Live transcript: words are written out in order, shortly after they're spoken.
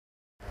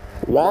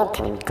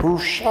Welcome to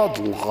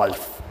Shadow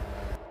Life.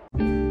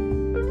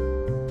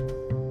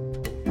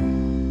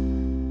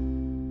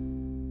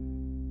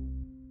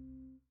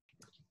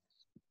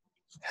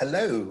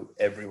 Hello,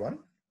 everyone.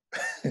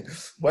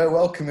 We're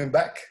welcoming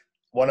back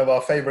one of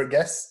our favorite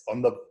guests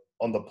on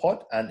the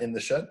pod and in the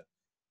shed,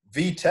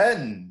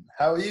 V10.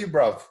 How are you,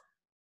 bruv?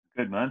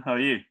 Good, man. How are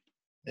you?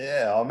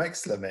 Yeah, I'm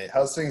excellent, mate.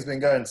 How's things been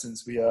going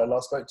since we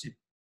last spoke to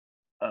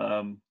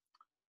you?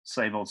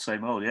 Same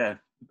old. Yeah,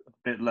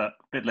 bit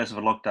less of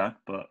a lockdown,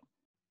 but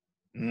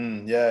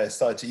Yeah, it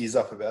started to ease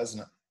up a bit,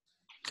 hasn't it?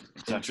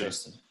 exactly.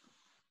 Interesting.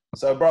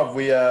 So, bruv,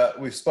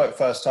 we spoke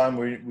first time.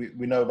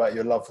 We know about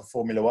your love for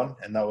Formula One,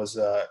 and that was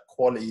a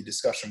quality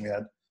discussion we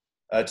had.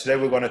 Today,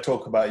 we're going to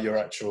talk about your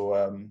actual.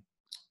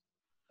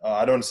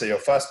 I don't want to say your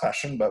first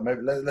passion, but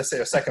maybe let's say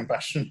your second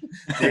passion,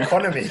 the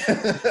economy.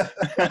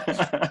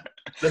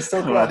 Let's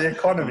talk about the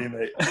economy,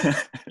 mate.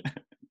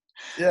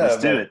 Yeah,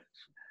 let's do it.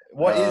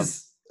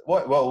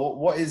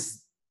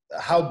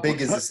 How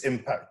big is this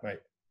impact, mate?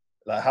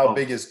 Like, how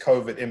big is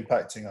COVID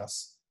impacting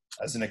us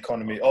as an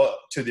economy, or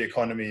to the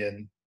economy,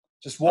 and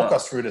just walk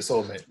us through this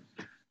all, mate.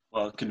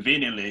 Well,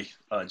 conveniently,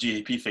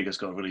 GDP figures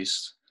got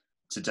released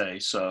today,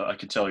 so I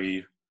can tell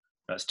you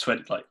that's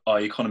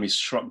our economy's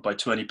shrunk by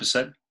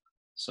 20%.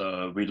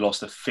 So we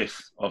lost a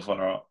fifth of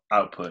our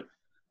output,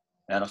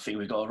 and I think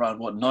we got around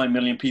 9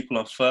 million people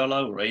on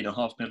furlough, or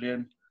 8.5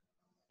 million.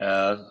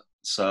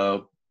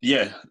 So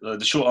yeah,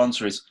 the short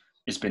answer is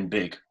it's been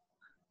big,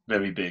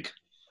 very big.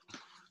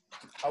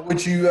 How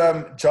would you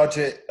judge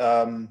it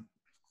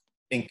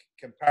in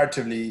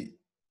comparatively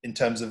in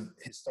terms of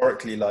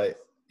historically, like,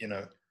 you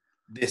know,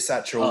 this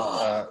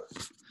actual,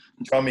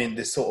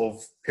 this sort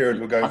of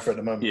period we're going through at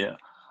the moment? Yeah,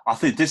 I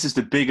think this is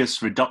the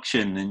biggest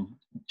reduction in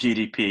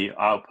GDP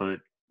output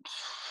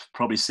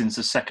probably since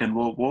the Second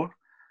World War,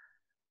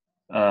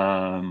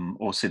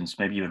 or since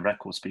maybe even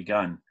records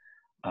began.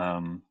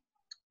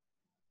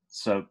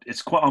 So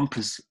it's quite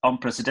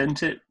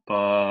unprecedented,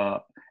 but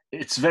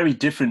it's very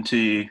different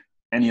to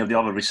any of the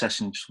other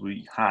recessions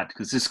we had,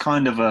 because it's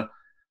kind of a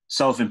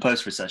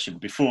self-imposed recession.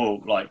 Before,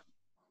 like,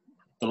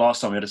 the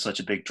last time we had such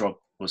a big drop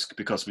was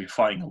because we were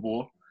fighting a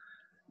war,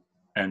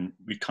 and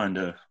we kind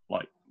of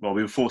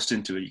we were forced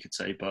into it, you could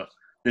say, but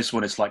this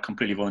one is like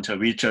completely voluntary.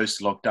 We chose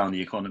to lock down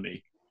the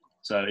economy.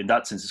 So in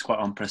that sense, it's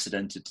quite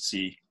unprecedented to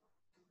see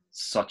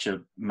such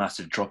a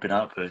massive drop in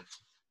output,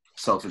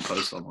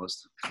 self-imposed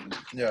almost.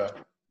 Yeah.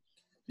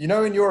 You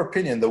know, in your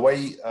opinion, the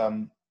way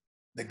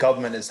the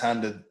government has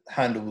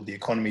handled the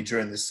economy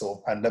during this sort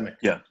of pandemic,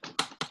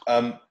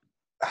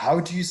 how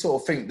do you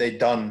sort of think they've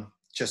done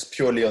just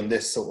purely on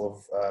this sort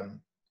of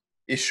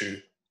issue?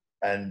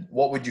 And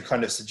what would you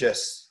kind of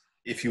suggest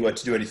if you were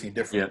to do anything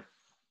different? Yeah.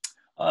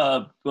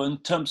 Well, in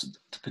terms of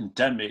the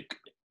pandemic,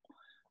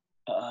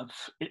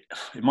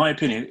 in my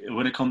opinion,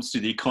 when it comes to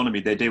the economy,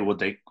 they did what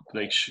they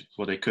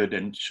could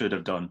and should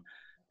have done.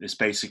 Is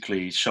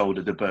basically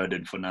shoulder the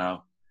burden for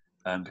now,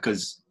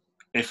 because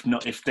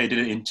if they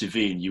didn't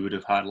intervene, you would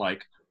have had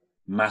like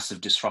massive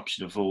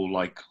disruption of all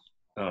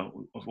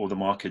the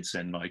markets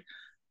and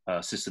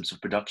systems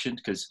of production.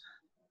 Because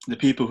the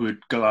people who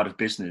would go out of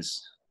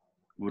business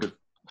would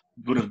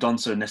have done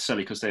so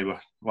necessarily because they were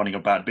running a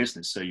bad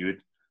business. So you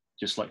would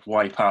just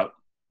wipe out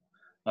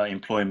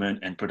employment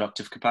and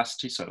productive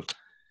capacity. So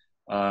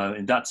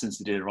in that sense,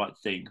 they did the right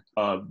thing.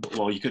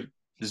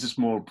 This is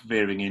more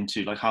veering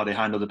into how they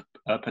handle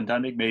the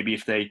pandemic. Maybe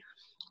if they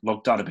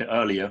locked down a bit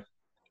earlier,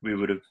 we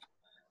would have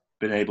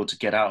been able to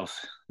get out of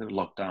the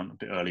lockdown a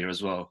bit earlier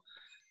as well,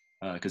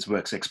 because it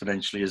works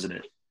exponentially, isn't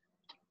it?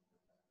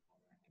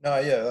 No,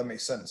 yeah, that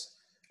makes sense.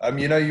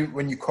 You know,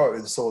 when you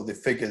quoted sort of the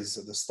figures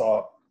at the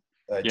start,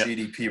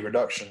 GDP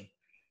reduction,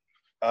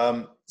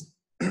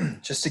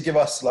 just to give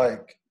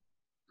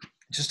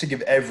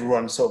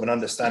everyone sort of an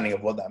understanding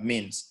of what that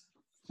means.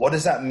 What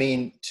does that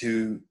mean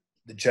to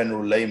the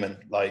general layman,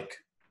 like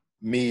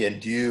me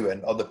and you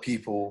and other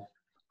people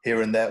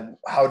here and there?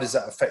 How does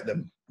that affect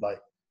them,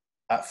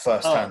 at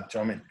first hand? Do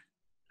you know what I mean?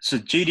 So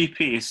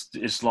GDP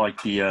is like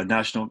the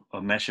national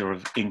measure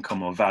of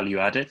income or value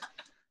added.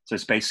 So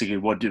it's basically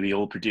what do we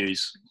all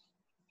produce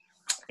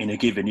in a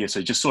given year. So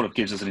it just sort of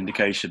gives us an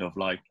indication of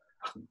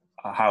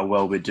how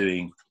well we're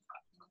doing,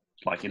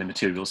 in a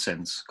material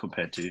sense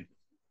compared to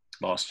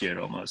last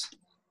year almost.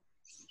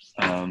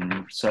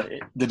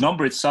 The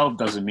number itself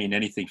doesn't mean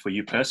anything for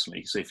you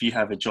personally. So if you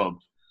have a job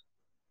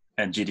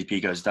and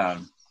GDP goes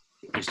down,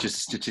 it's just a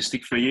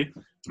statistic for you.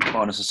 But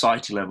on a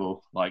society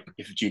level,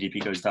 if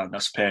GDP goes down,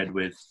 that's paired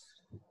with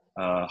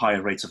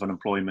higher rates of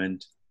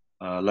unemployment,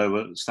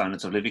 lower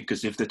standards of living.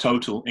 Because if the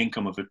total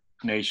income of a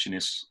nation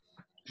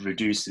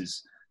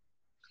reduces,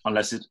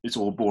 unless it's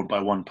all borne by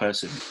one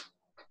person,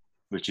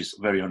 which is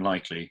very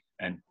unlikely,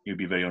 and you'd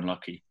be very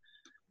unlucky,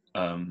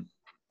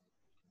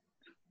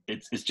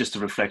 it's just a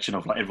reflection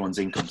of everyone's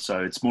income.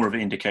 So it's more of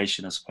an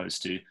indication as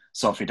opposed to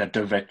something that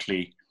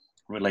directly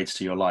relates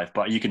to your life.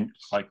 But you can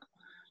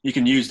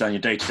use that in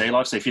your day-to-day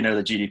life. So if you know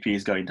the GDP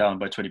is going down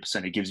by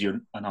 20%, it gives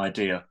you an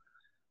idea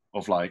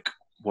of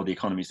what the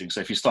economy is doing.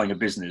 So if you're starting a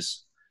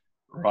business,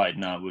 right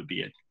now would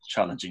be a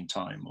challenging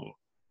time. Or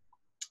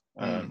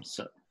I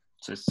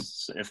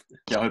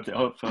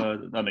hope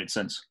that made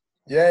sense.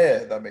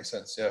 Yeah, that makes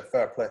sense. Yeah,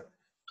 fair play.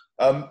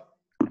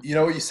 You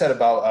know what you said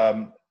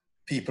about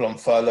people on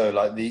furlough,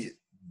 like the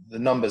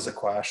numbers are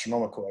quite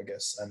astronomical, I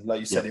guess. And like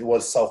you said, it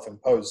was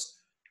self-imposed.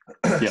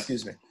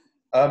 Excuse me.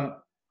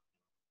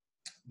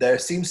 There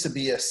seems to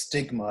be a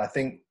stigma, I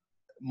think,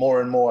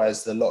 more and more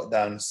as the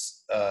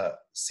lockdowns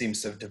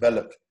seems to have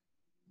developed,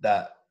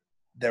 that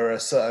there are a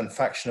certain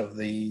faction of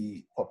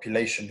the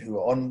population who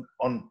are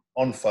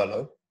on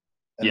furlough,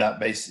 and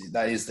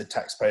that is the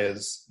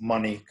taxpayers'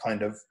 money,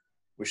 kind of,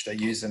 which they're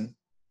using.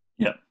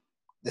 Yeah.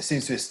 There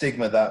seems to be a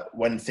stigma that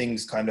when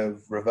things kind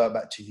of revert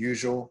back to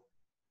usual,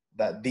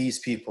 that these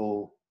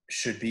people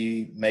should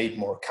be made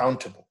more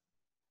accountable,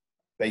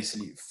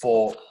 basically,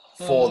 for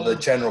the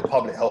general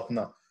public helping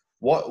out.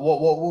 What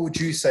would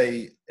you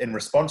say in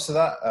response to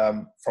that,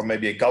 from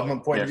maybe a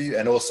government point of view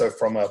and also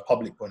from a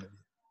public point of view?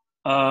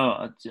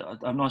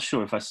 I'm not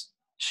sure if I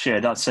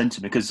share that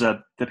sentiment, because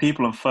the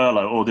people on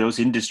furlough or those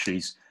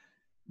industries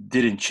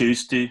didn't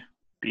choose to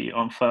be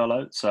on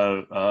furlough.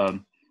 So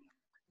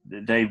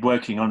they're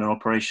working on an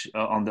operation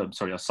on the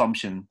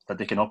assumption that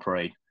they can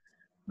operate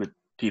with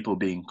people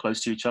being close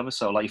to each other.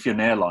 So like if you're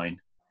an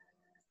airline,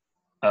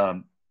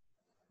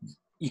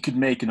 you could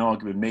make an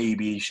argument,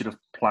 maybe you should have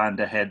planned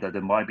ahead that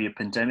there might be a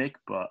pandemic,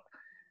 but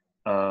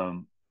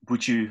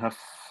would you have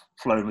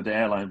flown with the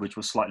airline, which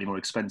was slightly more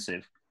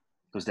expensive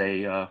because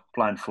they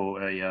planned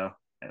for a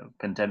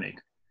pandemic?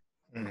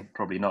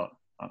 Probably not.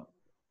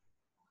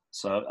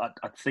 So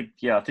I think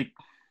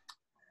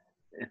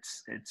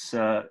it's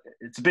a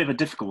bit of a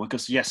difficult one,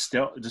 because yes,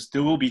 there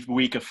will be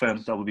weaker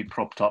firms that will be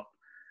propped up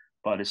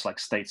by this like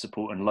state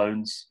support and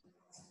loans.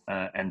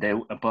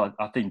 But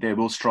I think they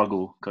will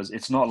struggle, because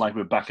it's not like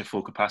we're back at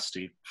full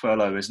capacity.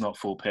 Furlough is not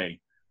full pay.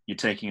 You're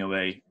taking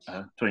away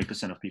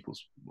 20% of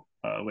people's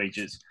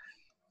wages.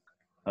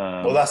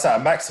 Well, that's at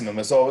a maximum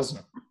as well, isn't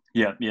it?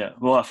 Yeah.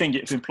 Well, I think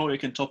if the employer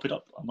can top it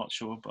up, I'm not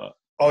sure, but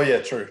oh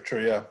yeah, true,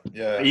 yeah.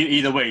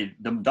 Either way,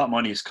 that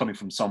money is coming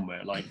from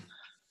somewhere, like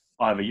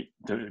either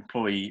the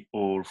employee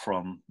or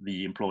from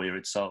the employer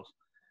itself.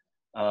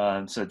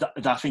 So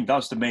I think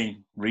that's the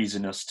main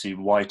reason as to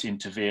why to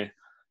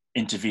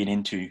intervene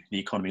into the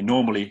economy.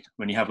 Normally,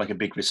 when you have like a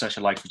big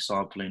recession, like for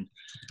example in,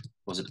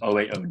 was it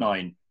 08,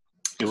 09,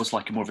 it was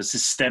like more of a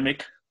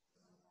systemic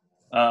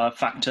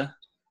factor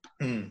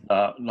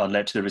that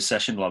led to the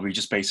recession. Like we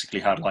just basically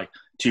had like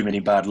too many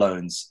bad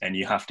loans, and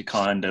you have to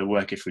kind of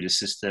work it through the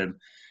system.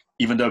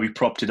 Even though we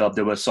propped it up,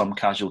 there were some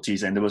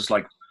casualties, and there was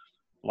like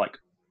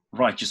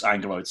righteous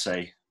anger, I would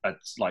say.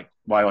 It's like,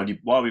 why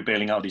are we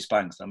bailing out these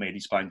banks that made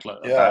these bad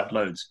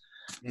loans?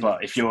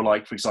 But if you're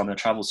like, for example, in the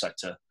travel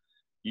sector,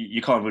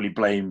 you can't really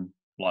blame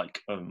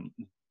like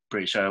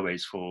British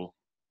Airways for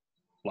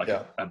like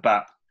a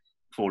bat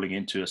falling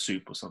into a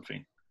soup or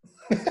something.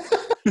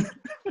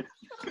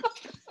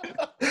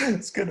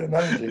 It's good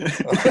analogy.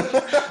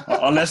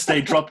 Unless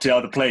they dropped it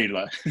out of the plane,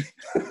 like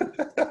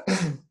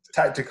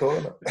tactical,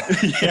 isn't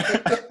it? Yeah.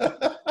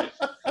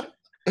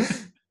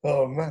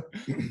 Oh man.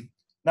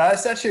 Now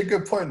that's actually a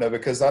good point though,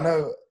 because I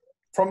know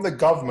from the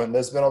government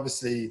there's been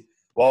obviously,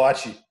 well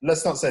actually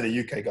let's not say the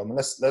UK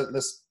government,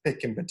 let's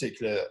pick in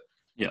particular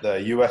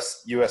the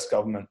US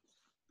government.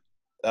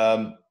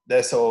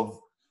 They're sort of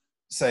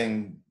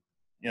saying,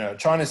 you know,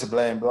 China's to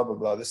blame, blah blah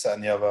blah, this, that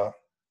and the other.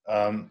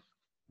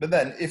 But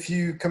then if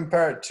you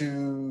compare it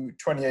to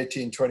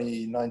 2018,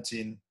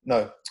 2019,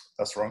 no,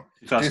 that's wrong.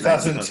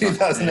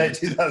 2008,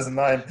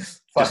 2009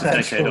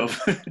 financial.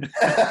 Of.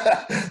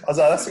 I was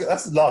like,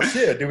 that's last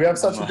year. Did we have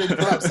such a big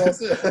collapse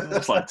last year?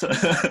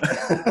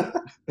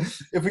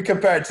 If we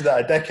compare it to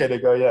that a decade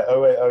ago,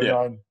 08,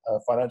 09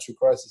 financial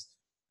crisis.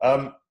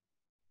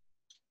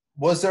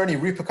 Was there any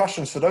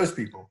repercussions for those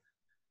people?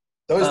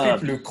 Those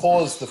people who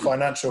caused the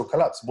financial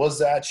collapse, was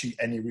there actually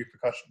any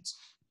repercussions?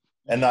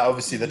 And now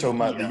obviously they're talking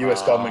about the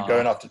US government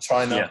going after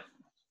China. Yeah.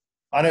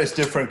 I know it's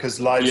different because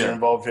lives are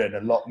involved here and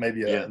a lot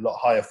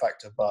higher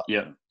factor, but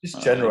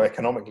just general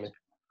economically.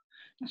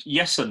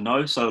 Yes and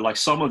no. So like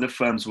some of the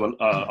firms were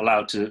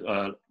allowed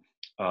to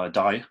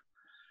die,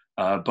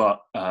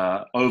 but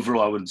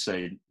overall I wouldn't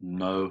say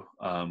no,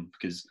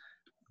 because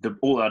I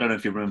don't know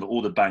if you remember,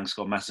 all the banks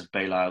got massive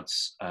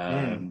bailouts.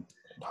 And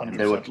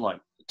they were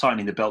like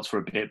tightening the belts for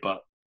a bit,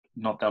 but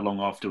not that long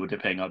afterward, they're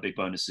paying out big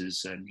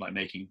bonuses and like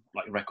making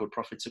like record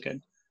profits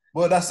again.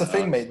 Well, that's the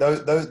thing, mate.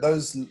 Those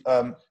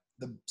the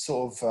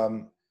sort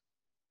of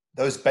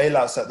those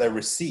bailouts that they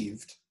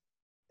received,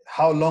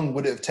 how long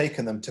would it have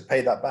taken them to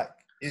pay that back?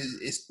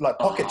 It's like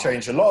pocket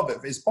change. A lot of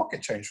it is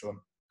pocket change for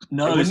them.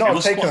 No, it would not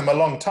have taken them a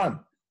long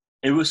time.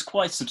 It was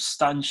quite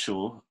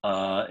substantial.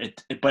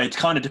 But it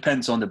kind of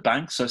depends on the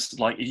bank. So it's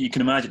like, you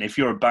can imagine if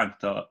you're a bank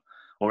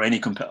or any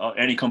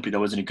company that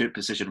was in a good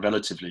position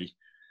relatively,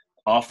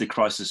 after the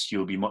crisis,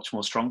 you'll be much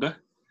more stronger.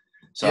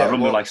 So I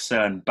remember like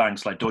certain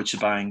banks like Deutsche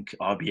Bank,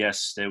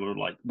 RBS, they were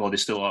like, well, they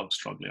still are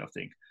struggling, I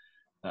think.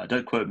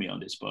 Don't quote me on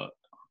this, but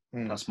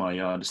that's my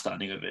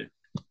understanding of it.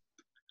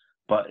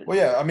 But well,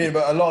 yeah, I mean,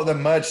 but a lot of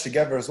them merged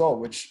together as well,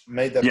 which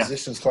made their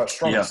positions quite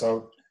strong. Yeah.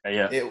 So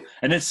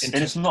and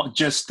it's not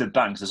just the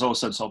banks. There's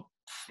also sort of,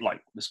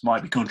 like, this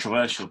might be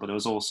controversial, but there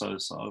was also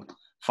sort of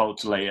fault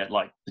to lay at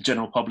like the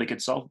general public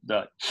itself,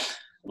 that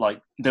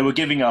like they were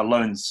giving out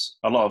loans,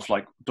 a lot of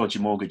like dodgy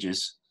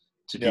mortgages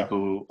to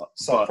people,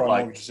 but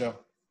like mortgages,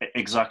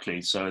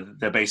 exactly. So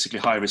they're basically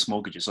high risk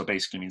mortgages. So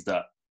basically means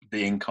that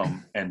the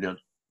income and the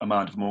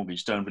amount of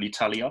mortgage don't really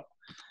tally up.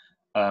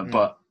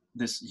 But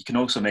this, you can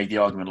also make the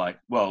argument like,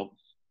 well,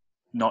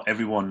 not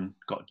everyone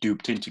got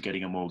duped into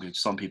getting a mortgage.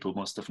 Some people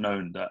must have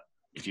known that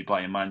if you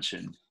buy a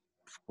mansion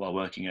while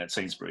working at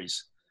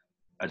Sainsbury's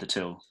at the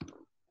till,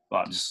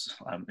 well,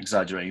 I'm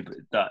exaggerating, but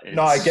that is...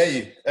 No, I get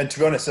you. And to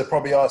be honest, there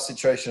probably are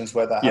situations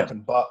where that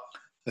happened. But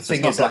the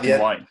thing is, black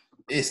and white.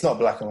 It's not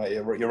black and white.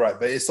 You're right,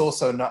 but it's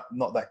also not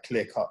that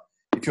clear cut.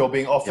 If you're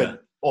being offered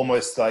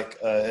almost like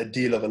a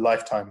deal of a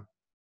lifetime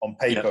on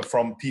paper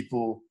from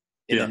people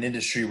in an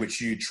industry which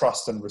you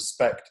trust and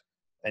respect,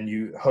 and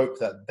you hope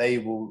that they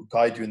will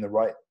guide you in the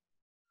right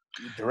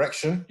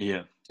direction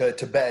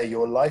to better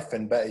your life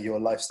and better your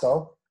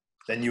lifestyle,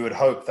 then you would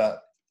hope that,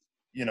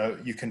 you know,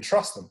 you can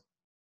trust them.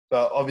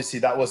 But obviously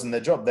that wasn't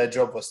their job. Their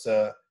job was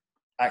to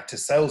act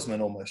as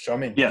salesmen almost. You know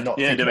what I mean?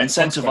 They were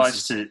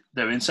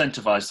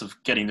incentivized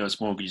of getting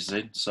those mortgages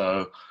in.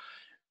 So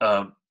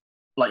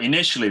like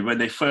initially when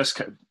they first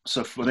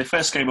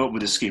came up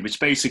with the scheme,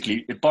 which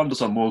basically it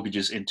bundles on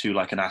mortgages into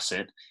like an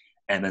asset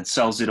and then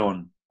sells it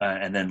on,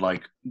 and then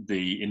like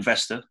the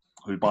investor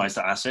who buys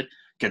the asset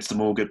gets the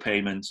mortgage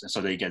payments, and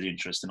so they get the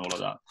interest and all of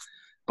that.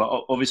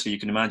 But obviously you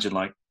can imagine,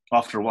 like,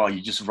 after a while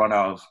you just run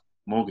out of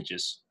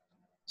mortgages,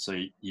 so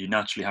you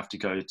naturally have to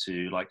go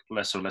to like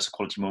lesser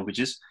quality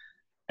mortgages.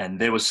 And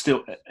there was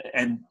still,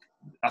 and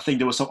I think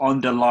there were some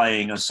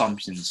underlying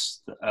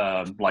assumptions,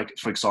 like,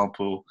 for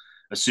example,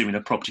 assuming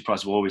the property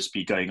price will always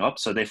be going up,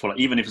 so therefore, like,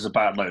 even if it's a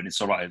bad loan,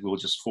 it's all right, we'll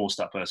just force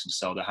that person to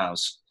sell the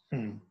house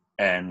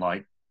and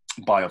like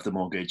buy off the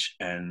mortgage,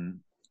 and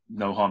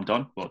no harm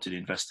done. Well, to the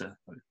investor,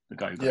 the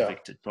guy who got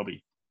evicted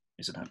probably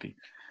isn't happy.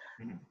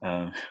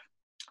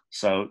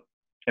 So,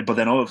 but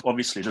then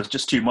obviously there's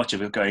just too much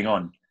of it going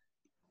on,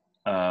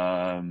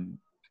 and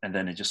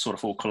then it just sort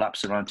of all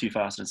collapsed around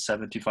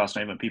 2007,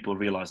 2008, when people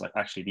realized, like,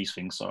 actually these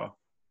things are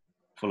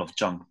full of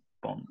junk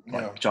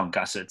junk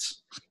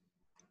assets.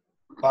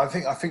 I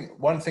think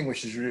one thing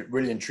which is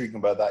really intriguing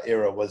about that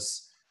era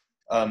was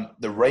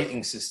the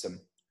rating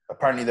system.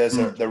 Apparently there's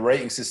the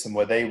rating system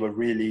where they were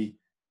really,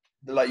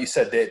 like you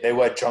said, they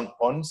were junk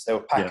bonds. They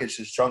were packaged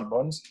as junk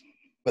bonds,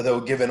 but they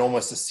were given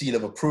almost a seal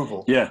of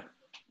approval. Yeah.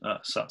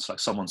 Sounds like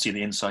someone seen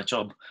the Inside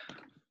Job.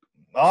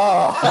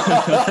 Ah!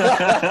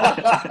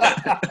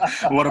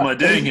 What am I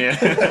doing here?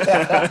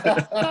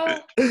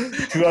 To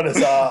be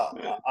honest,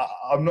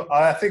 I'm not.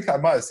 I think I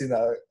might have seen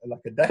that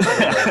like a decade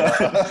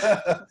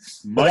ago.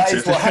 That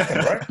is what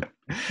happened, right?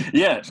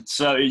 Yeah.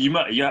 So you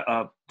might.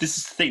 Yeah. This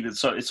is the thing.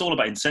 So it's all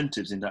about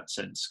incentives in that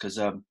sense, because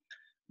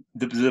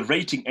the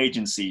rating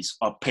agencies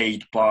are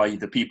paid by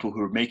the people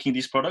who are making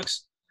these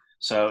products.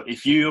 So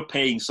if you're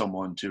paying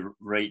someone to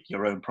rate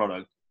your own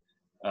product,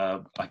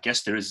 I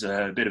guess there is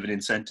a bit of an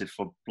incentive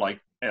for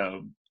like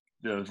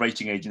the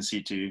rating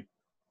agency to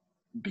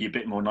be a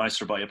bit more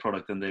nicer about your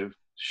product than they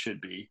should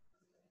be,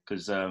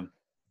 because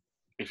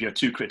if you're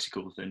too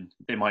critical, then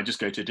they might just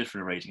go to a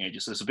different rating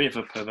agency. So it's a bit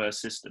of a perverse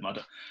system. I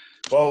don't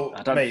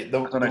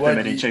know if they made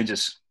any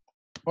changes.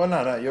 Well,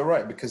 no, you're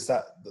right, because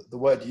the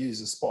word you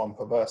use is spot on,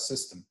 perverse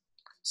system.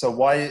 So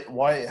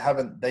why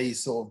haven't they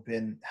sort of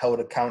been held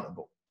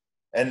accountable?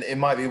 And it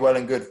might be well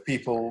and good for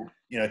people,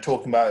 you know,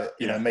 talking about it,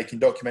 you know, making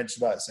documentaries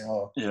about it, saying,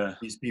 "Oh,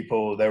 these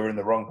people, they were in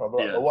the wrong," blah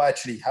blah. But what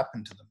actually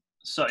happened to them?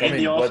 So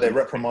were they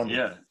reprimanded?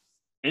 Yeah,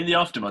 in the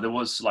aftermath, there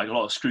was like a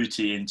lot of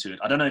scrutiny into it.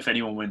 I don't know if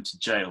anyone went to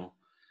jail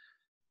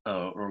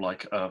or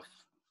like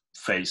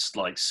faced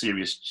like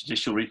serious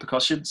judicial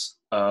repercussions.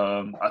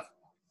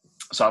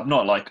 So I'm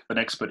not like an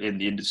expert in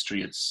the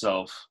industry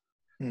itself,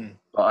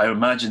 but I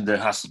imagine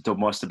there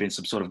must have been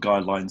some sort of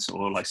guidelines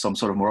or like some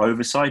sort of more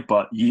oversight.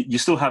 But you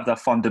still have that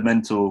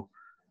fundamental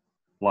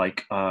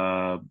like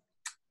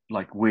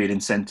weird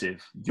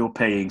incentive. You're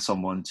paying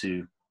someone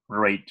to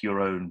rate your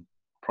own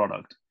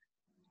product.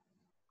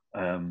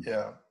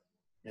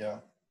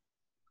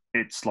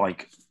 It's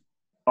like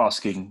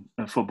asking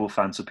a football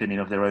fan's opinion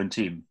of their own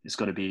team. It's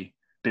got to be a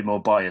bit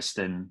more biased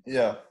than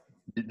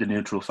the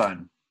neutral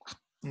fan.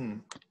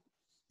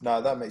 No,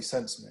 that makes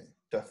sense, mate.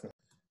 Definitely.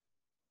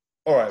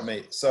 All right,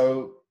 mate.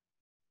 So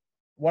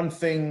one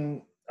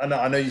thing, I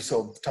know you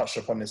sort of touched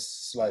upon this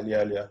slightly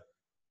earlier,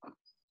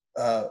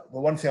 but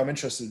one thing I'm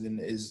interested in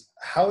is,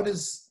 how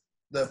does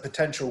the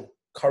potential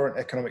current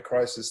economic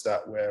crisis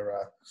that we're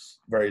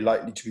very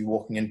likely to be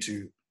walking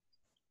into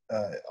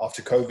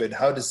after COVID,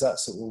 how does that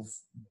sort of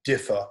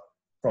differ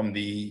from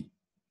the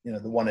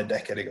one a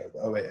decade ago, the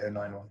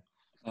 2008-2009 one?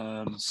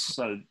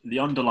 So the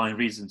underlying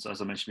reasons,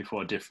 as I mentioned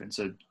before, are different.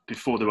 So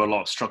before, there were a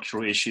lot of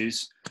structural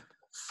issues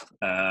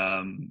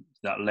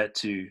that led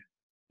to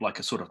like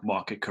a sort of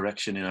market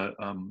correction in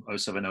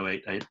 07,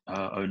 08,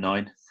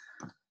 09.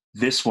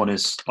 This one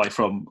is like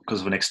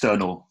because of an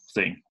external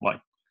thing,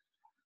 like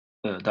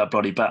that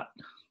bloody bat.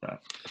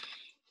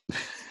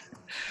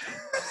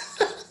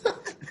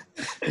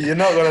 You're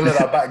not going to let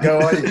that bat go,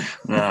 are you?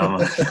 No,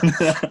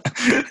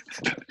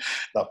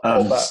 that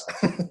poor bat.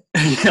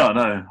 Yeah, I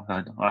know.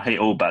 I hate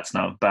all bats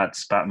now.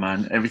 Bats,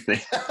 Batman, everything.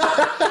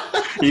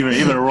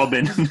 even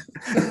Robin.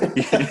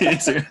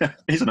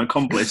 He's an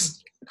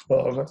accomplice.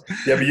 Oh,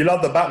 yeah, but you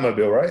love the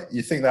Batmobile, right?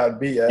 You think that would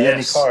beat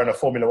any car in a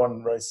Formula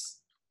One race?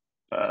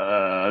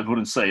 I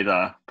wouldn't say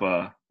that,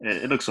 but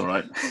it looks all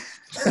right.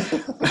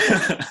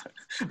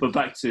 But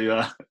back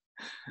to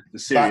the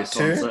serious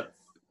one.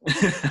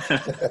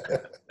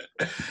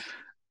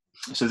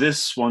 So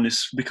this one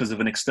is because of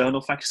an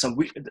external factor. So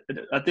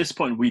at this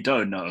point, we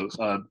don't know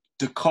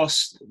the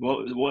cost.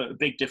 What a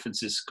big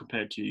difference is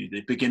compared to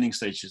the beginning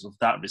stages of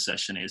that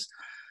recession is.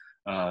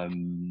 A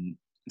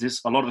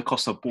lot of the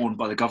costs are borne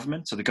by the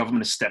government. So the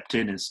government has stepped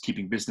in and is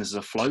keeping businesses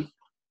afloat.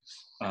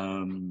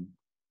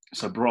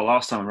 So bro,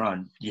 last time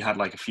around, you had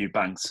like a few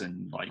banks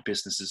and like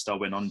businesses that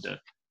went under.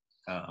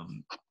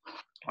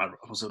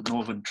 Was it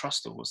Northern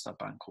Trust or what's that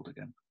bank called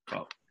again?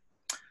 Well,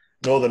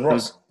 Northern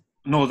Rock.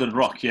 Northern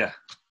Rock, yeah.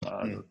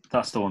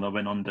 That's the one that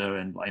went under.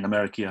 And in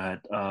America, I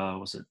had,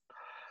 was it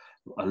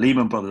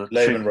Lehman Brothers?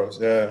 Lehman Brothers,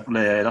 yeah.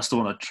 Yeah, that's the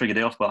one that triggered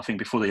it off. But I think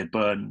before they had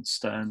Bear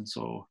Stearns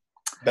or...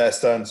 Bear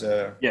Stearns,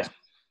 yeah. Yeah.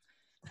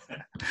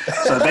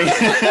 So they...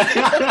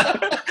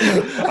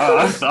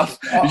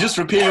 You're just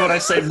repeating what I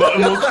say, but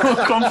more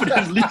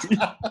confidently.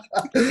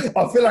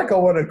 I feel like I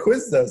want a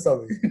quiz there,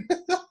 something.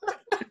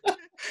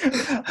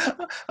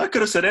 I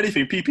could have said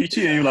anything,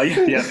 PPT, and you're like,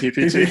 yeah,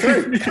 PPT.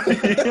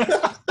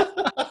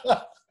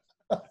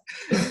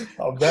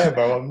 I'm there,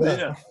 bro. I'm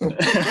there.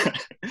 Yeah.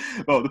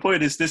 Well, the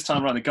point is, this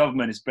time around, the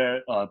government is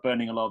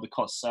burning a lot of the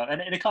costs,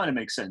 and it kind of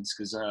makes sense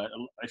because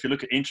if you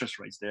look at interest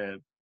rates, they're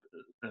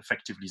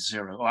effectively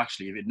zero, or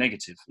actually a bit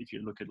negative if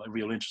you look at like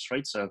real interest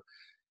rates. So,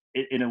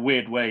 in a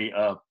weird way,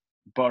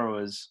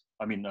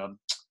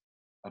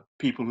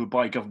 people who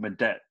buy government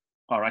debt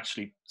are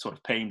actually sort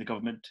of paying the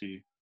government to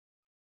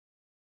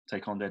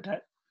take on their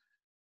debt,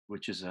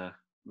 which is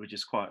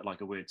quite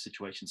like a weird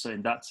situation. So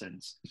in that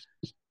sense,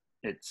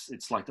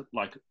 it's like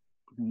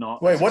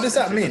not. Wait, what does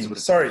that mean?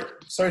 Sorry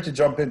to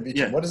jump in, Beecham.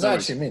 Yeah, what does that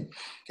actually mean?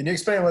 Can you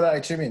explain what that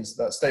actually means?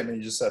 That statement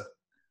you just said.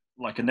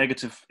 Like a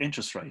negative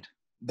interest rate.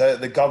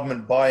 The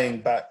government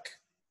buying back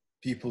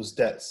people's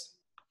debts.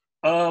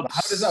 How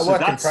does that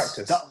work in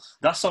practice?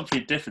 That's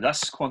something different.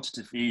 That's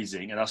quantitative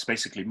easing, and that's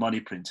basically money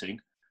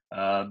printing.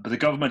 But the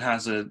government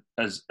has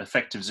as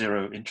effective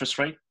zero interest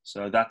rate.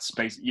 So that's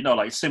basically,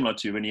 like it's similar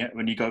to when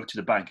you go to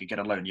the bank and get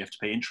a loan, you have to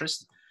pay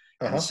interest.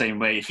 In the same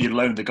way, if you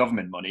loan the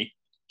government money,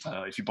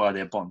 if you buy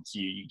their bonds,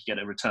 you get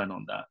a return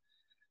on that.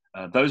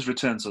 Those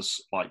returns are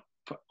like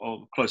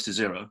close to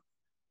zero,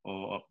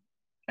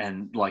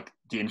 and like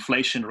the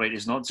inflation rate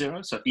is not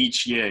zero. So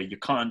each year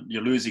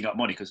you're losing up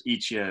money because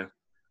each year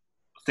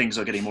things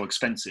are getting more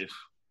expensive,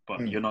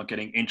 but you're not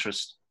getting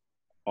interest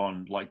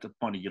on like the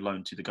money you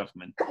loan to the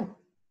government.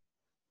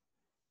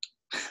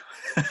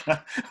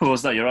 What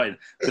was that? You're right.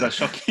 Did I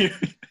shock you?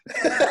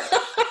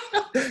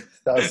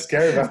 That was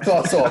scary. I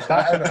thought I saw a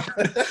bat.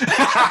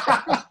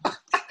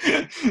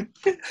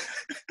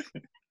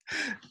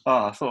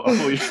 I thought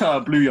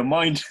you blew your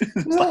mind.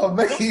 No,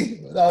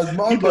 mate, that was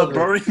mind-boggling. People are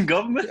borrowing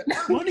government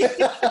money.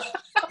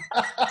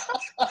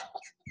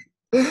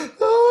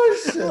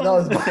 Oh shit, that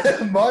was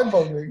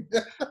mind-boggling.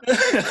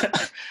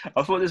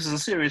 I thought this was a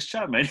serious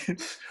chat, mate.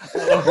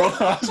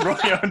 I was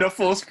running under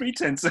false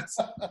pretenses.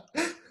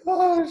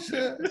 Oh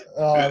shit!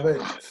 Oh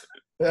mate.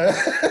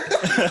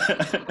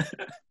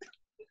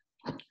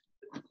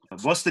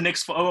 What's the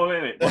next? Wait.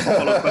 What's the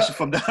follow-up question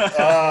from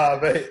that?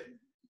 Mate.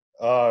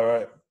 All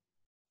right.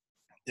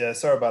 Yeah,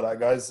 sorry about that,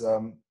 guys.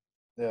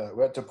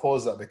 We had to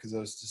pause that because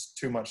there was just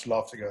too much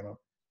laughter going on.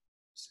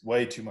 Just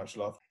way too much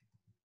laughter.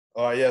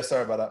 All right, yeah,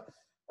 sorry about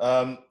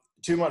that.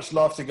 Too much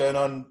laughter going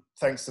on.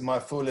 Thanks to my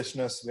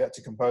foolishness, we had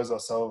to compose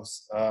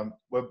ourselves.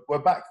 We're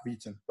back,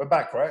 Beaton. We're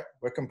back, right?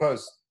 We're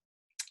composed.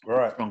 We're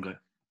all right. Stronger.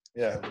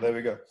 Yeah, well, there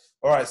we go.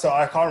 All right, so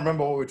I can't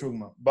remember what we were talking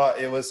about, but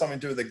it was something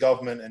to do with the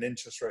government and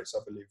interest rates, I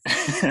believe.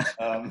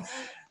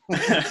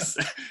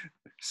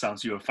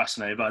 Sounds you were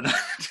fascinated by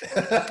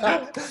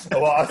that.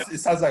 Well, it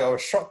sounds like I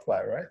was shocked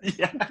by it, right?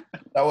 Yeah.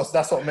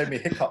 That's what made me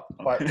hiccup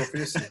quite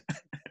profusely.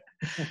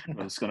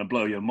 Well, it's going to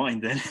blow your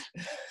mind then.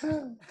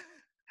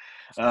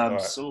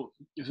 Right. So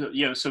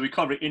we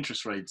cover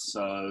interest rates.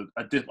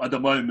 At the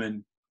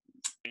moment,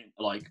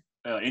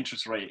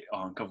 interest rate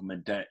on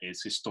government debt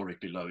is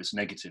historically low. It's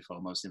negative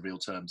almost in real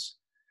terms.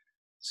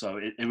 So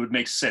it would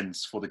make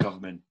sense for the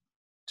government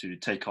to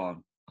take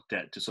on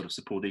debt to sort of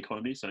support the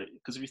economy. So,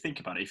 because if you think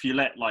about it, if you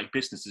let like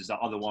businesses that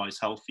are otherwise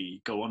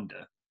healthy go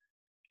under,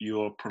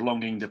 you're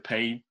prolonging the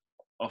pain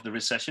of the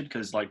recession,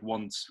 because like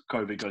once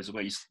COVID goes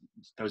away,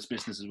 those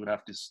businesses would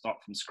have to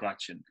start from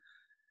scratch. And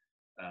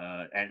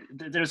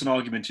there's an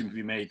argument to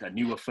be made that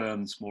newer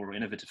firms, more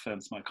innovative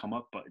firms might come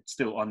up, but it's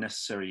still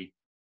unnecessary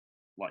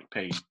like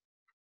pain.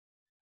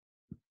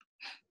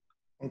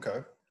 Okay.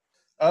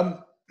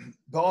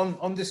 But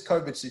on this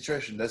COVID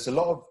situation, there's a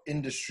lot of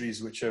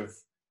industries which have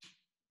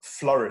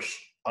flourished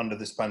under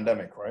this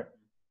pandemic, right?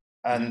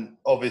 And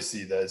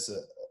obviously there's,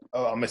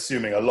 I'm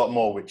assuming, a lot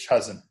more which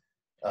hasn't,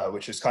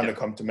 which has kind of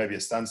come to maybe a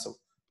standstill.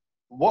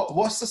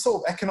 What's the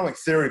sort of economic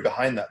theory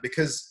behind that?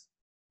 Because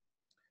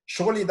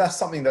surely that's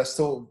something that's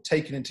still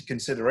taken into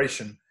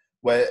consideration,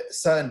 where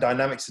certain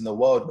dynamics in the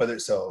world, whether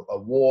it's a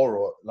war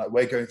or like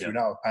we're going through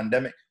now, a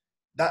pandemic,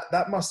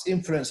 that must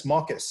influence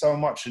markets so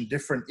much in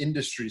different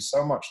industries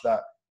so much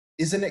that,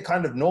 isn't it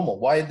kind of normal?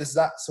 Why does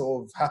that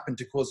sort of happen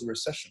to cause a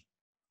recession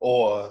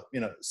or, you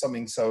know,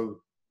 something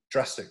so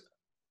drastic?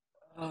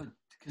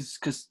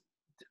 Because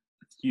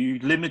you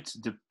limit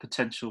the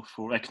potential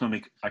for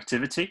economic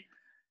activity.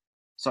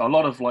 So a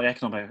lot of like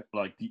economic,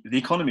 like the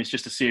economy is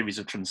just a series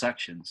of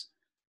transactions.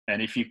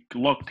 And if you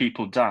lock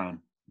people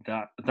down,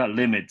 that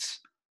limits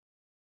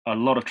a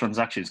lot of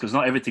transactions, because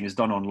not everything is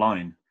done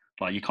online.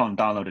 Like you can't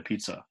download a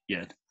pizza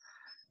yet.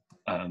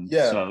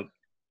 So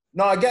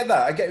no, I get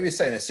that. I get what you're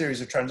saying, a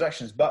series of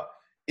transactions, but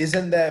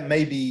isn't there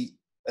maybe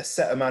a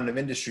set amount of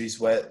industries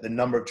where the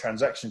number of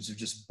transactions have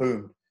just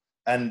boomed?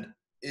 And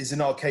is it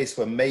not a case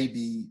where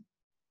maybe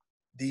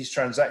these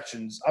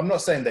transactions, I'm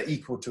not saying they're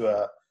equal to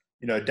a,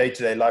 you know,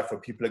 day-to-day life where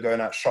people are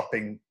going out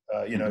shopping,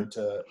 you know,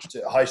 to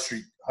high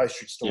street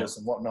stores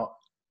and whatnot.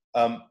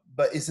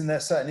 But isn't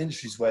there certain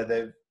industries where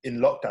they've, in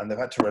lockdown, they've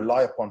had to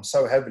rely upon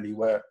so heavily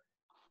where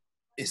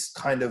it's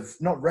kind of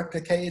not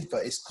replicated,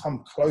 but it's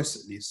come close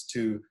at least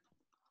to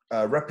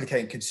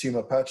replicating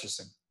consumer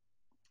purchasing?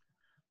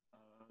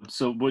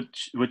 So what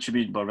you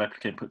mean by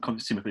replicating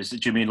consumer purchasing?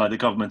 Do you mean like the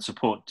government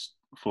support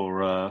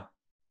for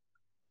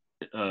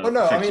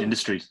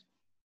industries?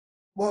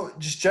 Well,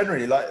 just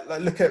generally, like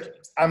look at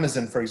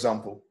Amazon, for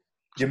example.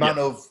 The amount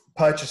of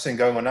purchasing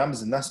going on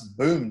Amazon, that's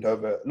boomed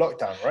over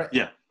lockdown, right?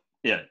 Yeah.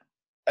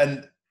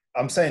 And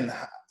I'm saying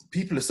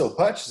people are still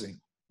purchasing,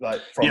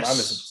 like from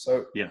Amazon.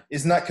 So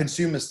isn't that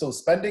consumers still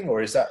spending,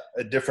 or is that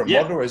a different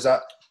model, or is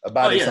that a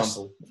bad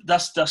example?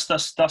 That's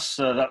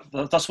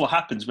what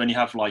happens when you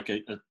have like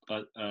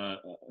a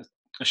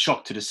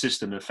shock to the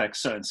system that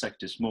affects certain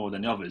sectors more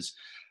than others.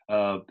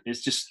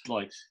 It's just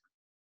like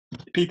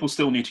people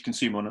still need to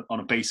consume on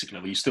a basic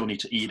level. You still need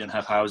to eat and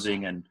have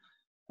housing and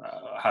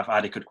have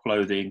adequate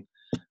clothing.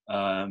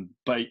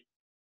 But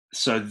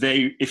so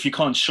if you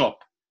can't shop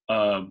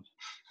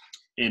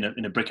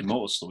in a brick and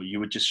mortar store, you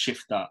would just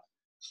shift that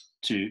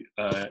to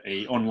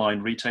a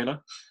online retailer,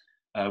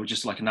 which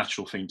is like a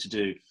natural thing to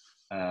do.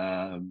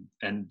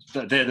 And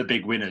they're the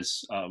big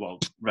winners,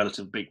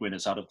 relative big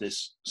winners out of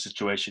this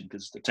situation,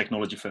 because the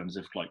technology firms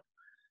have like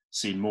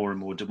seen more and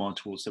more demand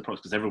towards their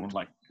products, because everyone,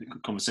 like the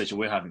conversation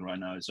we're having right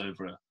now is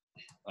over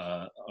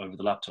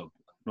the laptop.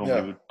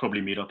 Normally we'd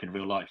probably meet up in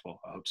real life, or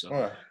I hope so.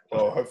 Right.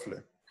 Well, hopefully.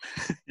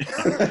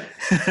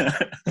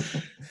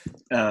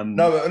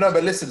 No,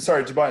 but listen,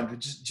 sorry to buy,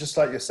 just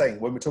like you're saying,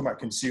 when we're talking about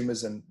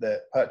consumers and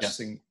they're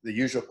purchasing the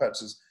usual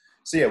purchases.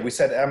 So we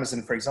said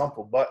Amazon, for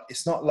example, but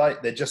it's not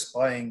like they're just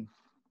buying,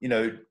 you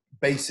know,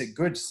 basic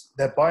goods.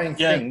 They're buying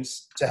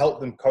things to help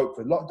them cope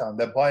with lockdown.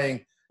 They're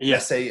buying,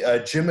 let's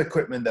say, gym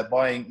equipment. They're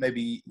buying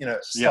maybe, you know,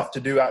 stuff to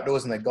do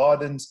outdoors in their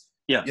gardens.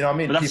 You know what I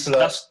mean? But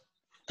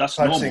that's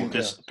normal,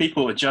 because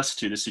people adjust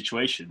to the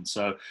situation.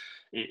 So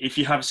if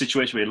you have a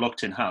situation where you're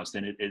locked in house,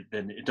 then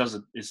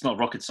it's not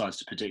rocket science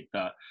to predict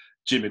that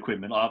gym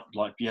equipment are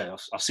like,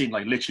 I've seen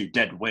like literally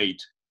dead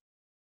weight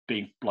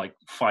being like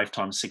 5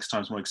 times, 6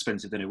 times more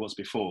expensive than it was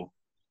before.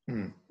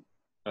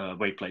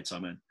 Weight plates, I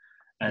mean.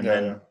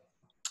 And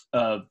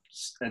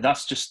and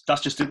that's just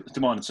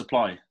demand and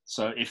supply.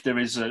 So if there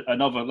is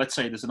let's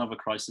say there's another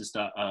crisis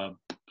that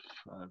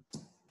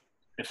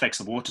affects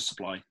the water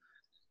supply,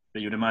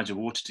 then you'd imagine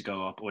water to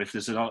go up. Or if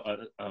there's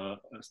a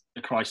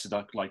crisis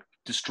that like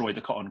destroy the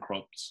cotton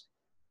crops,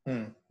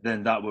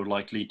 then that would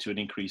like lead to an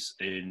increase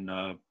in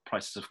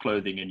prices of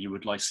clothing, and you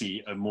would like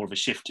see more of a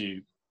shift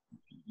to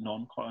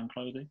non-cotton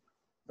clothing.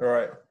 All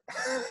right.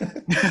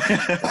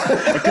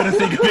 I couldn't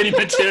think of any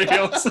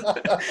materials.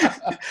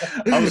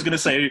 I was going to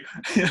say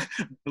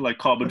like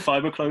carbon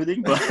fiber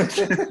clothing, but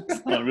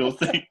it's not a real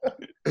thing.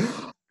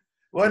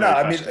 Well, no,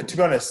 I mean, to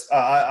be honest,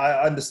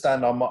 I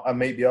understand I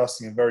may be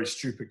asking a very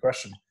stupid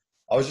question.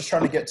 I was just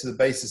trying to get to the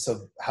basis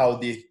of how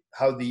the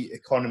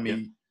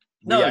economy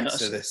reacts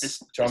to this.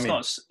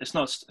 It's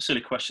not a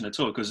silly question at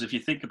all, because if you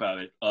think about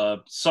it,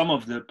 some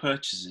of the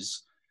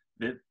purchases,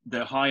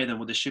 they're higher than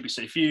what they should be.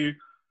 So if you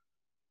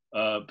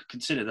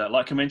consider that,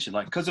 like I mentioned,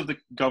 like because of the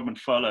government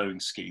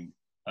furloughing scheme,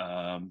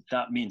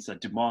 that means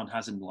that demand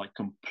hasn't like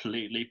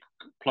completely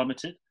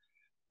plummeted.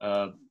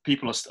 A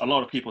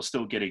lot of people are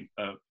still getting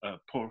a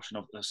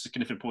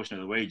significant portion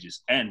of the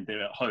wages, and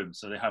they're at home,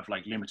 so they have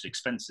like limited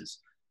expenses.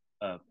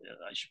 I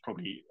should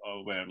probably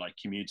aware, like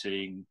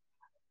commuting,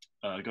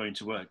 going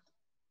to work,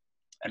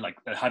 and like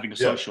having a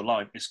social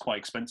life is quite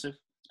expensive,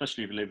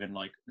 especially if you live in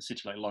like a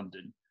city like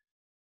London.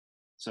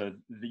 So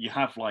you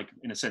have like,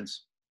 in a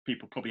sense,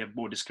 people probably have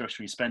more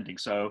discretionary spending.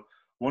 So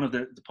one of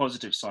the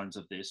positive signs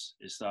of this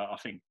is that I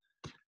think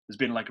there's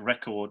been like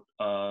record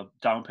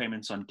down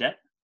payments on debt.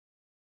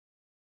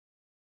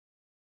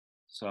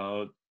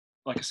 So,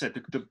 like I said,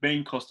 the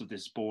main cost of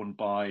this is borne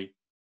by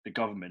the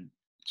government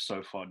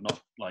so far, not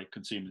like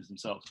consumers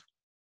themselves.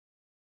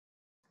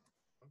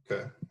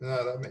 Okay,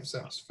 no, that makes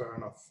sense. Fair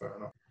enough.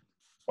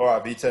 All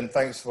right, V10,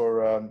 thanks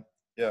for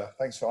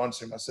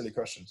answering my silly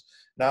questions.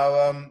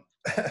 Now,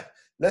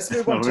 let's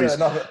move on to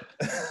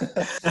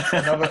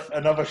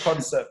another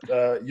concept,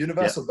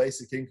 universal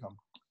basic income.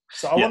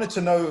 So I wanted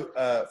to know,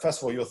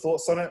 first of all, your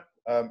thoughts on it.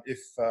 If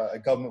a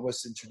government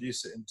was to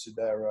introduce it into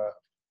their,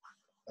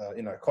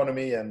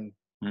 economy and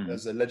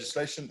as a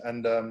legislation,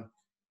 and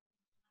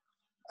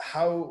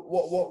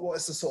what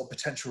is the sort of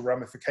potential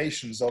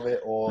ramifications of it,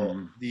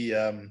 or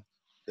the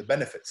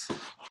benefits?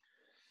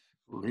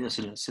 Well, yes,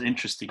 it's an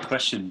interesting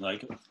question.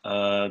 Like,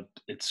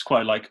 it's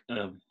quite like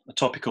a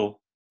topical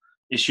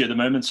issue at the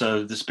moment.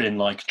 So there's been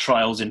like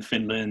trials in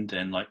Finland,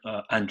 and like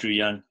Andrew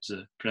Yang,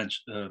 who's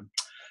a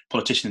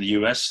politician in the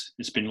US,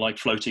 has been like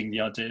floating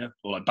the idea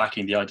or like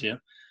backing the idea.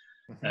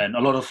 And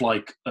a lot of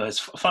like, it's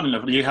funny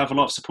enough, you have a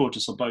lot of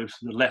supporters on both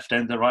the left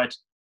and the right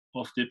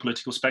of the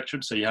political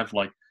spectrum. So you have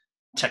like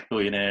tech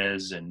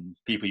billionaires and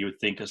people you would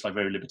think is like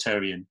very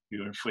libertarian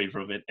who are in favor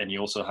of it, and you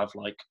also have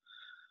like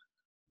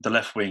the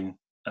left wing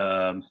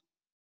that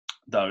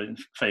are in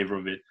favor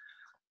of it.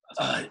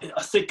 I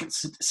think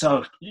it's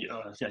so.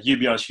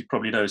 UBI, as you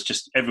probably know, is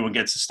just everyone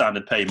gets a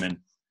standard payment,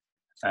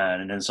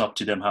 and it's up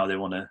to them how they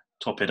want to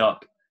top it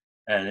up.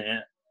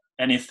 And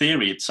in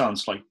theory, it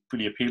sounds like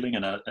pretty appealing,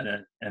 and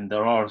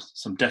there are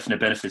some definite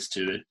benefits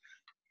to it.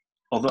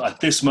 Although at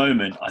this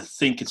moment, I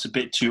think it's a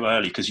bit too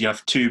early because you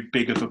have too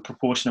big of a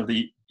proportion of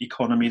the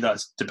economy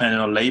that's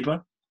dependent on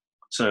labor.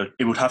 So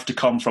it would have to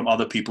come from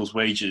other people's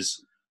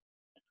wages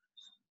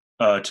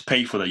to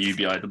pay for the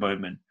UBI at the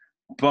moment.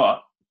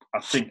 But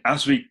I think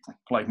as we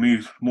like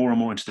move more and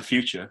more into the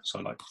future, so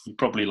like you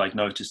probably like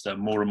noticed that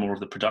more and more of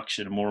the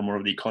production and more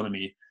of the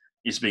economy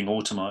is being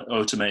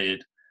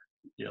automated.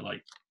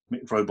 Like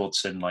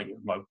robots, and like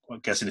I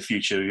guess in the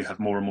future you have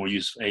more and more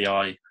use of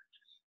AI.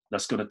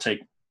 That's going to take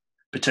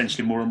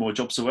potentially more and more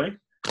jobs away.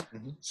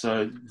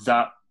 So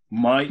that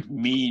might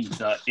mean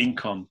that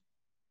income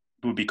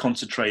will be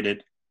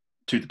concentrated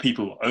to the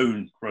people who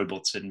own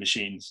robots and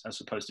machines,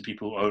 as opposed to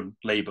people who own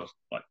labor,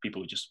 like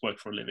people who just work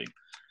for a living.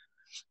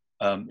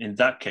 In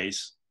that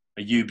case,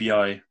 a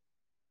UBI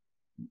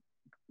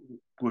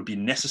would be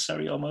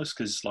necessary almost,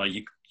 because like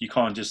you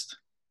can't just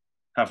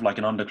have like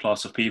an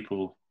underclass of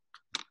people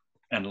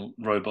and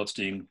robots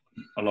doing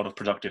a lot of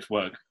productive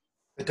work.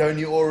 But don't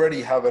you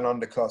already have an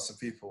underclass of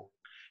people?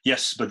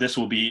 Yes, but this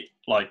will be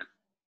like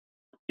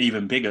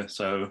even bigger.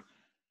 So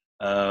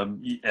so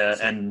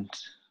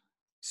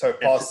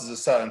it passes a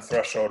certain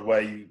threshold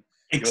where you're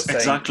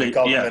saying the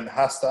government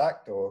has to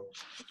act, or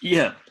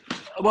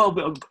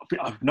well,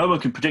 no one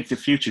can predict the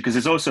future, because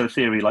there's also a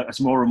theory like as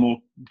more and more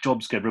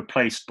jobs get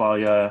replaced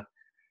by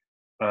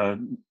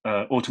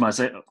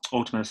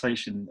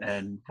automation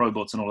and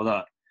robots and all of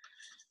that,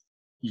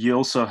 you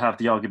also have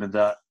the argument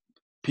that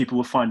people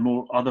will find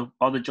more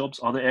other jobs,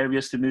 other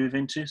areas to move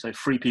into. So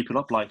free people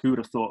up. Like who would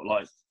have thought,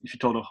 like if you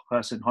told a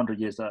person 100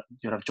 years that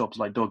you'd have jobs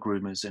like dog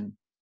groomers and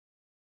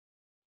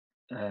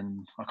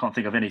I can't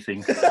think of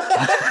anything.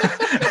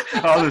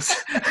 Oh,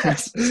 it's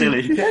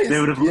silly. They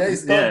would have,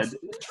 He's got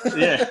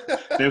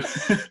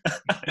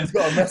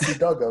a messy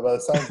doggo by the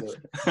sounds of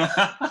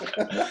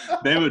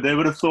it. They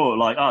would have thought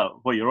like, oh,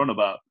 what you're on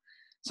about.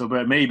 So,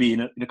 but maybe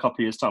in a couple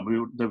of years' time,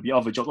 there'll be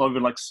other jobs,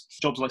 even like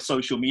jobs like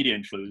social media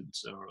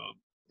influencer.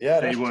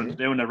 They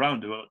weren't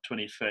around about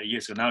 20, 30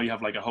 years ago. Now you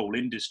have like a whole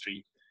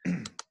industry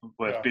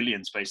worth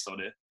billions based on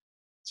it.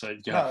 So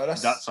you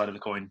have that side of the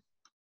coin.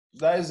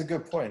 That is a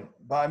good point.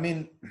 But I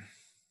mean,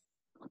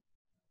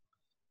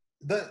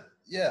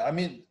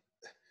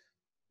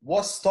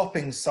 what's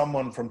stopping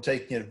someone from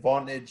taking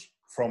advantage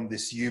from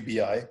this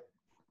UBI,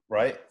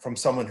 right? From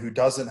someone who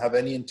doesn't have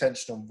any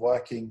intention of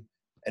working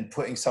and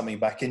putting something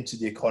back into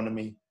the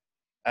economy?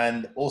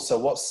 And also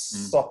what's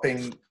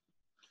stopping,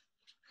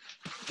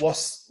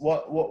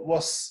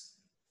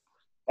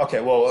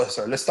 okay, well,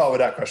 sorry, let's start with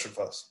that question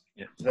first.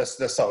 Yeah. Let's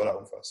start with that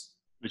one first.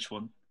 Which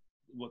one?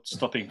 What's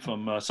stopping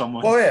from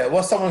someone? Well, yeah,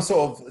 what's someone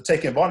sort of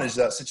taking advantage of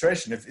that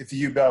situation if the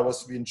UBI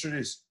was to be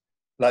introduced?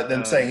 Like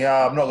them saying,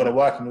 I'm not going to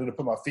work, I'm going to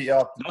put my feet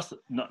up.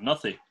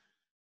 Nothing.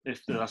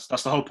 If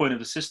that's the whole point of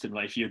the system.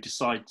 Like if you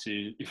decide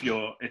to, if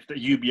the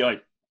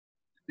UBI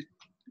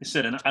is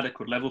at an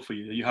adequate level for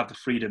you, you have the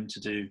freedom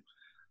to do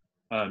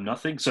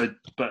nothing. So,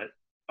 but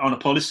on a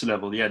policy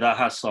level, that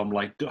has some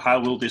like, how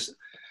will this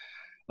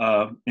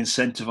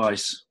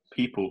incentivize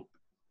people?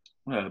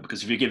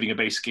 Because if you're giving a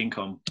basic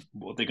income,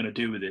 what are they going to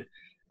do with it?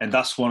 And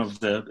that's one of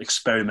the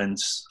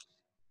experiments.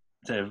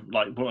 That's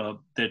one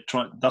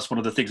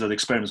of the things that the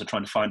experiments are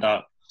trying to find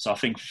out. So I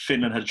think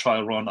Finland had a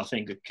trial run. I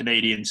think a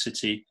Canadian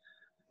city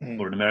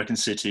or an American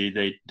city,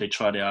 they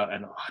tried it out,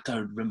 and I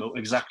don't remember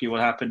exactly what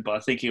happened, but I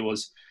think it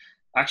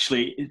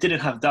didn't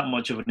have that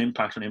much of an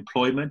impact on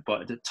employment,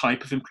 but the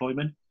type of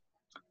employment.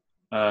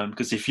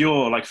 Because if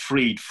you're like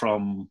freed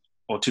from,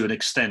 or to an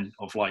extent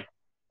of like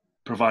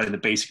providing the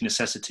basic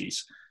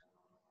necessities,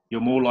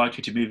 you're more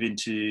likely to move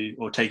into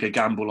or take a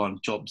gamble on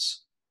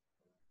jobs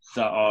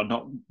that are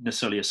not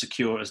necessarily as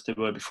secure as they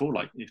were before.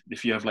 Like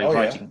if you have like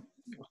writing,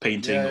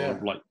 painting, or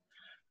like,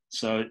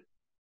 so,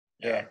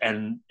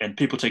 and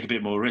people take a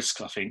bit more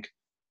risk, I think.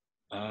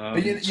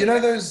 But you know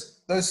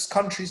those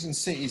countries and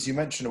cities you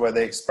mentioned where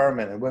they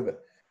experimented with it,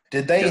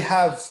 did they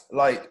have,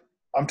 like,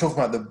 I'm talking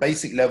about the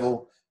basic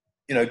level,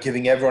 you know,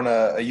 giving everyone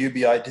a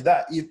UBI, did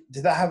that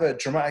have a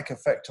dramatic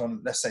effect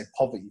on, let's say,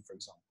 poverty, for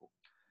example,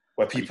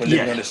 where people are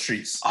living on the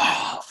streets?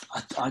 I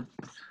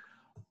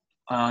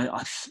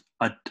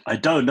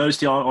don't know is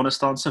the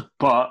honest answer,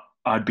 but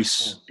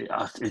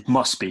it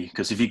must be,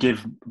 because if you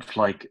give,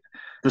 like,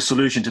 the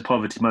solution to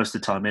poverty most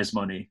of the time is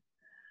money.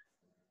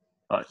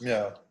 And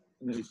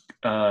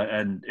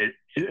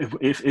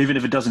even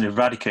if it doesn't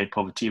eradicate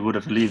poverty, it would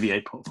have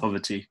alleviated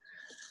poverty.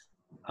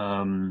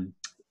 And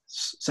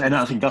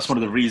I think that's one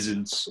of the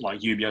reasons,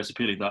 like, UBI is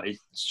appealing, that it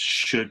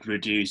should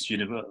reduce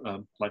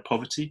like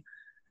poverty.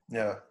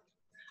 Yeah.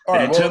 All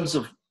right, terms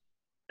of,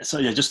 so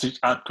yeah, just to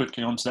add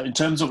quickly onto that, in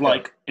terms of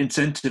like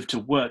incentive to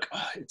work,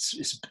 it's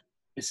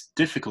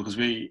difficult because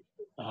we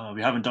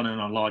haven't done it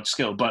on a large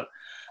scale. But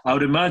I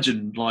would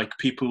imagine, like,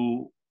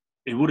 people,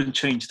 it wouldn't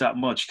change that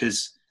much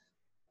because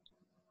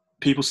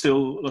people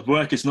still,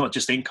 work is not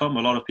just income.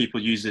 A lot of people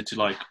use it to,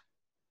 like,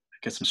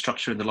 get some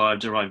structure in their life,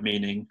 derive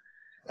meaning.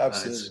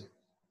 Absolutely.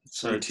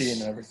 So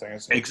routine and everything.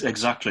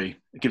 Exactly.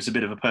 It gives a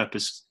bit of a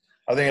purpose.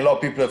 I think a lot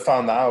of people have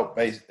found that out,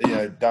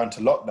 down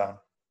to lockdown,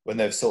 when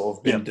they've sort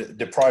of been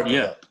deprived of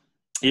that.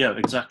 Yeah,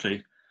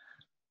 exactly.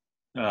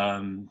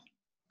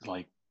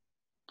 Like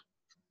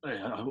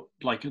dog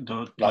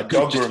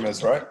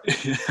groomers, right?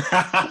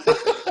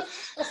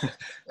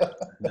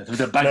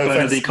 The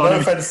backbone of the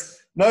economy.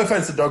 No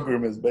offense to dog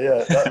groomers, but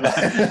yeah,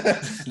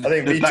 I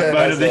think the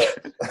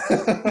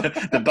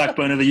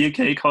backbone of the UK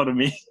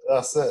economy.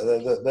 That's it.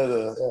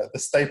 They're the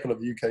staple of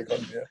the UK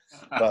economy. Yeah.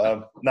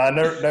 But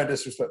no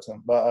disrespect to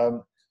them.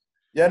 But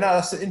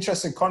that's an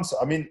interesting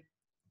concept. I mean,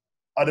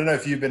 I don't know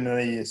if you've been in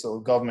any sort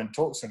of government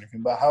talks or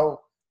anything, but how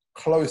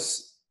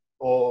close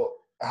or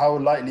how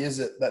likely is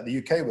it that the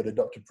UK would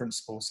adopt a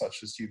principle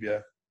such as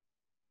UBI?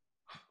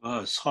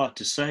 It's hard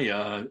to say.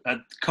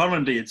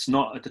 Currently, it's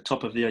not at the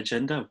top of the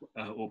agenda.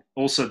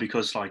 Also,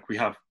 because, like, we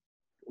have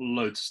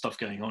loads of stuff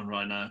going on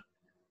right now.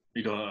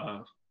 We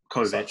got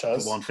COVID, for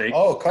one thing.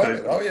 Oh,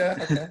 COVID. Oh, yeah.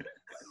 Okay.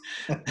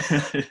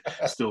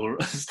 Still,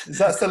 is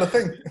that still a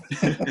thing?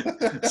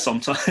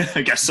 Sometimes,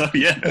 I guess so.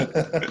 Yeah.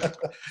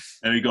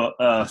 And we got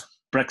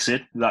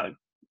Brexit, that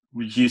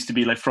used to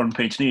be like front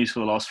page news for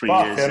the last 3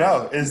 years. You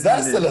know, is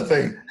that still a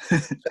thing?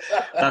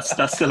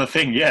 That's still a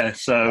thing. Yeah.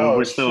 So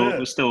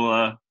we're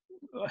still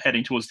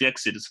heading towards the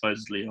exit,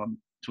 supposedly,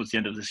 towards the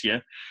end of this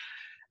year.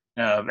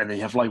 And they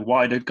have, like,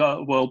 wider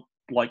world,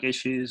 like,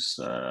 issues.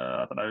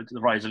 I don't know,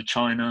 the rise of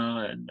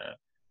China and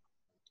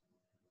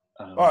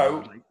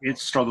like,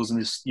 its struggles in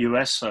this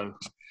US. So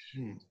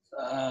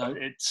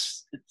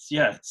it's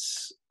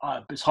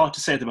hard to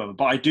say at the moment.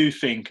 But I do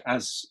think,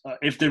 as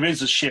if there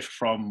is a shift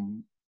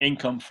from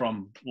income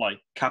from, like,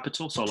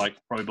 capital, so like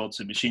robots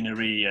and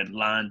machinery and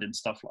land and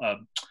stuff,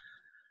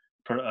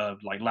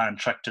 like land,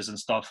 tractors and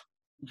stuff,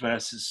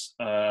 versus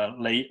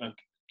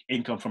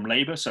income from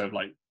labor, so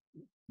like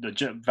the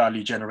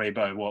value generated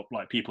by what,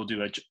 like, people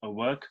do at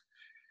work,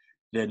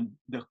 then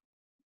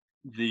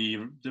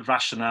the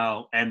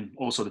rationale and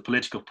also the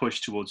political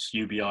push towards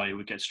UBI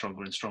would get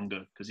stronger and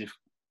stronger, because if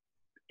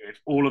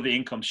all of the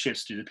income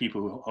shifts to the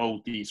people who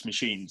hold these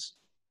machines,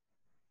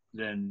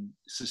 then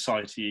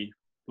society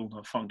will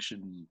not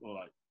function. Or,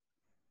 like,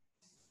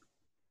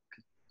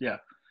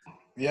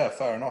 yeah,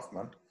 fair enough,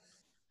 man.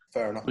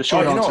 Fair enough. The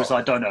short answer is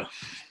I don't know.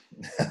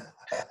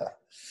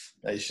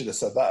 You should have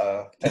said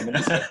that 10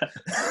 minutes ago.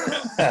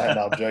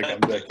 No, I'm joking.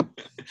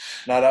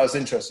 No, that was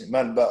interesting,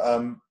 man.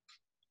 But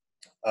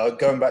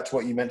going back to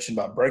what you mentioned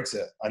about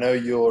Brexit, I know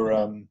you're.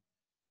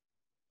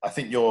 I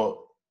think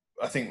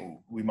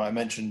we might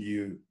mention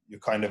you're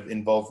kind of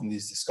involved in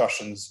these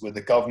discussions with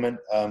the government.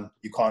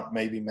 You can't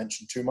maybe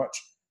mention too much.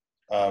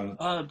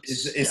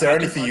 Is there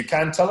anything you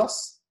can tell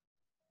us?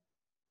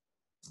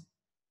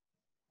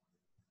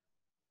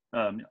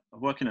 I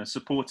work in a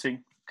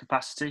supporting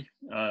capacity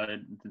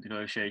in the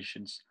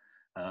negotiations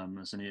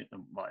as an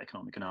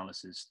economic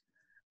analysis.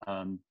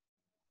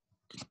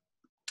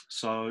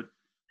 So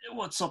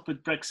what's up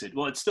with Brexit?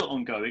 Well, it's still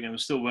ongoing, and we're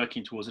still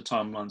working towards the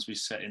timelines we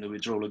set in the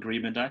Withdrawal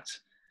Agreement Act.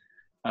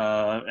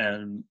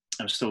 And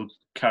I'm still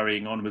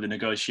carrying on with the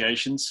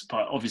negotiations.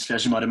 But obviously,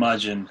 as you might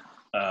imagine,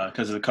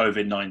 because of the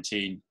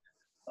COVID-19,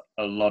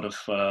 a lot of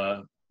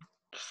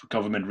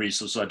government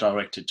resources are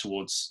directed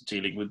towards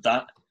dealing with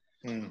that.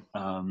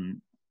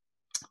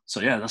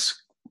 So yeah,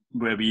 that's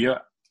where we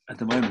are at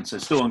the moment. So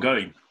it's still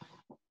ongoing.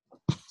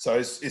 So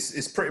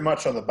it's pretty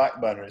much on the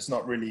back burner. It's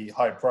not really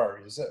high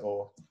priority, is it?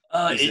 Or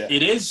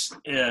it is.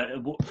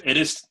 It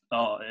is,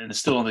 and it's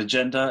still on the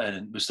agenda,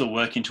 and we're still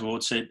working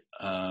towards it.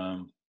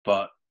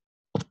 But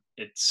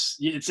it's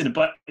in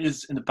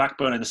the back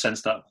burner in the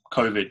sense that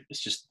COVID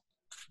is just,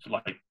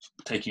 like,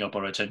 taking up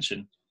our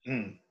attention.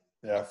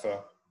 Yeah,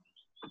 fair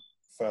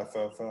Fair.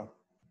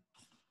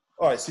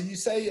 All right, so you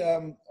say,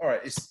 all right,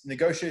 it's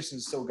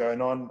negotiations still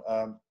going on.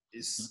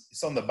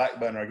 It's on the back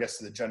burner, I guess,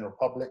 to the general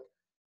public,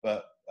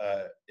 but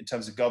in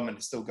terms of government,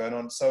 it's still going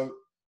on. So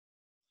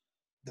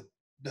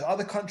the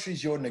other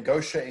countries you're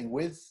negotiating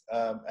with,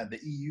 and the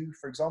EU,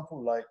 for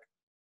example, like,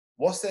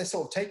 what's their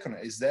sort of take on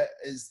it? Is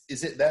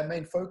it their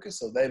main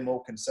focus, or are they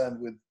more concerned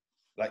with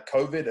like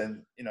COVID,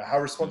 and how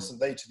responsive are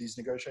they to these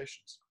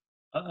negotiations?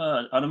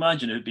 I'd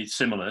imagine it would be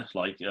similar.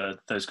 Like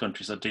those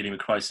countries are dealing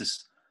with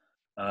crisis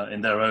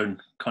in their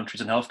own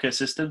countries and healthcare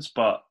systems,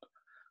 but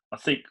I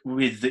think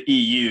with the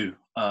EU,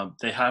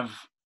 they have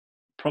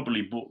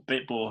probably a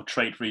bit more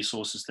trade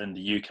resources than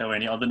the UK or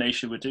any other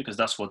nation would do, because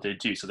that's what they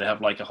do. So they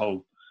have like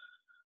a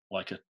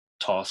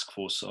task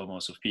force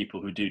almost of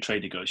people who do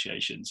trade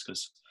negotiations,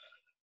 because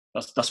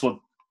that's what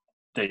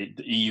the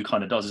EU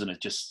kind of does, isn't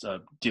it? Just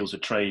deals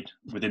with trade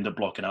within the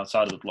bloc and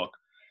outside of the bloc.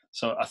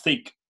 So I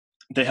think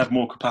they have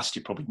more capacity,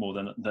 probably more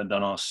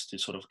than us, to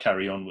sort of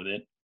carry on with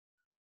it.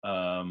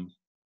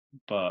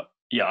 But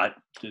yeah,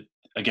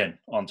 again,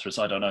 answer is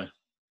I don't know.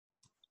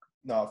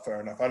 No,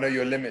 fair enough. I know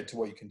you're limited to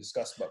what you can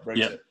discuss about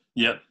Brexit.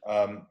 Yeah.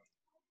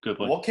 Good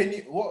point.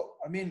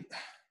 I mean,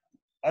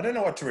 I don't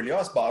know what to really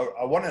ask, but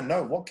I want to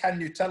know, what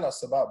can you tell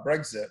us about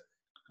Brexit,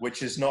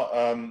 which is not,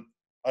 I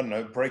don't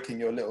know, breaking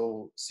your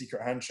little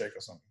secret handshake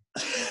or something?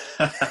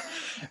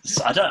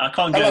 I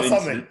can't go into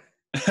something.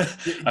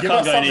 Give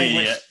us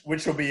something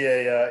which will be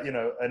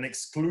an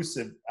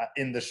exclusive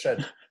in the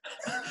shed.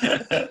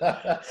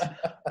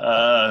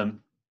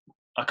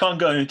 I can't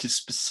go into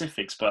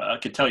specifics, but I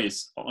can tell you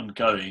it's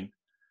ongoing,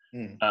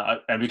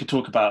 and we could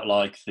talk about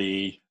like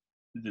the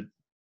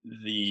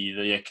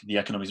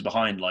economics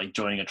behind like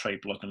joining a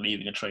trade bloc and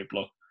leaving a trade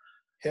bloc.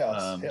 Hit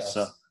us.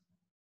 So,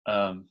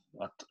 I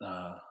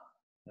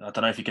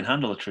don't know if you can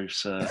handle the truth.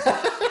 So.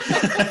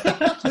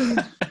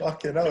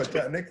 Fucking hell,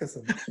 Jack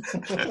Nicholson.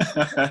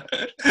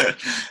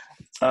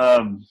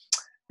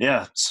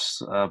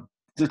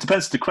 It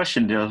depends on the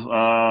question, dear.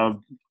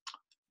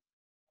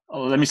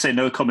 Let me say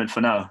no comment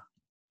for now.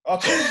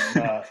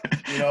 Okay.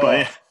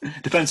 But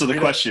depends on the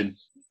question.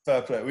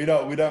 Fair play. We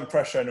don't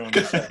pressure anyone.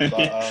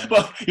 But,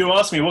 well, you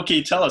asked me, what can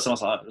you tell us? And I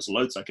was like, there's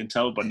loads I can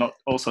tell, but not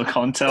also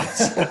can't tell.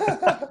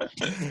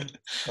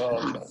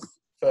 Oh, man.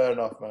 Fair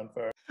enough, man.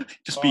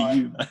 Just be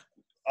you, man.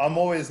 I'm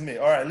always me.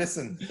 All right,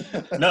 listen.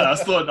 No, I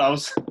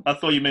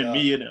thought you meant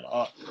me in it.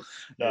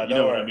 No, you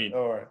know what I mean.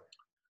 Don't worry.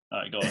 All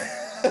right, go on.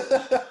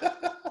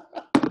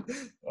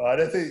 Well, I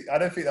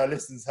don't think our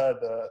listeners heard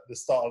the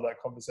start of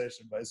that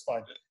conversation, but it's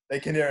fine. They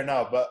can hear it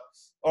now. But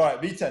all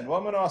right, V10, what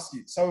I'm going to ask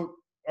you. So,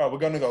 all right, we're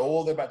going to go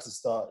all the way back to the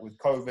start with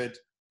COVID.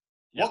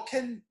 Yep.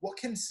 What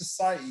can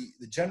society,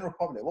 the general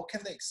public, what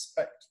can they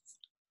expect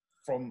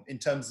from in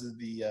terms of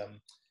the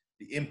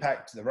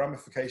impact, the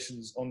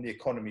ramifications on the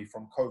economy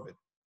from COVID?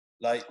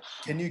 Like,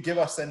 can you give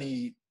us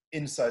any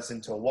insights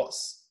into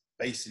what's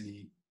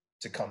basically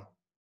to come?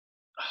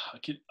 I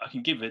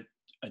can give it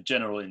a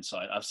general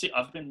insight.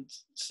 I've been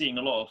seeing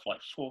a lot of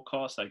like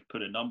forecasts. I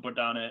put a number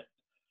down to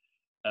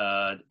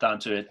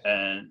it,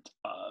 and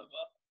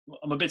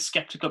I'm a bit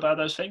skeptical about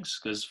those things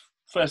because,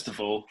 first of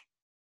all,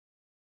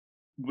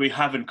 we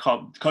haven't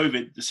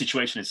COVID. The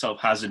situation itself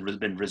hasn't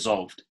been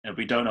resolved, and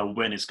we don't know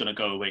when it's going to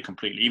go away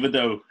completely. Even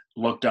though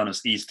lockdown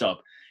has eased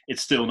up,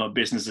 it's still not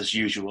business as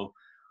usual,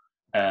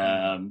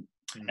 and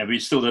we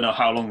still don't know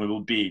how long it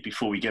will be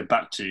before we get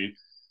back to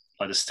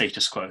like the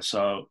status quo.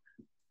 So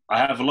I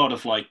have a lot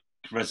of like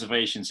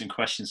reservations and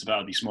questions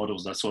about these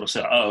models that sort of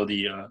say,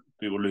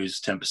 we will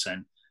lose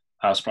 10%,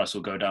 house price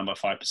will go down by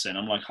 5%.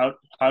 I'm like,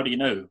 how do you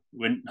know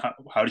when?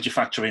 How did you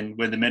factor in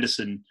when the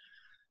medicine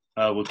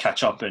will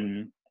catch up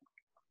and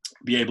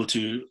be able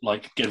to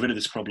like get rid of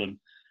this problem?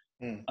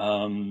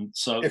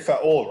 So if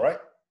at all, right?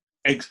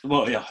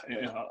 Well, yeah,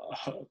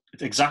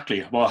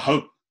 exactly. Well, I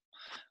hope.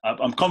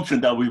 I'm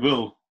confident that we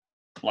will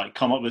like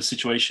come up with a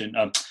solution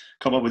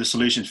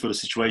for the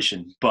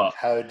situation. But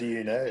how do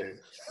you know?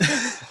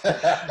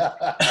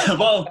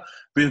 Well,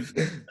 we've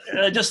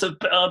just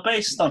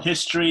based on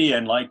history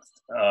and like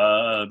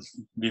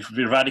we've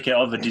eradicated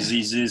other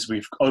diseases.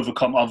 We've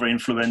overcome other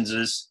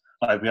influenzas.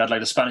 Like we had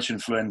like the Spanish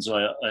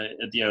influenza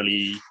at the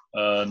early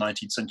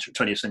 19th century,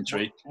 20th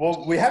century.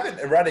 Well, we haven't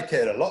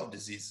eradicated a lot of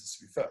diseases,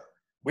 to be fair.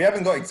 We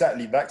haven't got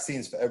exactly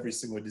vaccines for every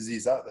single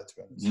disease out there, to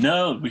be honest.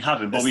 No, we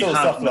haven't. But there's still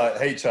stuff like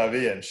HIV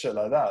and shit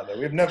like that.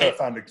 We've never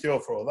found a cure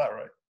for all that,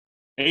 right?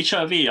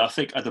 HIV, I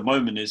think, at the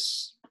moment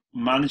is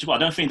manageable. I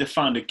don't think they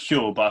found a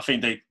cure, but I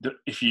think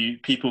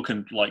people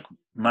can like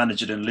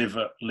manage it and live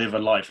a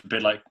life a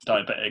bit like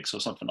diabetics or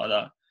something like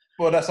that.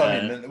 Well, that's what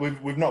I mean.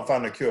 We've not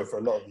found a cure for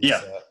a lot of these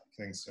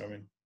things. I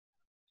mean.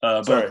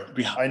 Sorry,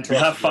 we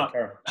have found.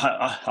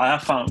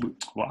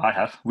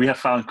 We have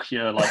found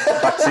like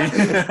vaccine.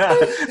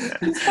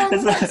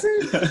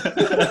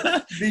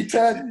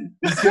 V10,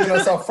 he's giving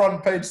us our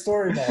front page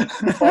story now.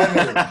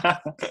 Finally.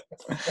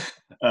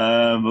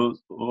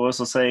 What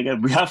was I saying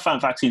again? We have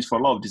found vaccines for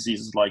a lot of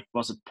diseases, like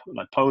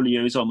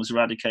polio is almost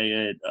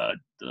eradicated.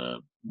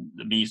 The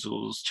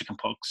measles,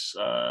 chickenpox,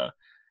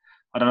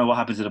 I don't know what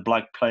happens to the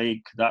Black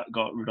Plague that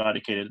got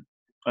eradicated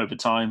over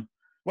time.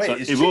 Wait, so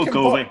is it will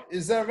go away.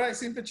 Is there a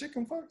vaccine for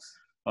chickenpox?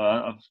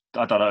 I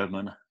don't know,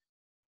 man.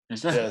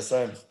 Is there? Yeah,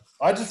 same.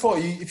 I just thought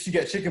if you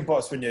get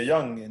chickenpox when you're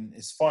young, and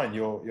it's fine,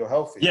 you're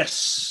healthy.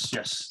 Yes.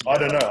 I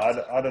don't know.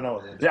 I don't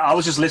know. Yeah, I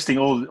was just listing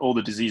all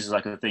the diseases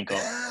I could think of.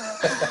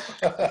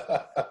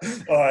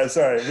 All right,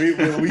 sorry.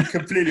 We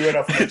completely went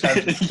off on a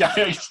tangent.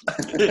 Yeah.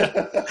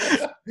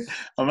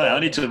 Oh man, I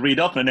need to read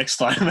up next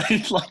time,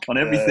 mate. Like on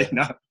everything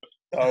now.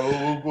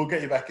 Oh, we'll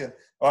get you back in.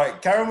 All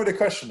right, carry on with the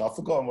question. I've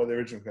forgotten what the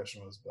original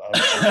question was, but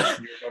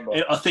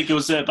I think it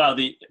was about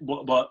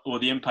what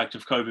the impact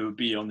of COVID would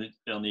be on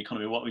the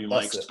economy. What we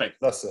might expect.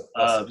 That's it.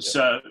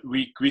 So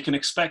we can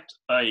expect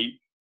a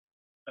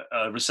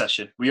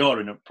recession. We are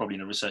probably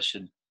in a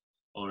recession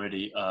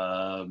already.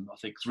 I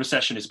think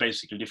recession is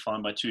basically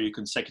defined by 2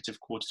 consecutive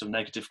quarters of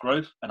negative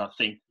growth, and I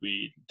think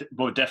we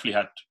definitely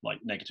had like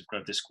negative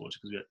growth this quarter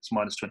because it's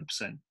minus 20%.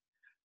 So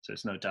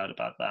there's no doubt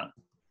about that.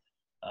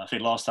 I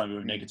think last time we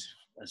were negative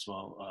as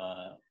well.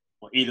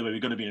 Well, either way, we're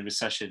going to be in a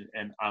recession,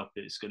 and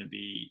output is going to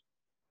be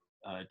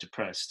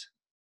depressed.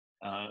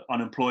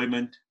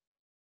 Unemployment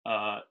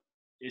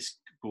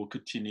will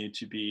continue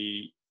to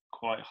be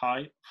quite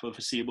high for the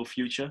foreseeable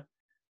future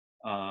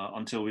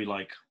until we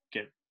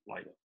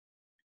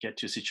get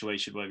to a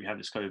situation where we have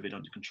this COVID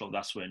under control.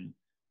 That's when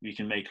we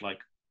can make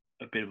like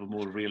a bit of a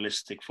more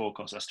realistic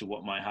forecast as to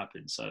what might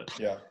happen. So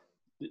yeah,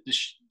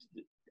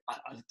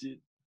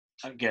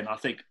 again,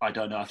 I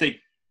don't know. I think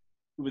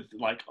with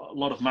like a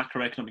lot of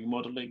macroeconomic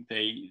modeling,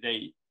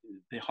 they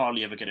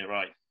hardly ever get it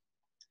right.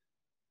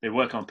 They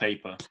work on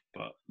paper,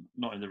 but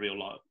not in the real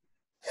life,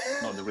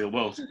 not in the real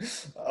world.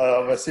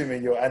 I'm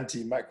assuming you're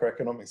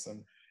anti-macroeconomics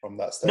then from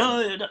that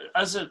statement.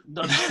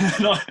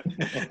 No,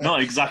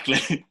 not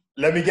exactly.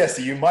 Let me guess,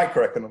 are you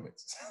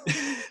microeconomics?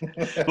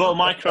 Well,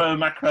 micro and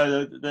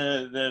macro,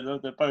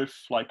 they're both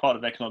like part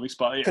of economics,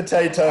 but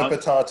potato.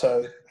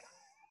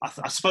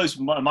 I suppose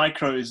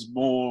micro is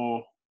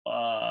more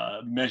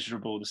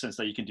measurable in the sense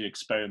that you can do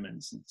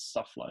experiments and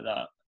stuff like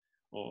that,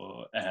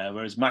 or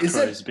whereas macro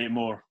is a bit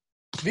more.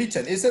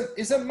 V10,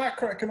 isn't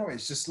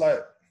macroeconomics just like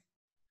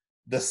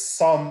the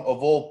sum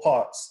of all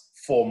parts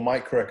for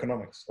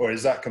microeconomics, or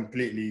is that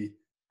completely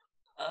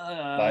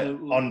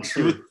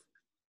untrue?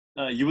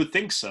 You would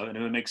think so, and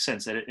it would make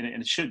sense, and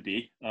it should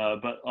be.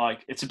 But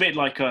like, it's a bit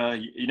like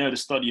the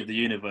study of the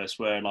universe,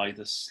 where like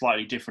there's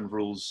slightly different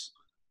rules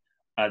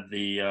at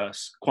the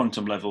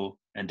quantum level,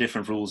 and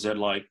different rules at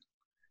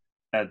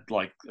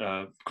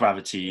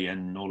gravity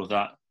and all of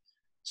that.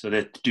 So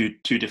they're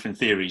two different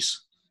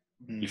theories.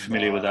 You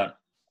familiar with that?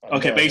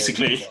 Okay,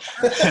 basically,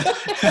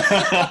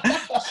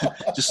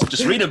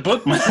 just read a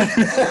book, man.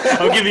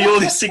 I'll give you all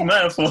these sick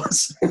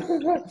metaphors.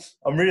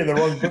 I'm reading the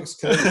wrong books.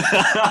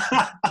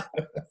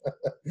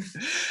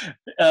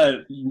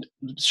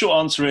 Short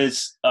answer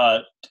is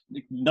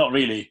not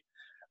really.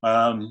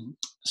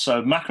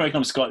 So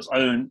macroeconomics got its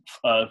own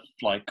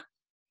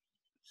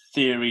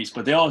theories,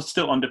 but they are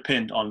still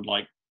underpinned on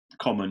like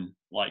common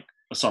like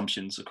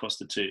assumptions across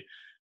the two.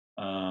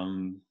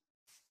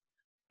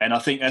 And I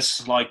think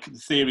as like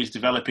theories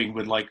developing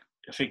with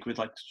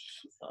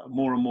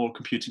more and more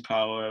computing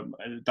power,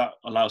 that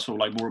allows for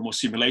like more and more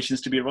simulations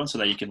to be run, so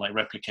that you can like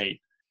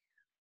replicate,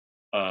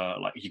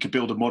 like you could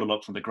build a model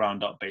up from the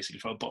ground up,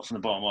 basically from the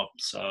bottom up.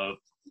 So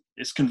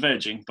it's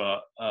converging,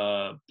 but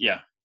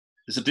yeah,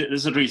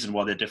 there's a reason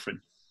why they're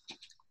different.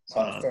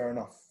 Fair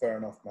enough,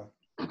 man.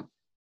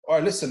 All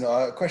right, listen.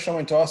 A question I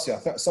wanted to ask you. I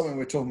think something we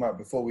were talking about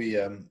before we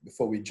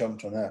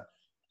jumped on air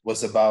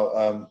was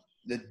about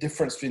the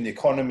difference between the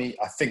economy.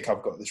 I think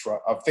I've got this right.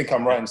 I think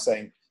I'm right in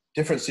saying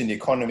difference between the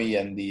economy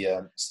and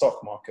the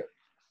stock market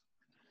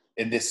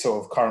in this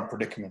sort of current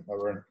predicament that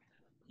we're in.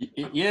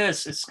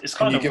 Yes, it's kind of.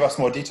 Can you give us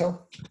more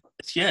detail?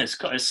 Yeah,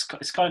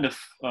 it's kind of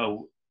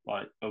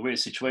like a weird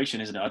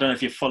situation, isn't it? I don't know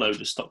if you followed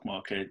the stock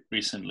market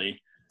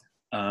recently,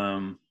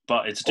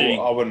 but it's doing.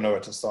 I wouldn't know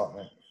where to start,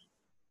 mate.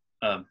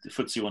 The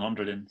FTSE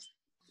 100 and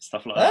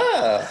stuff like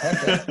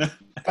that. Okay.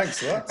 Thanks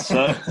for that.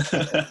 So,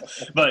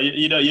 but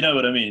you know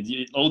what I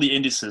mean. All the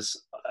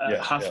indices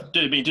have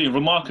been doing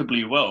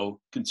remarkably well,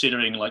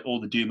 considering like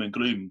all the doom and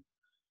gloom.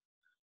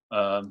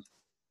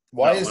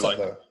 Why is that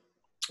though?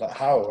 Like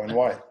how and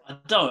why? I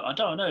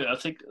don't know. I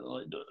think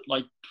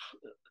like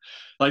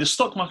the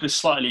stock market is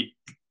slightly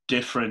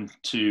different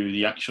to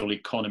the actual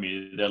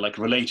economy. They're like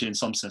related in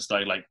some sense.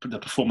 Like the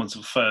performance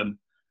of a firm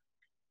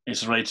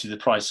is related to the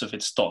price of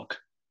its stock.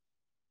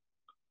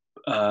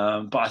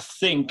 But I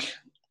think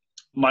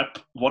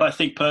what I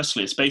think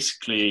personally is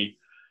basically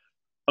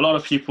a lot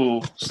of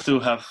people still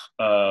have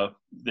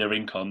their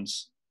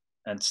incomes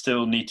and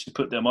still need to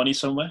put their money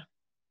somewhere,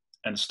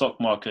 and the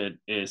stock market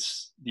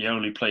is the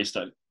only place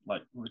that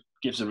like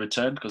gives a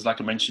return, because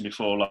like I mentioned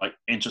before, like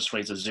interest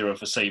rates are zero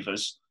for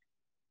savers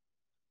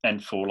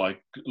and for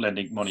like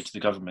lending money to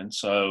the government.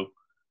 So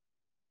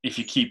it's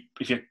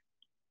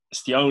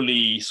the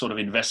only sort of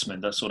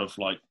investment that sort of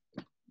like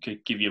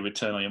could give you a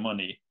return on your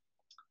money.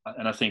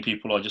 And I think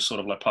people are just sort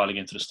of like piling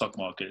into the stock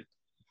market.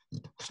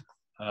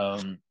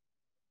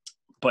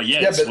 But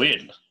yeah, it's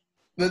weird.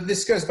 But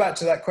this goes back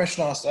to that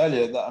question I asked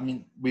earlier. That, I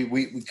mean,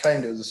 we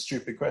claimed it was a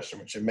stupid question,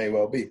 which it may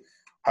well be.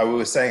 How we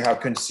were saying how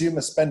consumer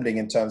spending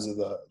in terms of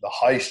the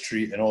high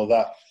street and all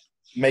that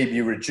may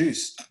be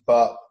reduced,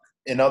 but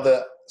in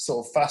other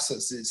sort of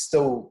facets, it's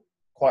still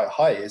quite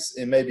high.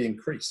 It may be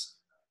increased.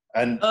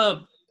 And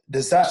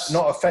does that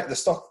not affect the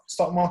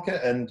stock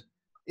market? And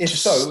if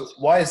so,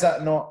 why is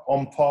that not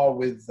on par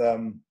with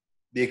the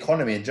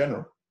economy in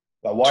general?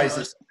 Like, why is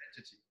this an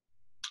entity?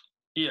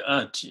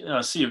 Yeah,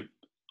 I see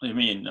what you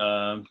mean,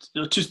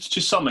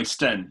 to some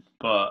extent,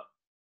 but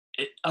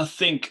I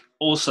think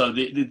also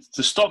the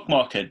stock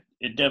market,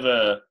 it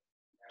never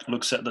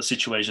looks at the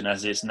situation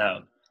as it is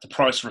now. The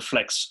price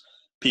reflects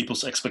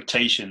people's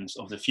expectations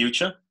of the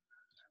future.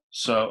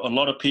 So a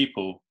lot of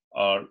people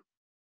are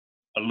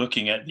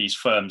looking at these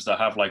firms that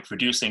have like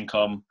reduced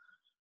income,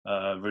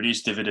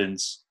 reduced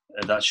dividends,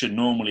 and that should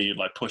normally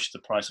like push the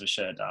price of a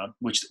share down,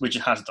 which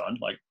it has done.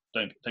 Like,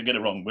 don't get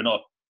it wrong, we're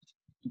not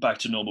back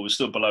to normal. We're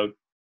still below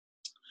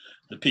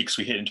the peaks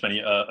we hit in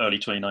early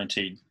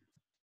 2019.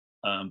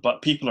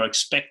 But people are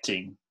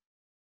expecting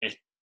it,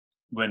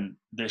 when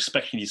they're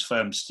expecting these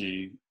firms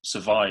to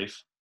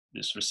survive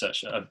this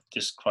recession,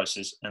 this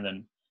crisis, and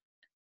then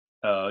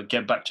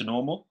get back to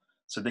normal.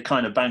 So they're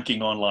kind of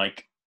banking on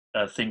like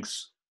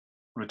things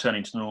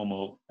returning to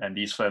normal and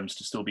these firms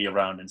to still be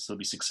around and still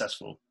be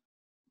successful.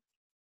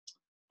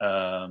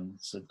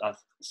 So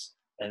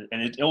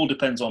it all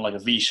depends on like a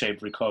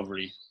V-shaped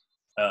recovery.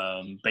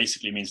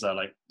 Basically means that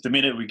like the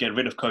minute we get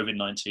rid of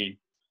COVID-19,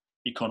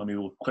 economy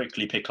will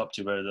quickly pick up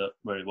to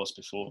where it was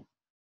before.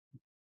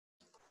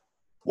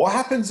 What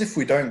happens if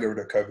we don't get rid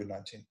of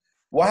COVID-19?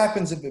 What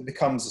happens if it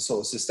becomes a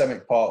sort of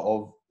systemic part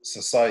of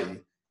society?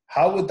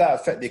 How would that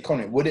affect the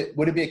economy? Would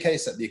it be a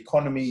case that the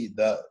economy,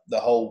 the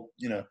whole,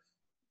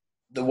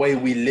 the way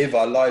we live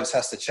our lives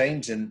has to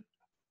change? And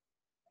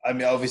I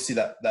mean, obviously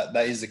that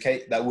is the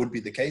case. That would be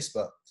the case.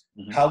 But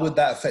how would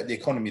that affect the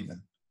economy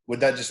then? Would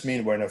that just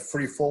mean we're in a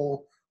free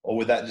fall, or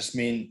would that just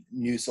mean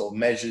new sort of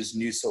measures,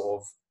 new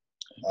sort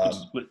of?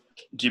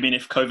 Do you mean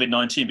if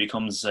COVID-19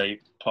 becomes a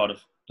part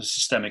of a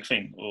systemic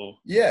thing, or?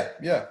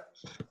 Yeah.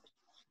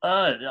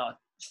 I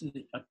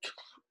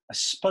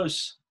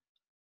suppose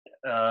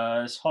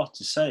it's hard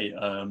to say.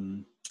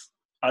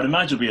 I'd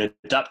imagine we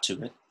adapt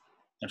to it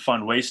and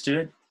find ways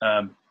to it,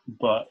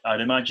 but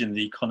I'd imagine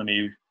the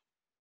economy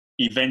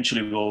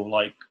eventually will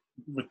like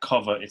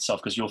recover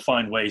itself, because you'll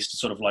find ways to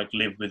sort of like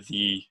live with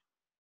the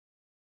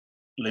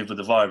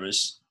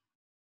virus,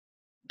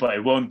 but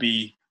it won't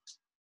be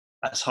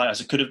as high as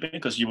it could have been,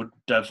 because you would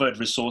divert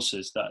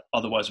resources that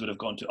otherwise would have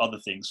gone to other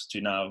things to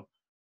now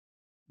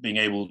being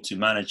able to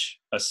manage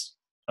a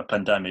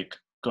pandemic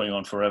going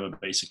on forever,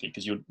 basically,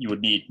 because you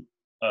would need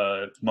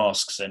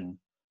masks and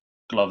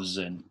gloves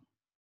and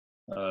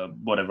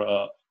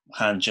whatever,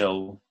 hand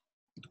gel,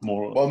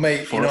 more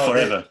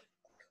forever.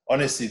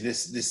 Honestly,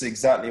 this is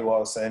exactly what I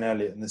was saying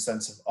earlier, in the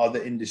sense of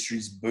other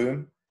industries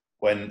boom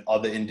when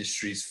other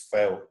industries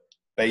fail,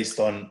 based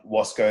on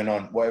what's going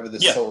on, whatever the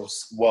sort of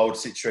world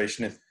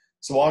situation is.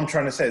 So what I'm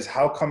trying to say is,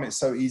 how come it's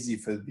so easy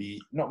for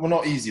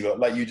not easy, but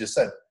like you just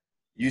said,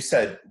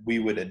 we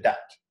would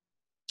adapt.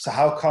 So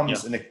how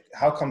comes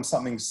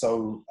something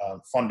so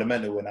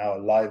fundamental in our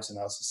lives and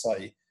our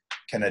society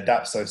can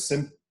adapt so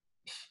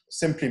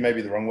simply,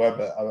 maybe the wrong word,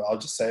 but I'll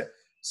just say it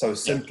so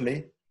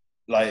simply.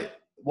 Like,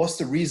 what's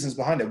the reasons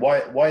behind it?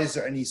 Why is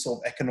there any sort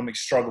of economic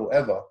struggle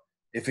ever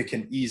if it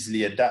can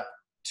easily adapt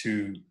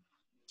to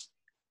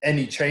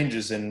any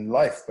changes in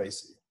life,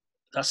 basically?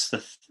 That's the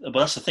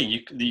thing.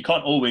 You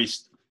can't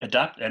always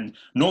adapt, and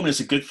normally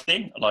it's a good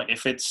thing. Like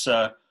if it's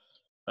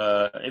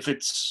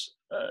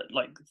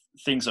like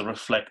things that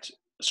reflect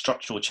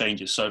structural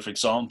changes. So, for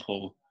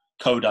example,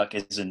 Kodak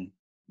isn't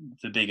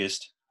the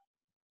biggest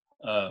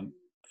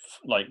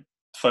like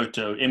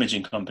photo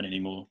imaging company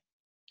anymore,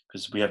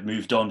 because we have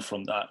moved on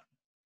from that.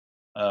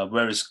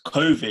 Whereas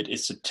COVID,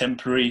 it's a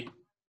temporary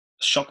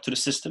shock to the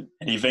system,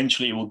 and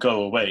eventually it will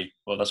go away.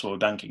 Well, that's what we're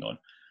banking on.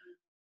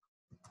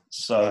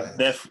 So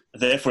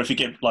therefore, if you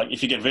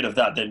get rid of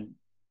that, then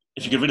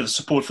if you get rid of the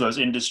support for those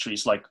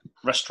industries like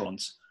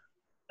restaurants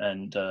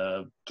and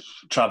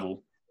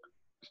travel,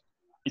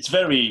 it's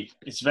very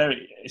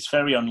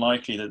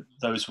unlikely that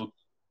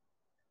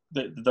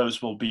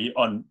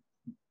that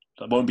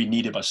won't be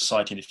needed by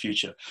society in the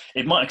future.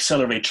 It might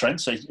accelerate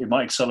trends. So it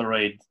might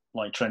accelerate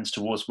like trends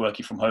towards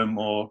working from home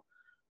or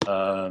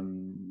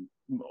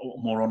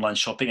more online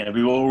shopping, and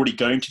we were already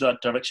going to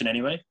that direction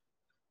anyway.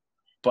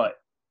 But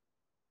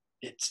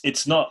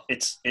it's not a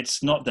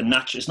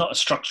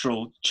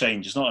structural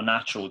change. It's not a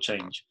natural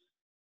change,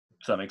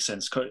 if that makes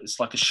sense. It's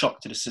like a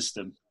shock to the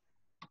system.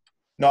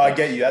 No, I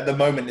get you. At the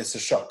moment, it's a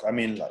shock. I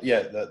mean,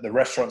 the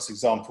restaurants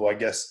example, I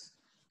guess,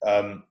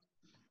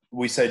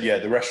 we said,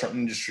 the restaurant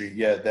industry,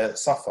 they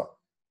suffer.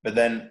 But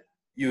then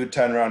you would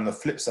turn around on the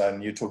flip side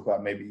and you talk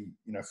about maybe,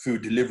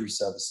 food delivery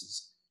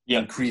services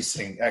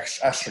increasing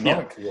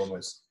astronomically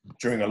almost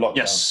during a lockdown.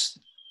 Yes.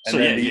 And so,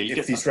 then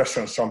if these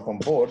restaurants jump on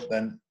board,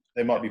 then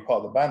they might be part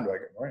of the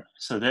bandwagon, right?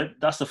 So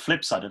that's the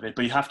flip side of it.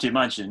 But you have to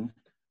imagine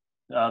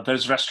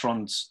those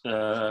restaurants,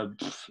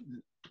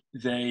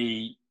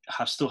 they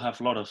still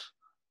have a lot of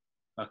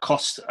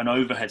costs and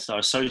overheads that are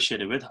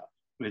associated with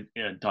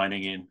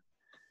dining in.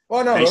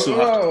 Well, no, they still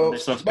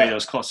have to pay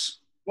those costs.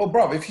 Well,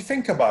 bro, if you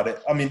think about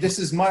it, I mean, this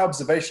is my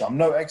observation. I'm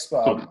no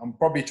expert. I'm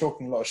probably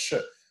talking a lot of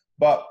shit.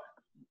 But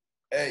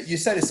you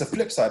said it's a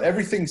flip side.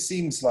 Everything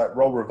seems like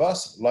role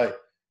reversal. Like,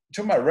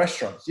 you're talking about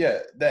restaurants, yeah,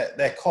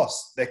 their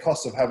cost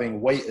of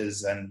having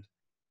waiters and,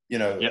 you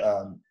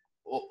know,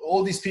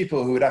 all these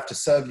people who would have to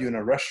serve you in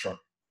a restaurant,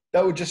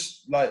 that would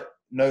just like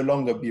no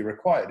longer be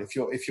required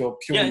if you're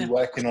purely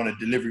working on a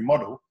delivery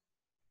model.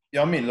 You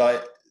know what I mean?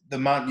 Like the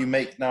amount you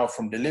make now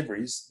from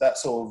deliveries, that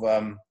sort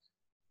of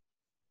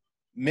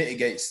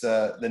mitigates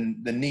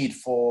the need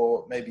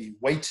for maybe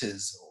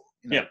waiters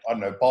or I don't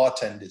know,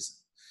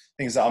 bartenders,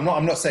 things that I'm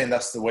not saying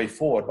that's the way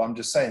forward, but I'm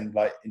just saying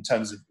like in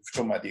terms of if we're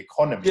talking about the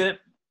economy.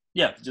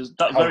 Just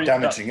how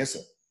damaging is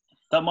it?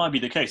 That might be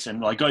the case,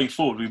 and like going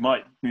forward, we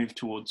might move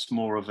towards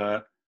more of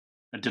a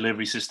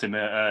delivery system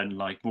and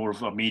like more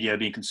of a media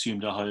being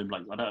consumed at home.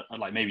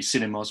 Like maybe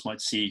cinemas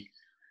might see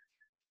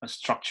a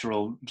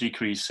structural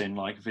decrease in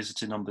like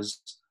visitor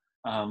numbers,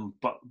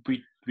 but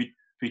we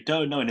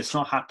don't know, and it's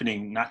not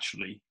happening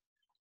naturally.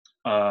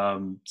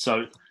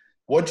 So,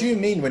 what do you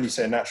mean when you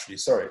say naturally?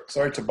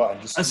 Sorry to butt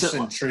in. Just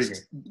intriguing.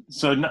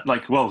 So,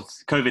 like, well,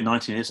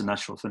 COVID-19 is a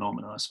natural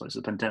phenomenon, I suppose,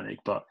 a pandemic,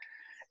 but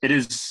it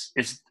is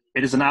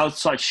an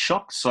outside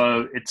shock.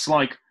 So it's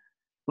like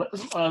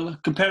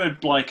compare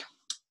it like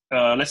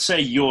let's say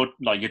you're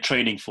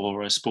training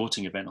for a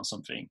sporting event or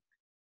something,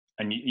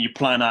 and you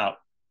plan out.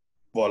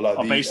 Well, like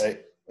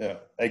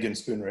egg and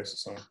spoon race or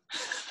something.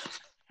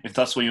 If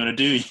that's what you want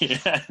to do,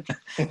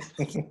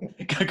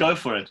 go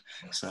for it.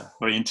 So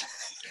very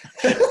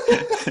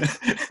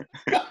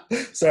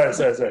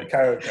sorry.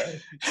 Carry.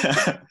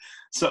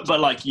 So, but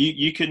like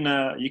you can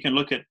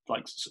look at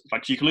like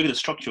you can look at the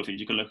structure of it.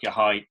 You can look at your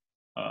height,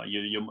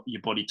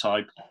 your body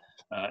type,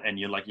 and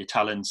your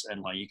talents,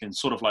 and like you can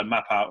sort of like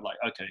map out like,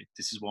 okay,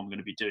 this is what I'm going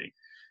to be doing.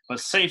 But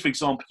say for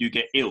example you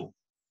get ill,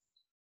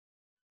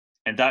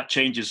 and that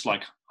changes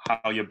like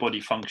how your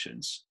body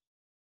functions.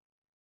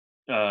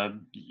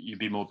 You'd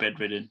be more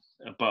bedridden,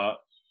 but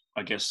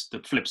I guess the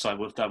flip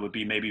side of that would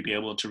be maybe be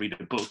able to read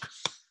a book,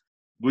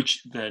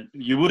 which then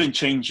you wouldn't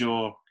change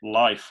your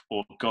life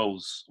or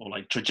goals or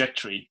like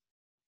trajectory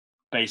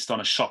based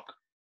on a shock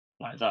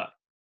like that.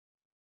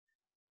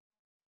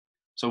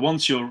 So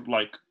once you're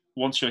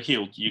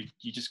healed,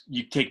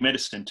 you take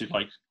medicine to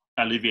like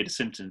alleviate the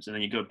symptoms, and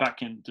then you go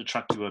back into the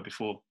track you were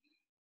before.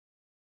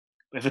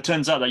 If it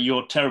turns out that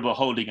you're terrible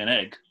holding an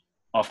egg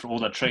after all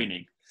that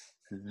training,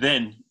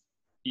 then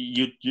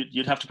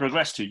you'd have to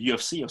progress to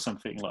UFC or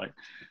something like.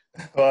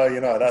 Well,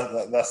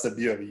 that's the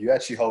beauty of it. You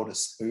actually hold a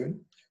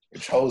spoon,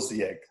 which holds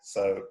the egg.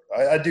 So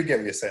I do get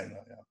what you're saying.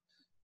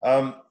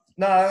 Yeah.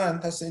 No,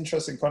 that's an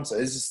interesting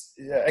concept. It's just,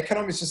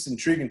 economics is just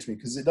intriguing to me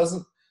because it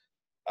doesn't.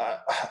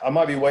 I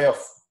might be way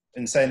off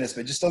in saying this,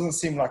 but it just doesn't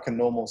seem like a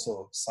normal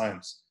sort of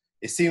science.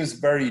 It seems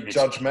very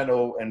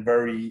judgmental and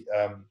very.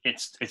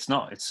 It's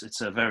not.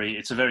 It's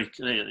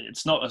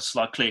not as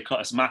like clear cut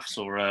as maths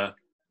or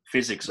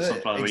physics or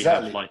something like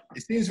that. Exactly.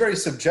 It seems very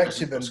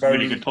subjective and very.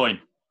 Really good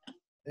point.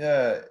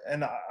 Yeah,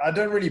 and I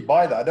don't really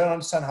buy that. I don't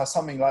understand how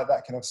something like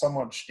that can have so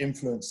much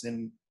influence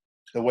in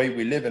the way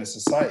we live in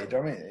society. Do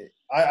you know what I mean?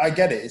 I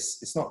get it.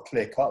 It's not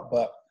clear cut,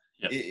 but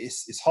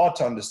it's hard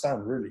to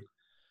understand, really.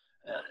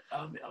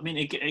 I mean,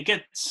 it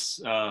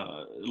gets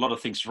a lot of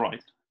things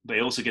right, but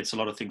it also gets a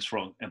lot of things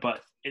wrong.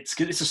 But it's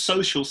a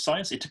social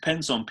science. It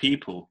depends on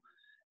people,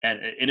 and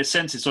in a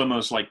sense, it's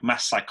almost like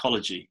mass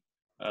psychology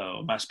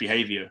or mass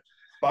behavior.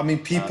 But I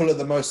mean, people are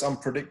the most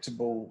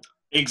unpredictable.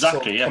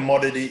 Exactly. Sort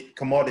of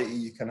commodity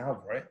you can have,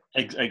 right?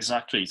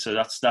 Exactly. So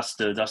that's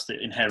the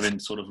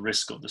inherent sort of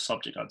risk of the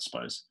subject, I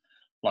suppose.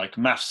 Like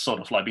maths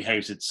sort of like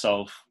behaves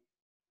itself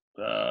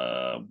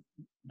the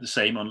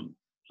same on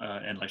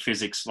and like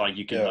physics, like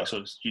you can like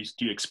sort of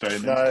do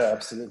experiments. No, yeah,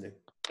 absolutely.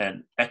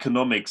 And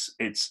economics,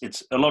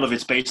 it's a lot of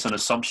it's based on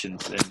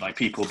assumptions and like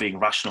people being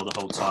rational the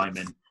whole time,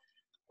 and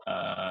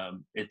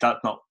that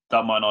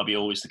might not be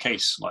always the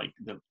case. Like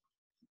there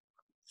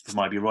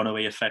might be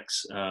runaway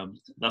effects.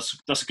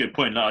 That's a good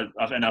point,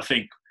 and I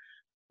think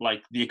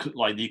like the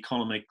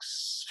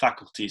economics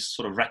faculties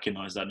sort of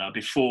recognize that now.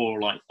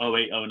 Before like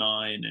 08,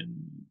 09, and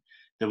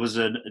there was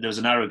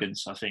an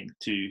arrogance, I think,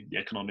 to the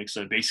economics.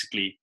 So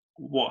basically,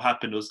 what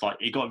happened was like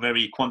it got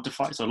very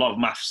quantified. So a lot of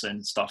maths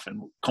and stuff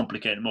and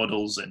complicated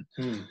models and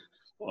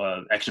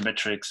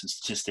econometrics and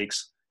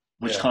statistics,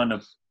 which kind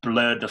of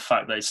blurred the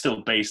fact that it's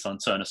still based on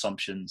certain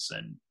assumptions,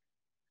 and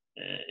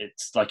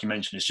it's like you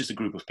mentioned, it's just a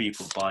group of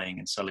people buying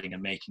and selling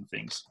and making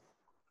things.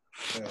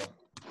 Yeah.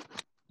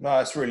 No,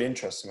 it's really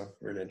interesting, man.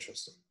 Really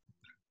interesting.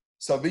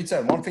 So,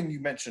 Vito, one thing you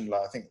mentioned,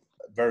 like I think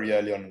very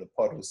early on in the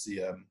pod was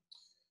the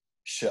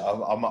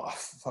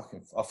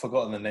I've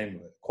forgotten the name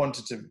of it.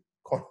 Quantitative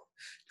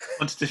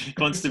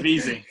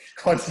easing.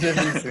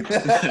 Quantitative easing.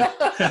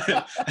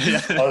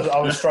 I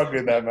was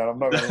struggling there, man. I'm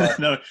not gonna lie.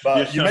 No,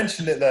 but you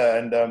mentioned it there,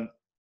 and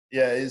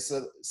it's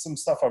some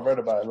stuff I've read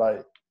about it.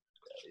 Like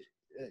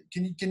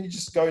can you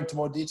just go into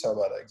more detail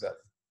about that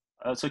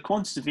exactly? So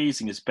quantitative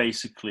easing is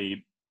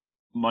basically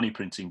money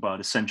printing by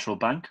the central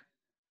bank.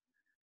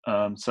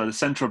 So the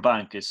central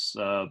bank is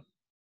the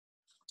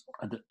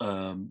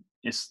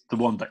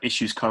one that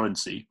issues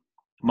currency,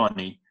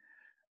 money,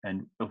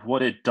 and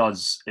what it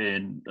does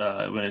in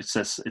when it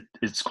says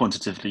it's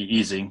quantitatively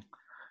easing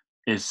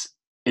is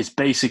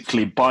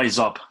basically buys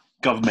up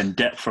government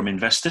debt from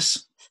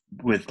investors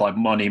with like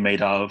money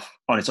made out of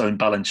on its own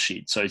balance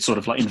sheet. So it sort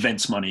of like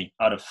invents money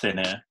out of thin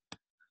air,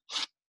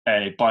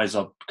 and it buys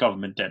up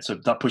government debt. So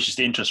that pushes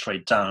the interest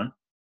rate down,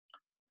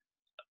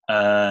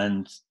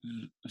 and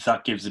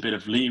that gives a bit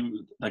of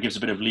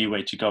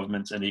leeway to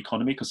governments and the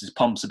economy because it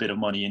pumps a bit of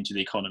money into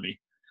the economy.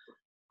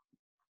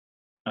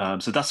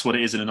 So that's what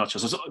it is in a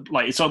nutshell. So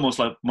it's almost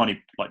like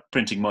money, like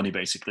printing money,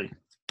 basically.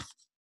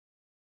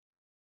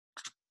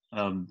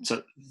 And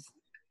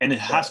it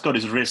has got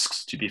its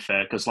risks, to be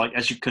fair, because like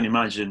as you can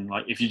imagine,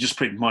 like if you just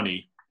print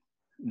money,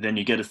 then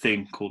you get a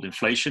thing called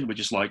inflation,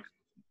 which is like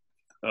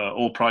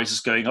all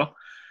prices going up.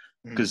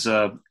 Because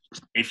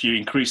if you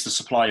increase the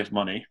supply of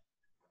money,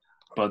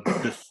 but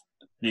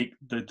the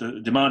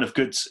amount of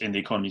goods in the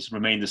economies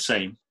remain the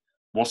same,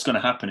 what's going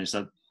to happen is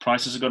that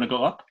prices are going to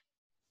go up.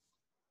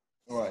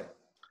 Right.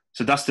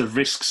 So that's the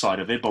risk side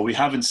of it, but we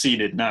haven't seen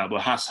it now, but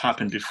it has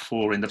happened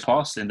before in the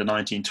past, in the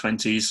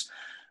 1920s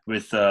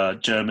with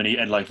Germany,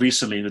 and like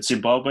recently with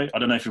Zimbabwe. I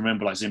don't know if you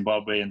remember, like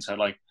Zimbabweans had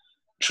like £1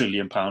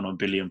 trillion or £1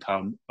 billion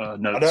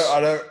notes.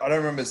 I don't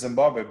remember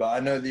Zimbabwe, but I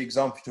know the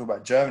example you talk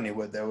about Germany,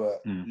 where there were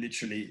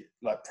literally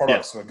like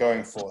products were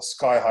going for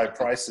sky high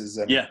prices.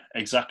 And yeah,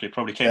 exactly.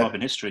 Probably came up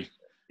in history.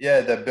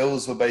 Yeah, their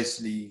bills were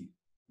basically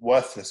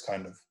worthless,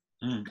 kind of.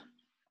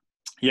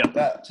 Yeah,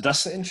 so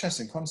that's an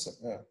interesting concept.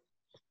 Yeah,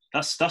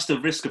 that's the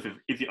risk of it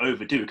if you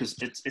overdo, because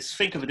it's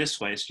think of it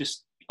this way: it's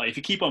just like if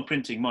you keep on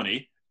printing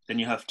money, then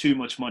you have too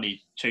much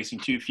money chasing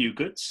too few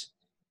goods.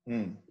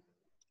 And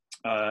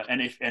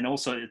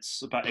also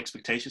it's about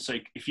expectations. So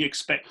if you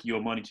expect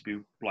your money to be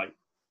like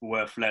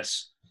worth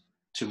less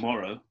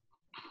tomorrow,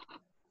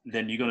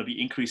 then you're going to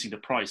be increasing the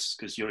price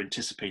because you're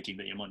anticipating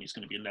that your money is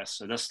going to be less.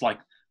 So that's like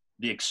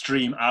the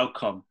extreme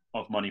outcome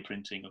of money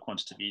printing or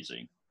quantitative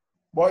easing.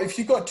 Well, if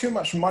you've got too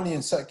much money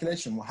in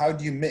circulation, how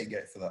do you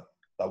mitigate for that?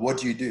 Like, what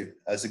do you do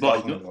as a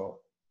government?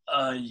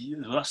 If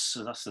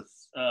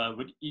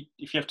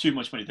you have too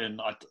much money, then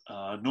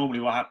normally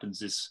what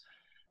happens is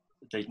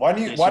why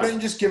don't you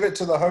just give it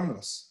to the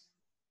homeless?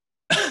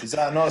 Is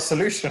that not a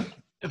solution?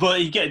 Well,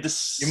 you get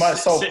this. You might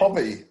solve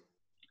poverty.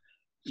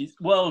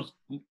 Well,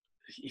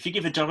 if you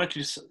give it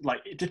directly,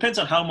 like it depends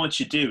on how much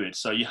you do it.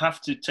 So you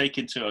have to take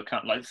into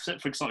account, like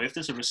for example, if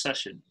there's a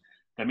recession,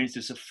 that means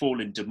there's a fall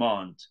in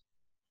demand,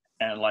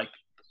 and like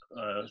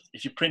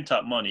if you print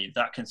out money,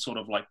 that can sort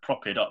of like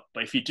prop it up.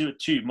 But if you do it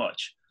too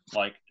much,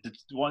 like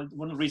one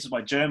of the reasons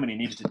why Germany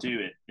needed to do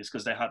it is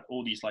because they had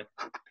all these like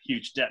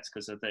huge debts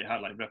because they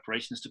had like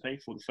reparations to pay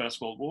for the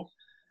First World War,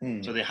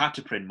 so they had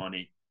to print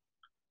money.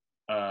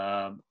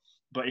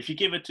 But if you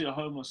give it to a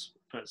homeless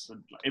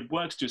person, it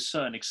works to a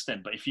certain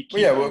extent. But if you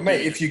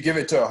if you give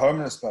it to a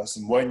homeless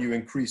person, won't you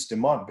increase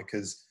demand?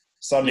 Because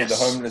suddenly the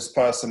homeless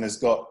person has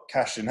got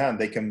cash in hand.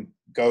 They can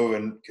go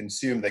and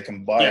consume. They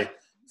can buy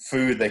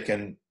food. They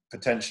can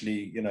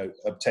potentially,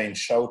 obtain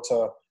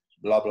shelter.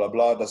 Blah blah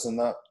blah. Doesn't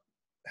that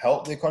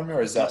help the economy,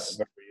 or is that's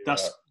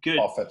good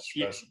far-fetched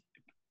version?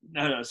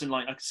 No, as in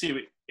like I can see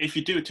it. If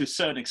you do it to a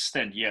certain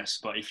extent, yes.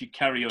 But if you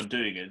carry on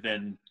doing it,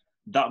 then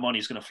that money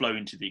is going to flow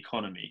into the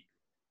economy.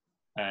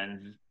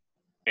 And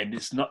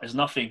there's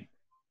nothing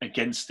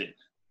against it.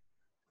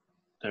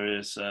 There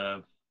is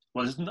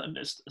there's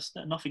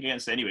nothing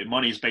against it anyway.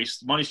 Money's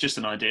just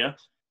an idea.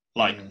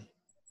 Like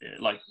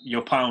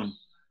your pound,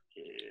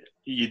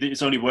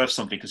 it's only worth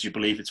something because you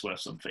believe it's worth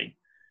something.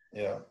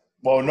 Yeah.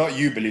 Well, not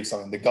you believe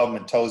something. The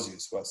government tells you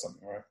it's worth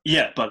something, right?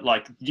 Yeah, but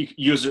like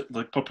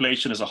the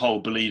population as a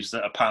whole believes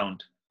that a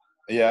pound.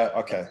 Yeah.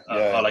 Okay.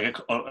 Like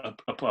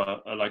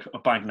a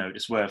banknote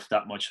is worth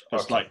that much.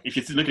 Because like if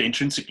you look at it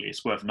intrinsically,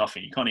 it's worth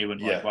nothing. You can't even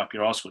wipe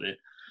your ass with it.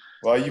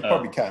 Well, you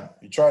probably can.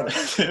 You tried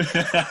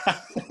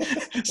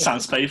it.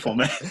 Sounds painful,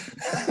 man.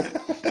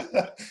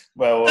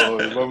 Well,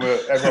 when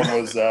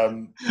everyone was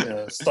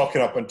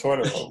stocking up on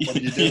toilet roll, what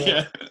do you do?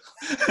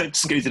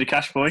 Just go to the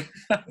cash boy.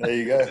 There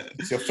you go.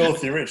 It's your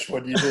filthy rich.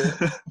 What do you do?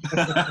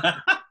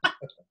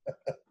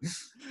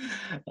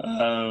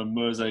 What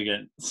was I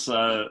again?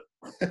 So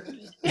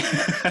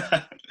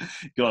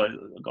got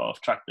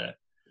off track there.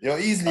 You're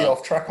easily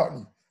off track,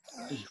 aren't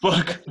you?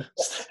 Well,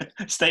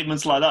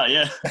 statements like that,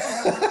 yeah.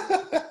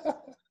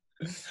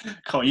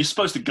 Come on, you're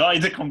supposed to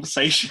guide the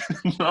conversation,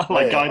 not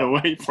guide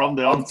away from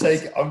the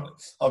answers.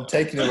 I'm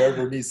taking it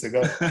wherever it needs to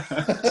go.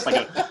 it's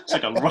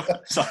like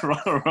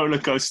a roller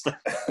coaster.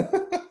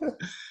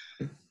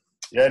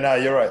 Yeah, no,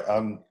 you're right.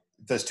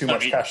 There's too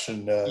much cash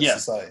in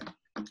society.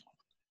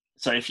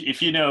 So if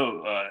if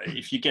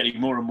you're getting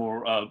more and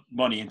more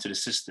money into the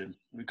system,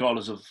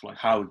 regardless of like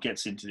how it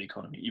gets into the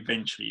economy,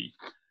 eventually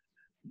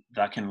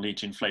that can lead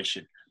to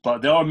inflation.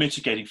 But there are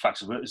mitigating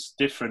factors. But it's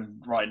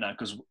different right now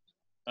because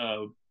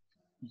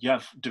you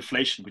have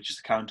deflation, which is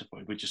the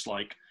counterpoint, which is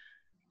like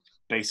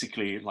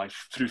basically like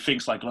through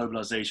things like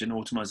globalization,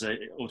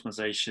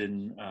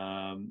 automation,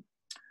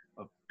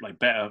 like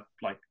better,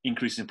 like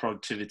increase in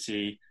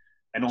productivity,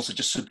 and also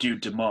just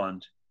subdued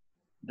demand.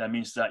 That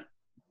means that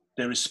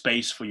there is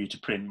space for you to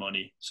print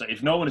money. So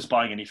if no one is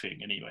buying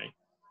anything anyway,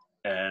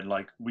 and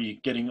like we're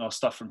getting our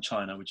stuff from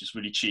China, which is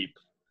really cheap,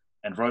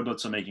 and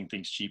robots are making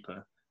things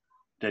cheaper,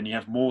 then you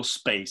have more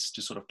space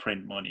to sort of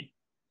print money.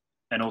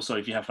 And also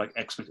if you have like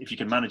if you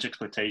can manage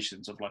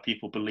expectations of like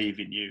people believe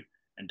in you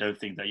and don't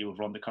think that you will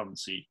run the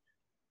currency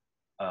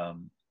to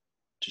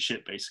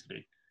shit,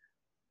 basically,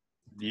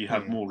 you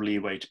have more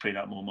leeway to print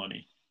out more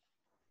money.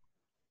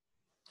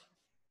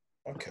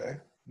 Okay.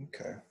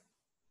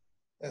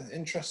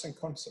 Interesting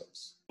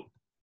concepts.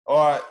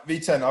 All right,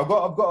 V10, I've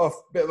got a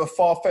bit of a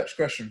far-fetched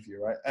question for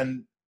you, right?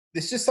 And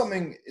it's just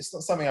something, it's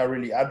not something I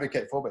really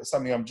advocate for, but it's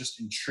something I'm just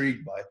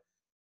intrigued by.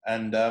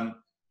 And all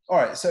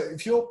right, so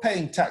if you're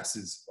paying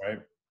taxes, right,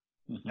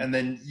 and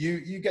then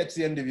you get to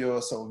the end of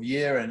your sort of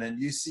year, and then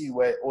you see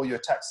where all your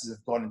taxes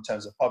have gone in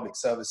terms of public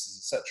services,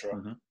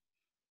 etc.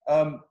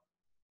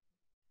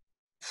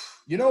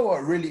 You know what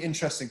a really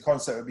interesting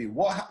concept would be?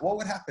 What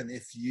would happen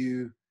if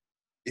you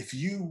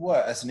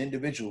were, as an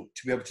individual,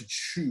 to be able to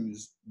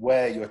choose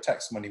where your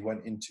tax money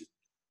went into?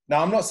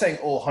 Now, I'm not saying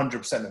all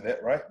 100% of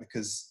it, right?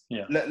 Because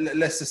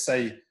let's just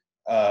say,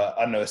 I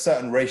don't know, a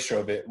certain ratio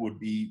of it would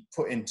be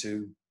put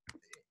into,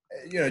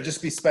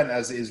 just be spent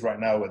as it is right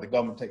now, where the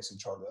government takes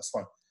control of it. That's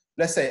fine.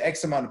 Let's say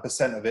X amount of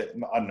percent of it,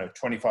 I don't know,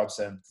 25%,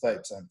 30%,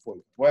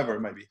 40%, whatever it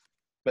may be.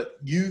 But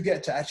you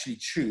get to actually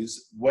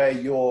choose where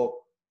your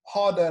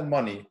hard-earned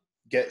money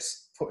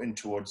gets put in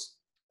towards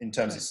in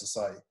terms of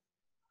society.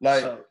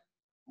 Like,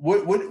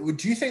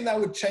 do you think that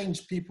would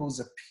change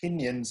people's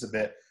opinions a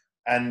bit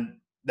and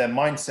their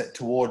mindset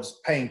towards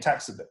paying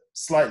tax a bit,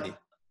 slightly?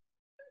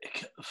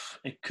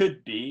 It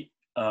could be,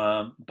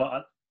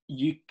 but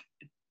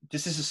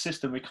this is a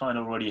system we kind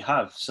of already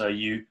have. So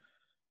you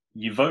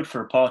vote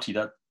for a party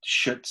that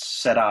should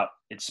set out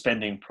its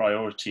spending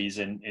priorities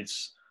in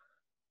its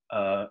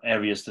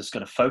areas that's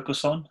going to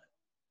focus on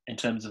in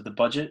terms of the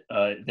budget.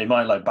 They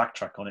might like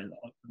backtrack on it.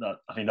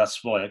 I think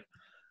that's why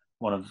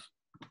one of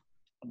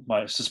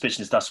my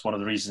suspicion is that's one of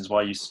the reasons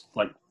why you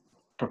like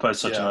propose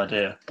such an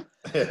idea.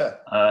 Yeah.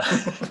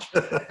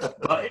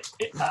 But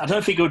I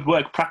don't think it would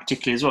work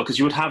practically as well, because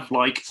you would have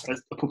like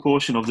a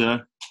proportion of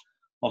the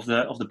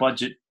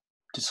budget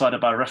decided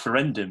by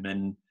referendum,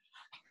 and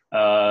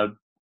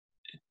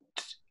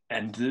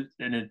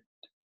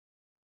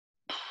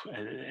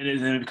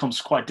it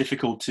becomes quite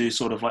difficult to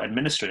sort of like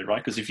administer it,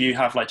 right? Because if you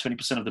have like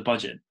 20% of the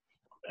budget,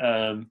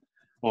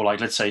 or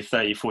like let's say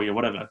 30, 40 or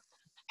whatever,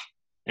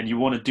 and you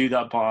want to do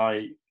that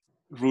by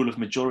rule of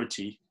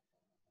majority,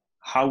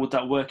 how would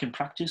that work in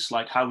practice?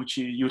 Like, how would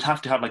you would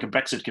have to have like a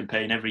Brexit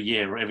campaign every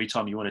year or every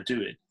time you want to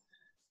do it.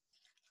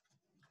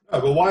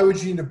 No, but why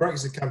would you need a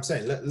Brexit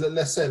campaign?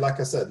 Let's say, like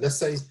I said, let's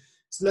say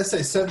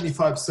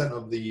 75%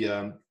 of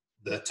the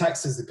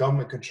taxes the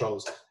government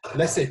controls.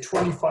 Let's say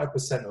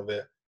 25% of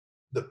it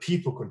the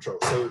people control.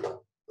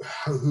 So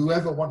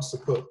whoever wants to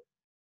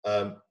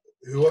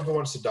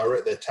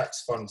direct their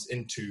tax funds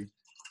into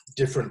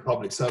different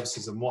public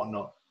services and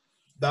whatnot,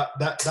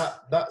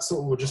 that sort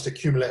of will just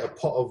accumulate a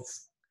pot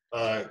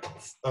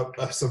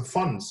of some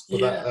funds for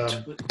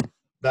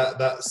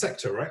that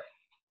sector, right?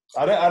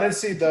 I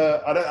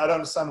don't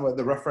understand where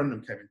the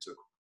referendum came into it.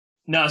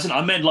 No,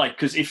 I meant like,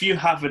 because if you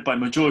have it by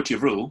majority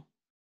of rule,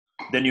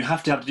 then you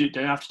have to do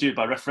it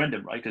by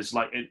referendum, right? Because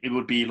like it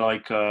would be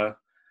like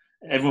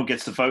everyone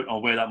gets to vote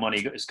on where that money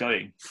is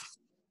going.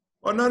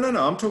 Well, no.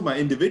 I'm talking about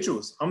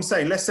individuals. I'm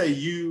saying, let's say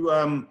you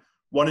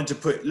wanted to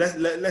put,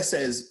 let's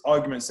say, as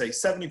argument's sake,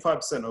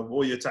 75% of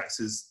all your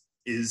taxes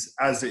is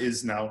as it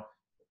is now.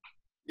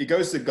 It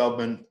goes to the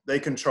government, they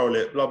control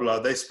it, blah, blah,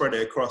 they spread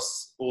it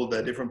across all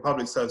their different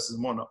public services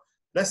and whatnot.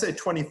 Let's say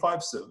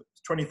 25%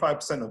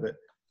 of it,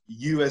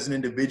 you as an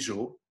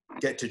individual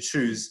get to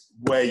choose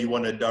where you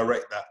want to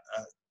direct that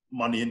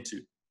money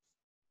into.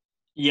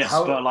 Yes,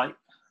 but like,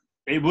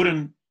 it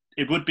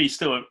would be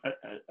still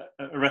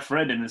a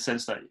referendum in the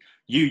sense that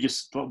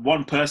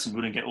one person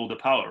wouldn't get all the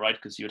power, right?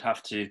 Because you'd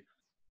have to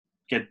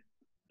get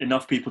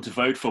enough people to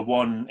vote for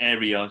one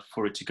area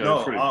for it to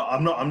go through.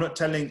 I'm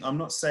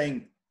not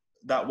saying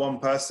that one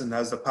person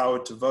has the power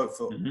to vote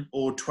for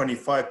all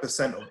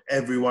 25% of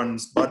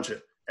everyone's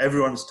budget,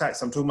 everyone's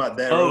tax. I'm talking about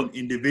their own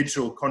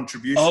individual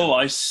contribution. Oh,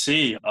 I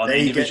see. On an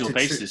individual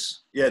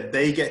basis.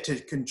 They get to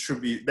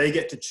contribute. They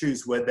get to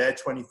choose where their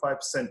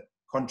 25%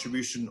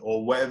 contribution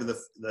or whatever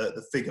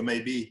the figure may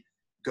be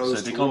goes.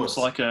 So it becomes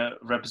like a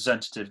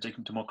representative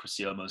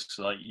democracy almost.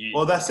 So like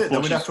well, that's it.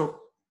 Then we'd have to.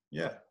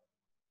 Yeah.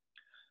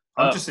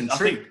 I'm just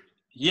intrigued.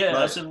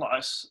 I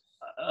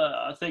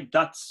think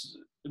that's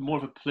more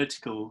of a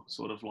political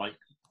sort of like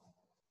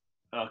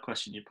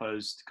question you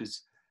posed,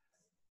 because,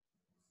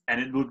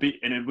 you would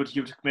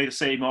make the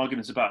same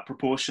arguments about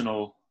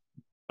proportional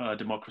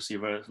democracy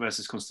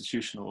versus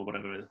constitutional or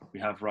whatever we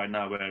have right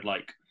now, where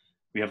like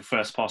we have a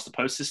first past the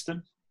post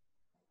system.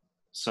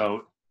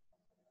 So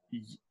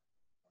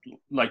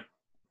like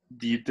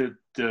the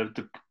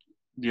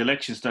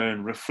elections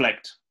don't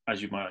reflect,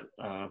 as you might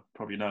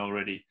probably know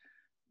already,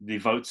 the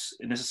votes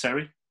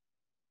necessary.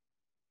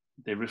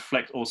 They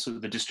reflect also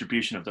the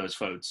distribution of those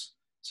votes.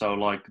 So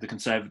like the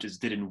Conservatives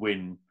didn't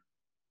win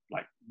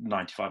like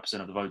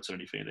 95% of the votes or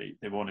anything.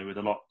 They won it with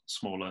a lot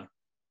smaller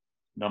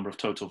number of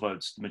total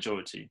votes, the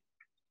majority.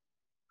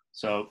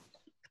 So,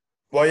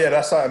 well, yeah,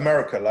 that's like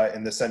America, like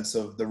in the sense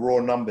of the raw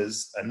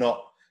numbers are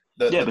not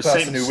the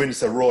person who wins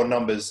the raw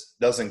numbers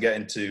doesn't get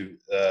into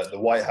the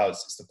White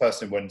House. It's the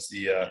person who wins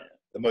the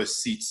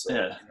most seats,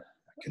 or,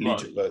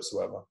 collegiate votes,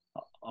 or whatever.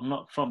 I'm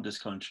not from this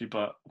country,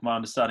 but my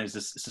understanding is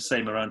it's the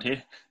same around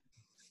here.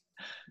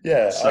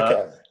 Yeah.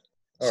 Okay.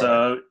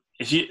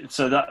 If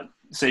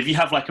you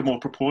have like a more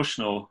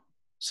proportional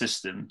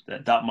system,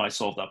 that might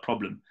solve that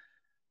problem.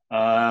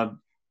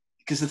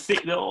 Because the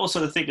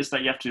thing is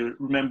that you have to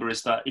remember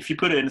is that if you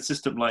put it in a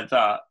system like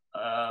that,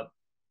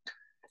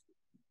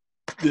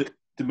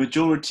 the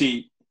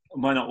majority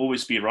might not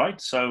always be right.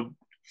 So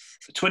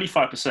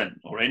 25%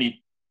 or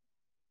any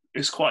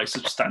is quite a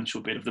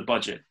substantial bit of the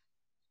budget.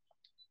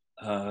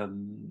 I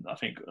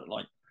think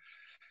like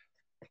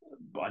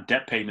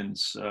debt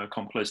payments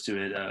come close to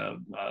it.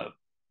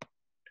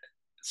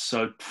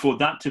 So for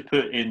that to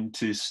put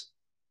into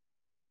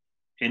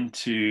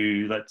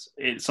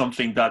it's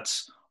something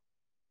that's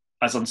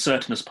as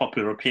uncertain as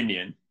popular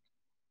opinion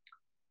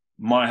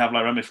might have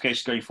like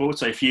ramifications going forward.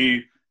 So if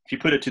you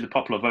put it to the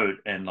popular vote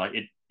and like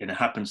it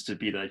happens to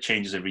be that it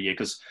changes every year,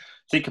 because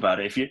think about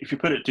it, if you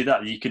put it to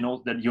that,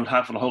 then you'll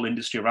have a whole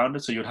industry around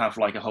it. So you'll have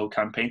like a whole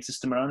campaign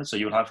system around it. So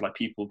you'll have like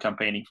people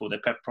campaigning for their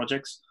pet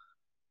projects.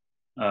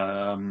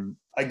 I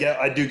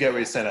do get what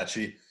you're saying,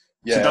 actually.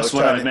 Yeah, so that's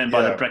what I meant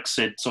by the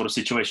Brexit sort of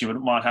situation. You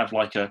might have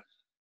like a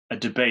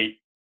debate,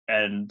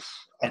 and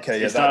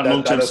is that a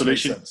long-term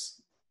solution?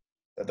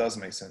 That does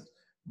make sense.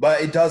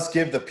 But it does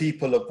give the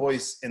people a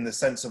voice in the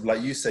sense of,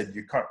 like you said,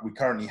 we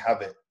currently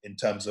have it in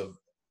terms of,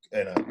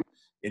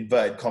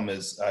 inverted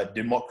commas,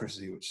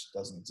 democracy, which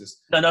doesn't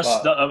exist. No,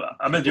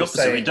 I meant the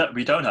opposite.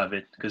 We don't have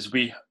it because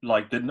we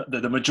like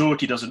the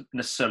majority doesn't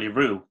necessarily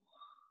rule.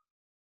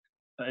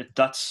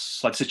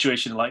 That's like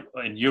situation like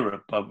in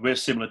Europe, but we're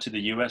similar to the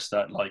US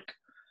that like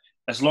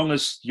as long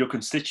as your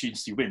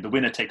constituency win, the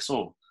winner takes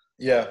all.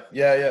 Yeah,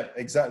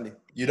 exactly.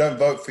 You don't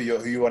vote for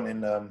who you want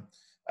in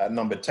at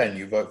number 10.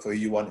 You vote for who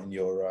you want in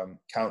your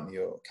county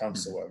or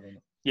council, whatever.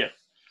 Yeah.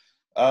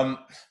 But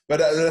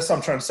that's what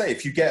I'm trying to say.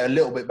 If you get a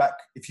little bit back,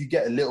 if you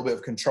get a little bit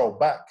of control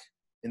back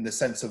in the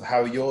sense of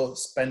how you're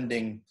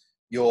spending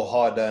your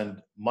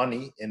hard-earned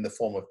money in the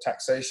form of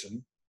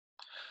taxation,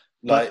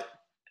 like.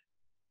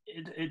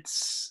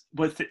 If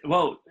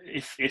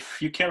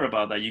you care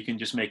about that, you can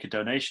just make a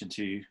donation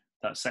to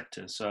that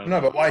sector. So no,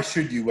 but why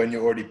should you when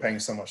you're already paying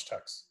so much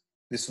tax?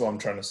 This is what I'm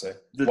trying to say.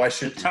 Why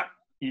should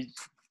you?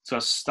 So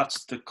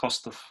that's the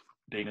cost of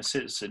being a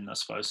citizen, I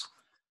suppose.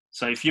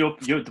 So if you're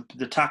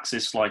the tax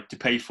is like to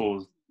pay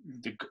for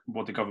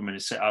what the government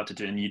is set out to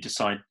do, and you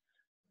decide.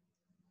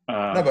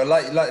 No, but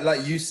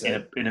like you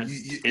said, in an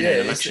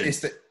election,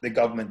 it's the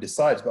government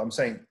decides. But I'm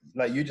saying,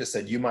 like you just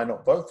said, you might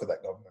not vote for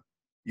that government.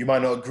 You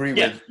might not agree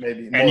with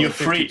maybe more and you're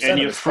free and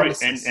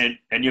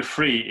you're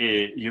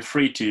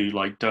free to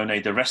like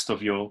donate the rest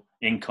of your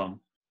income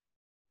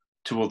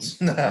towards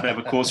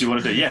whatever cause you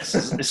want to do. Yes,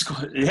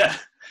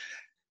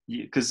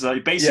 because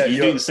basically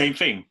you're doing the same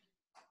thing.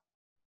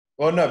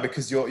 Well, no,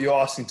 because you're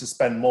asking to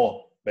spend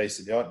more,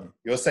 basically, aren't you?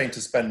 You're saying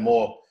to spend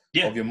more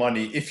of your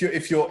money. If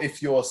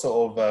you're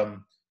sort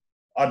of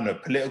I don't know,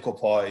 political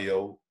party,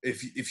 or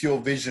if your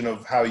vision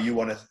of how you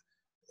want to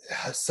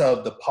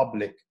serve the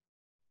public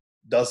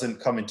doesn't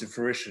come into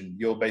fruition,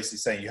 you're basically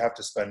saying you have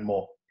to spend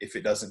more if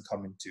it doesn't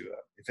come into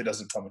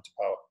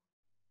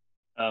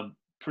power.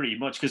 Pretty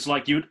much, because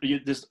like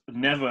there's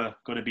never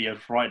going to be a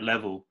right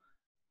level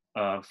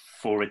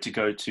for it to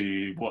go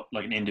to what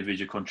like an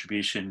individual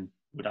contribution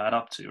would add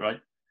up to,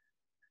 right?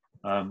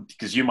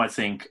 Because you might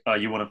think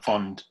you want to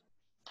fund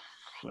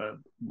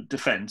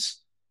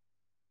defense,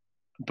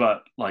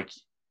 but like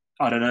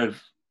I don't know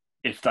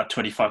if that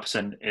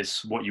 25%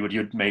 is what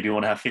you'd maybe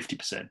want to have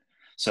 50%.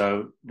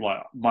 So,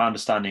 like my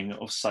understanding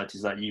of society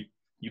is that you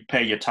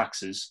pay your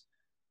taxes,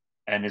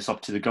 and it's up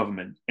to the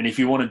government. And if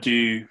you want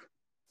to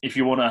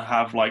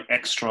have like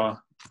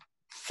extra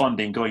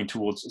funding going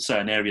towards a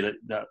certain area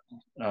that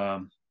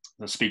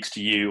speaks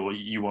to you, or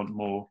you want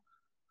more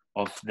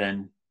of,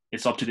 then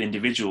it's up to the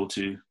individual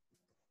to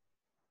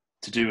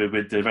do it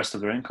with the rest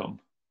of their income.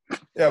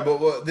 Yeah, but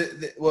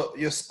well,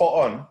 you're spot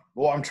on.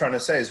 What I'm trying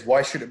to say is,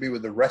 why should it be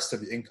with the rest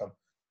of your income?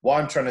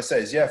 What I'm trying to say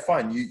is, yeah,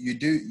 fine.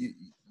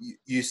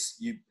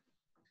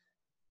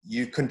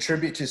 You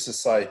contribute to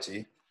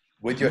society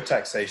with your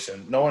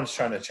taxation. No one's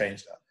trying to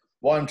change that.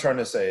 What I'm trying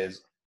to say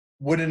is,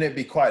 wouldn't it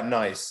be quite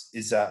nice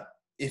is that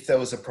if there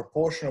was a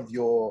proportion of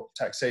your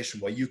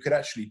taxation where you could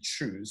actually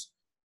choose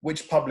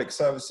which public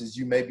services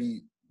you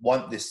maybe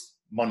want this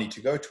money to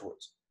go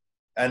towards,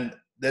 and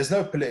there's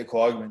no political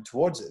argument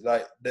towards it.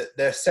 Like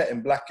they're set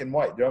in black and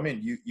white. Do you know what I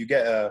mean? You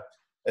get a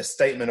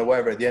statement or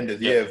whatever at the end of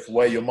the year of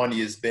where your money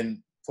has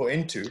been put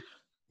into.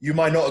 you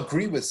might not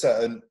agree with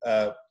certain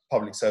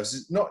public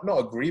services, not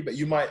agree, but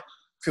you might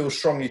feel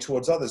strongly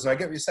towards others. And I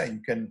get what you're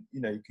saying.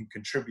 You can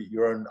contribute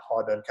your own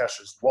hard-earned cash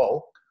as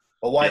well.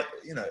 But why,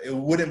 it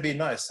wouldn't be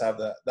nice to have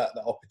that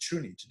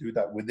opportunity to do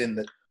that within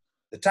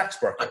the tax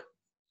bracket.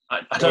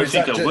 I don't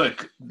think it'll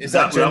work. Is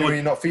that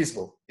genuinely not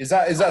feasible? Is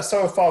that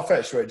so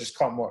far-fetched where it just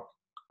can't work?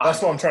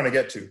 That's what I'm trying to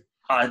get to.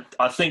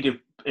 I think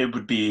it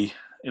would be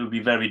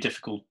very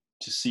difficult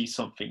to see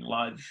something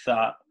like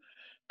that,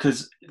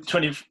 because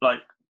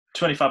 25%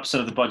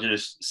 of the budget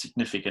is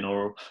significant,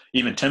 or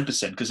even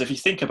 10%. Because if you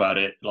think about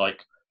it,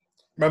 like,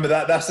 remember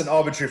that's an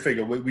arbitrary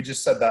figure. We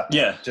just said that.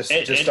 Yeah. Just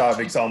out of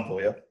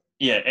example. Yeah.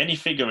 Yeah. Any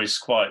figure is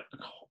quite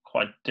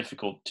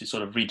difficult to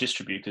sort of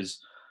redistribute, because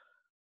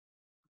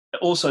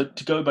also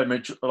to go by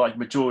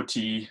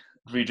majority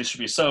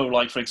redistribute. So,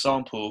 like, for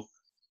example,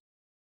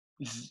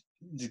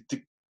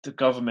 the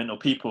government or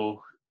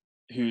people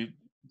who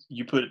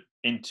you put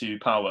into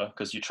power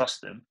because you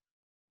trust them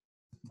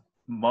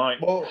might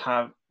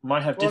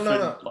have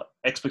different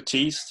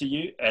expertise to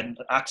you and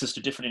access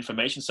to different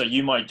information. So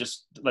you might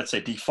just, let's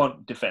say,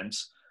 defund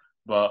defense,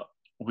 but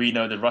we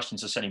know the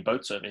Russians are sending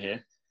boats over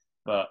here,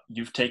 but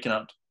you've taken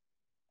out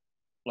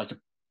like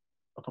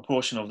a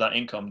proportion of that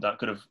income that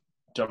could have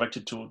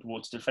directed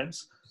towards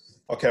defense.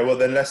 Okay, well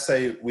then let's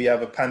say we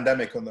have a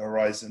pandemic on the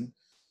horizon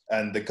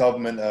and the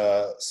government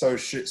are so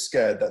shit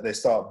scared that they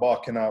start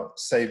barking out,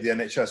 save the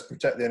NHS,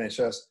 protect the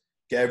NHS,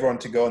 get everyone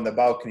to go on their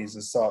balconies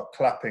and start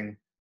clapping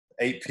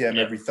 8 p.m.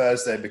 every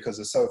Thursday because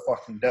they're so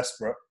fucking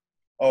desperate.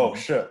 Oh,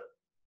 shit.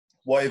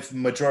 What if the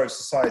majority of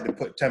society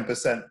put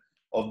 10%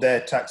 of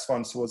their tax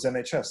funds towards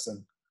NHS?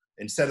 And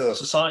instead of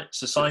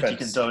society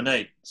can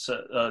donate.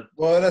 So,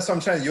 well, that's what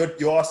I'm saying.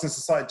 You're asking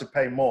society to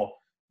pay more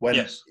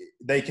when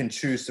they can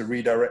choose to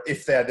redirect,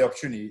 if they had the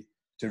opportunity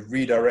to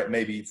redirect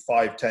maybe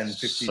 5, 10,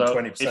 15,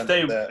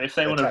 20%. If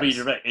they want to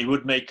redirect, it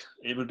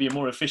would be a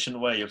more efficient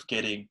way of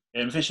getting.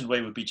 An efficient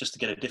way would be just to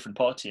get a different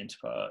party into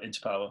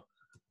power.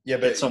 Yeah,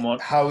 but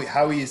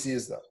how easy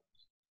is that?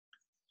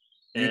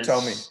 You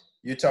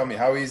tell me,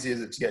 how easy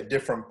is it to get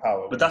different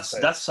power? But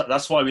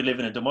that's why we live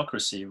in a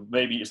democracy.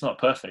 Maybe it's not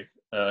perfect.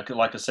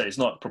 Like I said, it's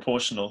not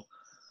proportional.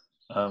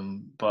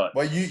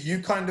 But you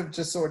kind of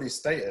just already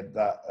stated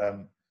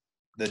that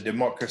the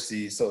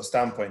democracy sort of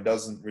standpoint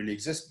doesn't really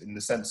exist, in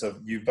the sense of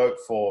you vote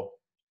for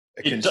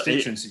a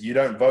constituency. You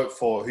don't vote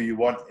for who you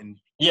want in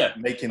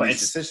making these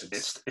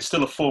decisions. It's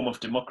still a form of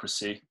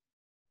democracy.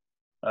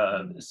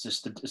 It's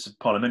just it's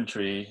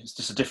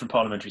a different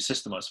parliamentary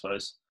system, I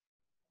suppose.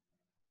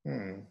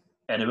 And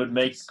it would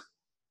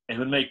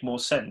make more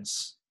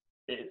sense.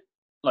 It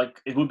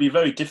would be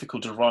very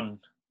difficult to run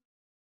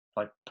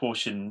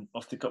portion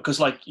of the, because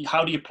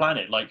how do you plan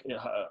it?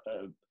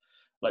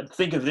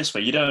 Think of it this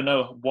way: you don't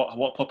know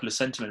what popular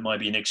sentiment might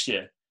be next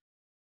year.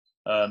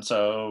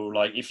 So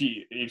if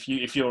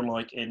you're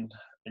in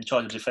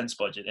charge of defense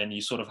budget and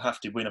you sort of have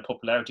to win a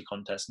popularity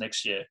contest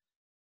next year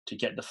to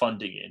get the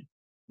funding in,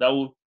 that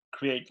will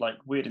create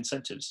weird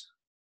incentives.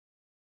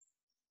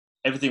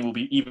 Everything will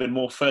be even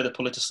more further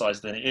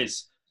politicized than it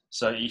is.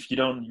 So if you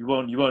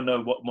won't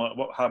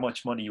know how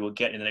much money you will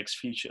get in the next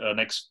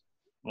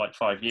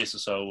 5 years or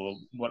so, or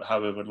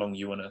however long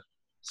you want to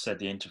set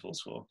the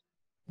intervals for.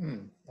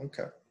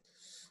 Okay,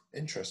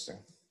 interesting.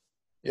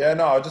 Yeah,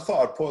 no, I just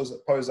thought I'd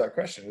pose that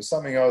question. It was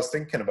something I was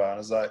thinking about. And I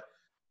was like,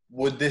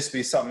 would this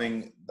be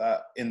something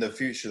that in the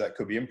future that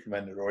could be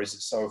implemented, or is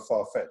it so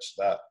far-fetched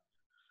that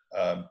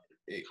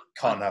it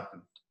can't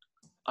happen?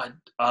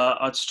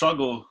 I'd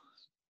struggle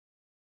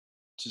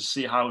to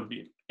see how it would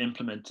be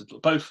implemented,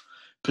 both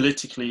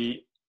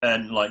politically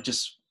and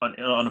just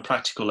on a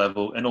practical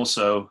level, and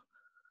also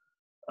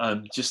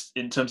just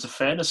in terms of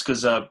fairness,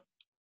 because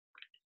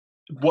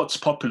what's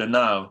popular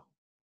now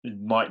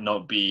might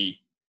not be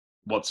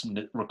what's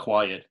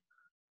required,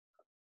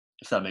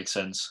 if that makes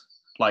sense.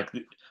 Like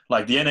the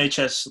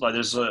NHS,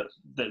 there's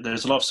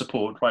a lot of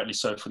support, rightly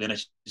so, for the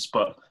NHS,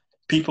 but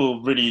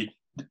people really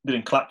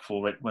didn't clap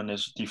for it when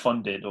it's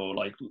defunded or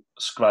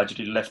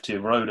gradually left to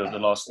erode over the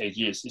last 8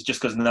 years. It's just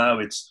because now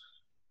it's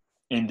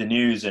in the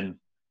news and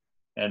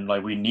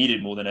we need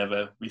it more than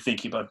ever. We're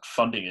thinking about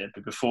funding it,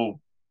 but before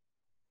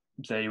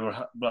they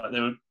were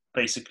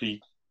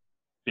basically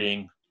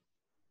being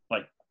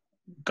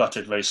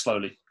gutted very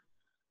slowly.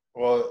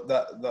 Well,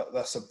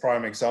 that's a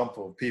prime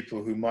example of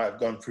people who might have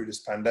gone through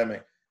this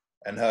pandemic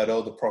and heard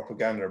all the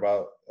propaganda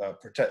about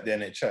protect the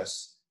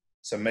NHS.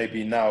 So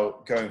maybe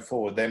now going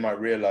forward, they might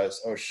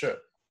realize, oh shit,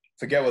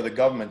 forget what the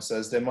government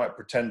says. They might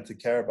pretend to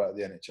care about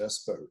the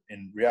NHS, but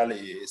in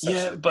reality, it's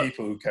actually the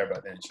people who care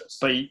about the NHS.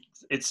 But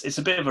it's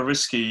a bit of a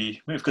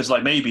risky move, because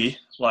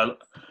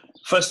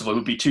first of all, it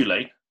would be too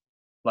late.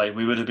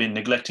 We would have been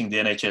neglecting the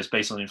NHS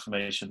based on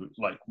information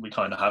we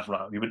kind of have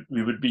now. We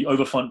would be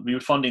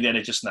funding the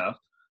NHS now,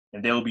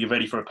 and they'll be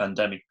ready for a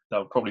pandemic that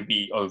will probably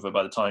be over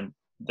by the time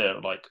they're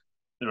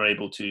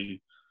able to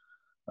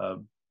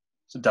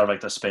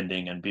direct their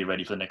spending and be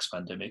ready for the next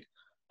pandemic.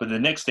 But the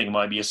next thing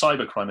might be a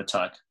cybercrime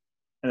attack,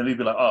 and then we'd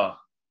be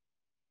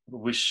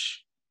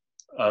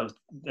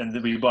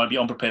and we might be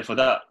unprepared for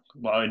that,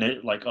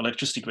 like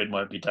electricity grid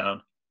might be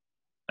down,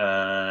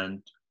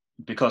 and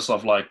because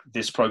of like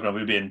this program,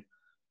 we've been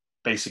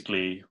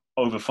basically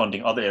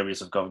overfunding other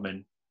areas of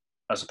government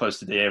as opposed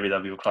to the area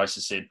that we were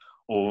crisis in,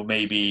 or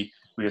maybe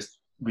we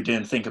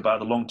didn't think about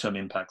the long-term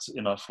impacts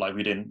enough, like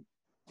we didn't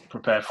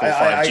prepare for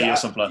 5G or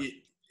something like that.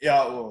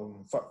 Yeah,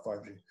 well, fuck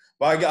 5G.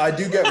 But I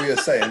do get what you're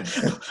saying.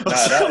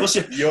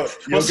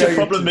 What's your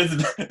problem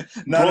with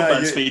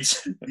broadband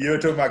speeds? You're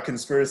talking about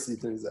conspiracy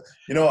theories.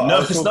 You know what?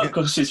 No, it's not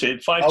conspiracy.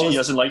 5G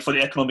as in like for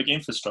the economic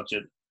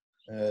infrastructure.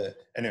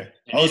 Anyway,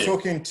 I was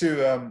talking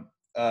to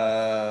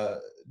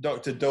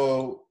Dr.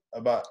 Doyle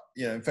about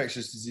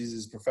infectious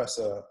diseases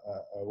professor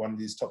at one of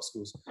these top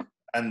schools,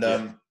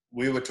 and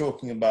we were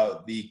talking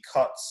about the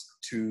cuts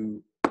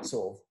to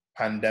sort of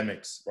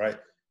pandemics, right?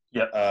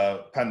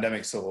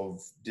 Pandemic sort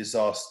of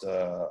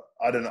disaster.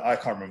 I don't know. I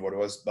can't remember what it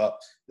was, but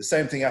the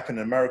same thing happened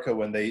in America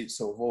when they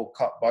sort of all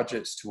cut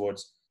budgets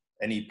towards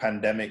any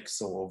pandemic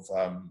sort of,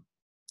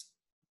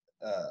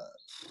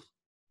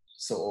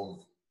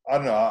 I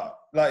don't know,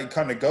 like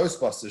kind of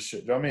Ghostbusters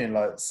shit. Do you know what I mean?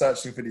 Like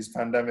searching for these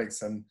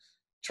pandemics and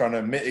trying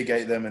to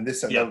mitigate them and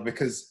this and that,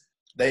 because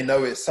they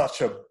know it's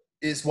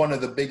one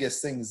of the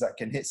biggest things that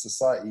can hit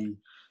society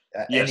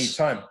at any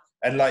time.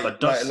 And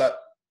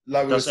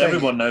does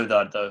everyone know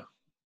that though?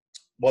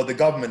 Well, the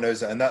government knows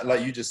that, and that,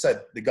 like you just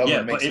said, the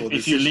government makes all the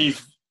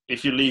decisions.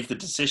 If you leave the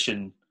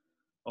decision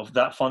of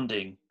that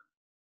funding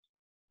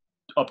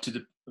up to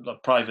the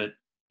private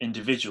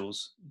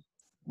individuals.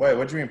 Wait,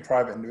 what do you mean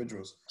private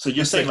individuals? So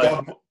you're saying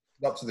like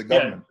up to the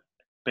government?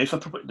 Yeah,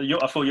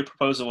 but I thought your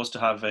proposal was to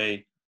have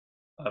a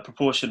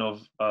proportion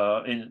of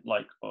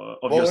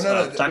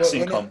tax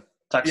income,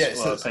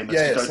 payments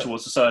to go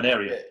towards a certain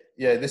area.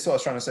 Yeah, this is what I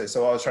was trying to say.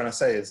 So what I was trying to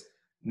say is,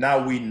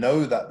 now we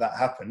know that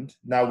happened.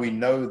 Now we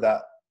know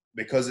that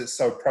because it's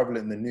so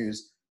prevalent in the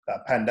news,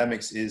 that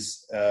pandemics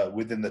is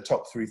within the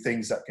top 3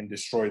 things that can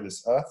destroy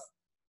this earth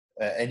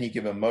at any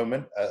given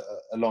moment,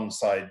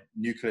 alongside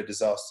nuclear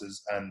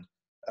disasters and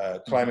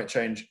climate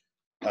change.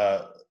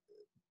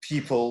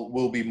 People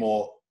will be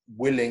more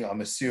willing,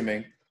 I'm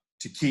assuming,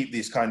 to keep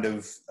these kind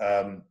of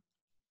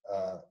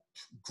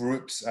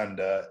groups and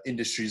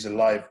industries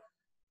alive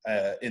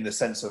in the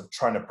sense of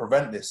trying to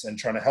prevent this and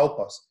trying to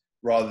help us,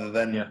 rather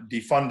than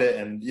defund it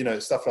and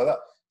stuff like that.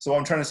 So what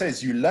I'm trying to say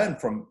is, you learn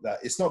from that.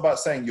 It's not about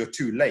saying you're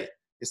too late.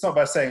 It's not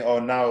about saying, oh,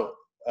 now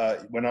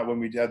when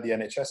we had the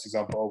NHS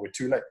example, oh, we're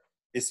too late.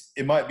 It's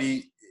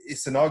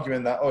an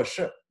argument that, oh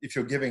shit, if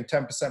you're giving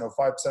 10% or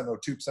 5% or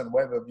 2%,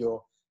 whatever of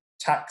your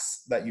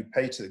tax that you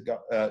pay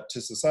to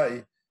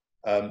society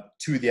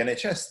to the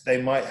NHS, they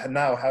might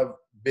now have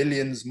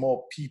billions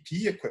more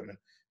PPE equipment.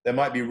 They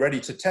might be ready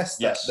to test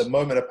that the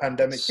moment a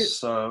pandemic hits.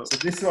 So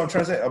this is what I'm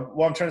trying to say.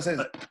 What I'm trying to say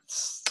is,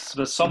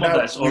 but some of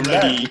that's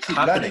already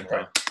happening,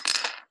 right?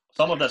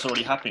 Some of that's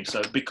already happening.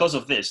 So because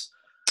of this,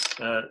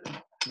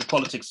 the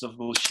politics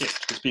will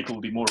shift, because people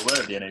will be more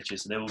aware of the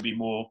NHS, and they will be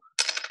more.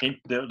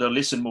 They'll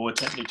listen more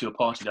attentively to a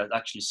party that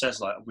actually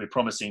says, like, we're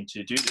promising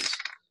to do this.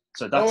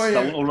 So that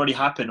will already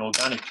happen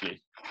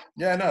organically.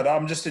 Yeah, no,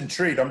 I'm just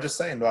intrigued. I'm just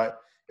saying, like,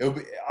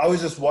 I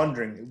was just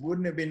wondering,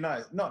 wouldn't it be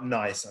nice? Not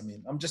nice. I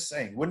mean, I'm just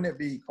saying, wouldn't it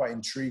be quite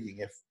intriguing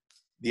if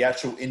the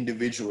actual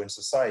individual in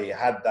society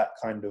had that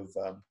kind of,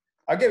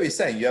 I get what you're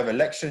saying. You have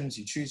elections,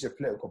 you choose your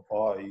political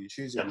party, you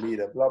choose your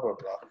leader, blah, blah,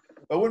 blah.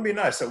 But wouldn't it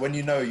be nice that when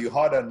you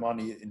hard-earned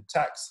money in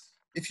tax,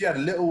 if you had a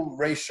little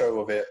ratio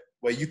of it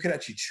where you could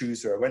actually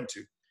choose where it went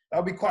to, that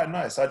would be quite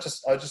nice. I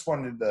just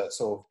wanted the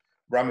sort of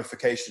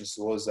ramifications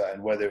towards that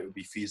and whether it would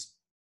be feasible.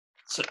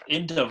 So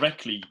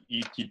indirectly,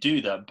 you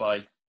do that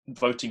by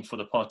voting for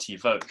the party you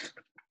vote.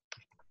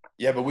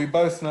 Yeah, but we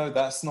both know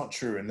that's not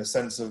true, in the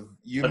sense of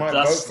you might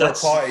vote for a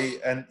party,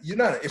 and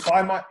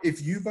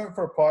if you vote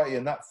for a party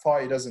and that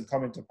party doesn't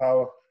come into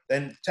power,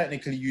 then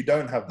technically you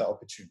don't have that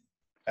opportunity,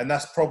 and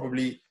that's going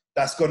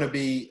to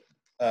be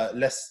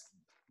less.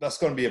 That's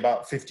going to be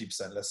about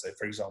 50%, let's say,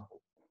 for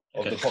example,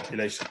 of the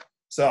population.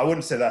 So I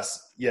wouldn't say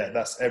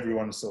that's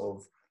everyone's sort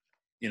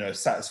of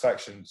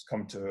satisfactions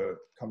come to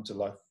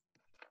life.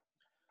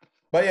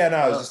 But yeah, no,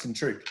 I was just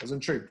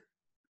intrigued.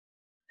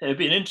 It'd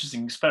be an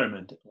interesting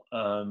experiment,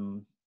 but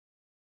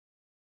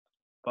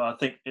I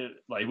think it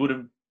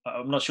wouldn't.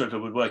 I'm not sure if it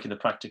would work in a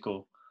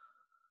practical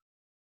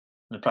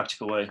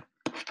way.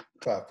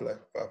 Fair play.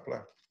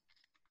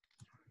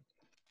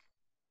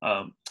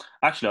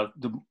 Actually,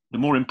 the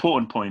more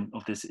important point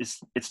of this is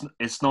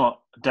it's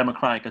not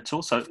democratic at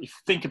all. So if you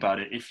think about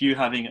it, if you're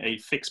having a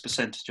fixed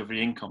percentage of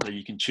your income that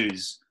you can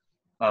choose,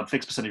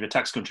 fixed percentage of your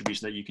tax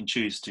contribution that you can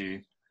choose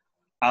to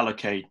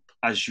allocate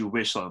as you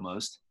wish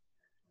almost,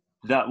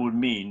 that would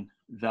mean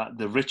that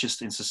the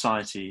richest in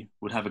society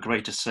would have a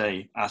greater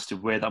say as to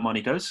where that money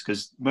goes,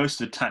 because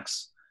most of the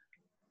tax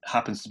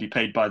happens to be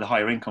paid by the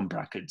higher income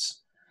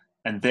brackets,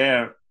 and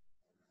they're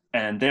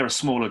a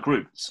smaller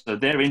group, so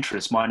their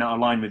interests might not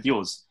align with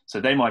yours. So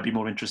they might be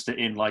more interested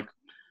in like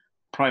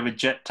private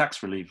jet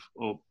tax relief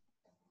or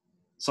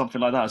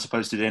something like that, as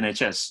opposed to the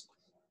NHS.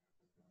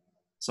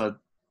 So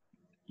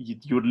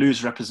you would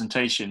lose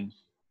representation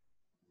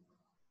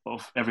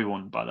of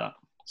everyone by that.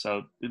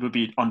 So it would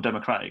be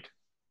undemocratic.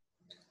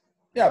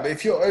 Yeah, but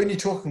if you're only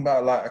talking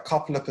about like a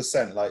couple of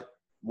percent, like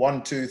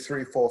 1, 2,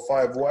 3, 4,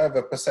 5,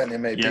 whatever percent it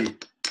may be,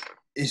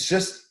 it's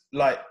just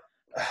like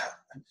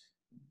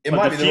it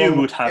might be the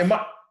wrong.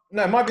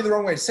 It might be the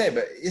wrong way to say it,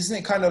 but isn't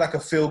it kind of like a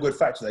feel-good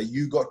factor that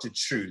you got to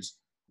choose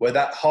where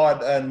that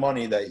hard-earned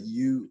money that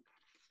you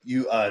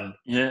earn,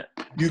 you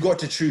got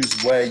to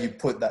choose where you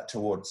put that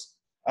towards.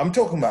 I'm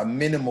talking about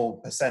minimal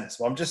percent,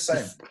 so I'm just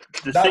saying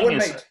the that thing would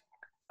is, make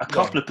a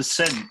couple of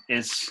percent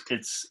it's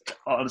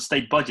on the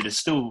state budget is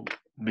still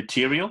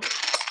material.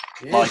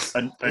 Like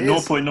a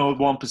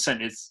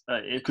 0.01% is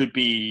it could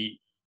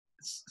be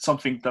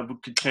something that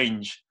could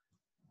change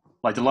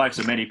like the lives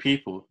of many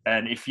people.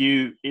 And if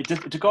you,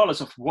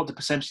 regardless of what the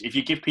percentage, if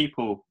you give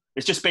people,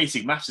 it's just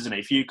basic maths, isn't it?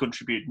 If you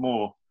contribute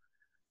more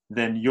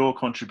than your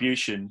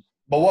contribution.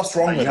 But what's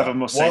wrong with that?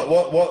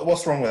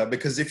 What's wrong with that?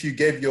 Because if you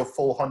gave your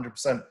full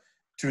 100%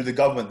 to the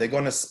government, they're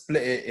going to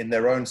split it in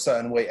their own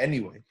certain way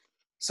anyway.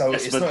 So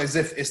yes, it's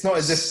not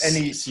as if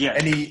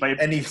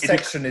any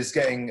section is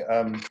getting.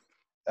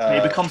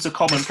 It becomes a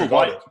common for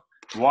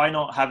why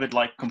not have it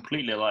like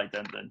completely like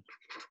them then?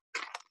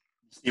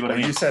 See what I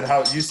mean? You said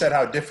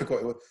how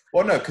difficult it was.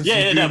 Well, no, because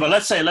but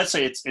let's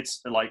say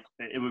it's like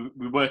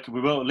we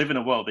will live in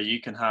a world that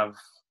you can have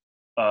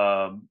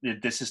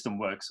this system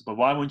works. But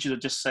why wouldn't you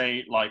just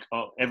say like,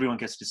 oh, everyone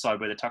gets to decide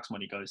where the tax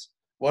money goes?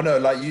 Well, no,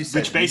 like you said,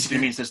 which basically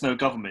means there's no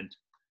government.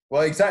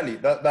 Well, exactly.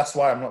 That's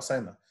why I'm not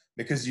saying that,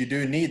 because you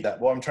do need that.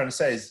 What I'm trying to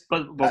say is,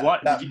 but why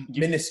that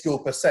minuscule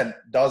percent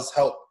does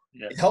help.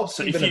 Yeah. It helps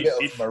so even a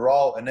bit of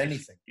morale and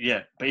anything.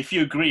 Yeah, but if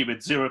you agree with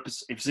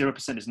 0%, if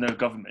 0% is no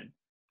government,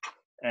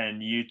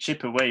 and you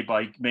chip away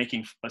by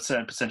making a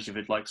certain percentage of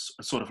it like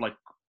sort of like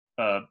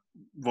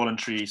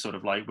voluntary, sort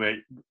of like where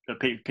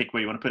pick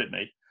where you want to put it,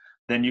 mate,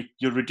 then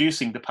you're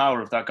reducing the power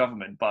of that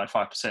government by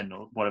 5%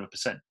 or whatever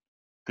percent,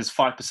 because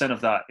 5%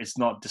 of that is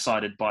not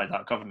decided by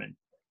that government.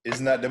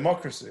 Isn't that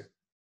democracy?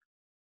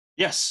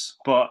 Yes,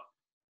 but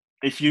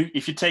if you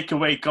take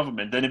away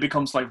government, then it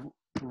becomes like,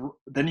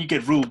 then you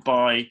get ruled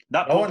by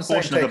that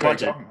portion of the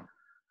budget.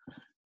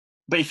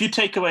 But if you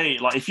take away,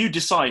 like, if you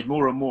decide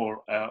more and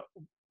more,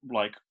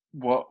 like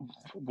what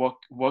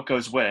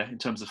goes where in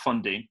terms of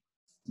funding,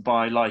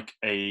 by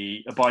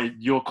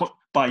your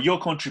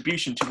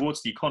contribution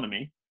towards the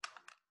economy,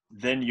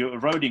 then you're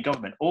eroding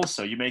government.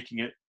 Also, you're making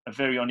it a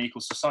very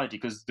unequal society,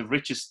 because the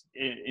richest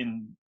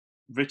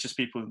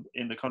people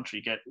in the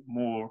country get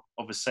more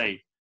of a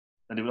say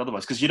than they would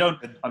otherwise. Because you don't.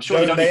 I'm sure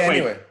you don't equate.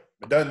 Anyway.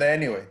 But don't they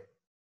anyway?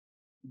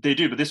 They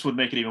do, but this would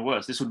make it even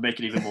worse. This would make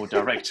it even more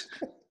direct.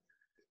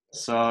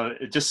 So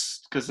it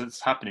just because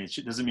it's happening,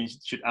 it doesn't mean it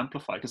should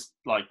amplify. Because,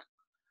 like,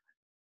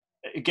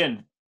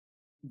 again,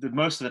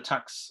 most of the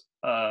tax,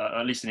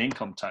 at least in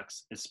income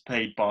tax, is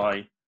paid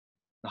by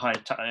the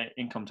higher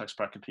income tax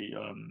bracket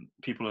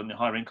people in the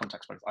higher income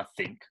tax bracket, I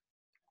think,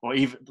 or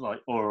even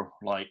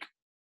like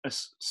a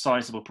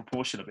sizable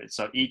proportion of it.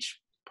 So each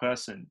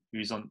person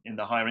who's in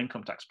the higher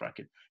income tax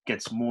bracket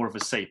gets more of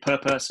a say per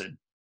person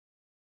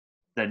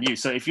than you.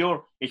 So if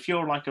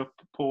you're like a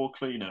poor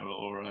cleaner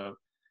or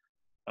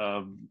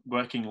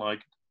working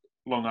like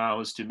long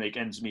hours to make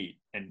ends meet,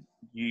 and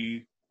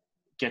you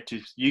get to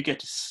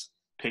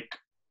pick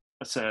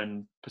a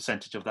certain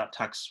percentage of that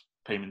tax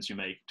payments you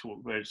make to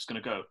where it's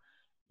going to go,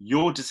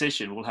 your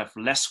decision will have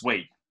less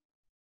weight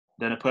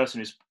than a person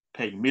who's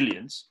paying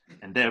millions,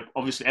 and they're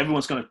obviously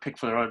everyone's going to pick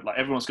for their own, like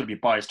everyone's going to be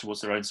biased towards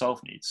their own self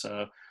needs.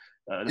 So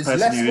the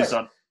person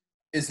who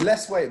is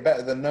less weight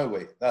better than no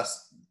weight?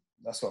 That's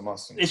what I'm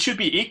asking. It should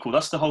be equal.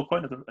 That's the whole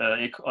point of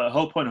the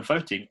whole point of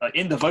voting.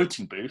 In the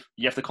voting booth,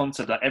 you have the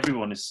concept that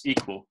everyone is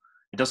equal.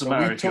 It doesn't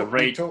matter if you're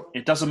rich.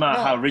 It doesn't matter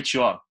how rich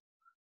you are.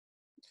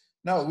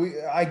 No,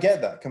 I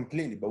get that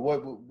completely. But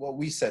what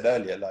we said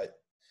earlier, like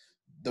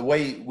the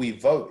way we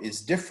vote is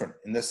different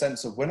in the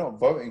sense of we're not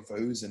voting for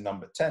who's in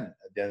number 10 at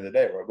the end of the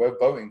day, right? We're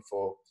voting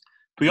for.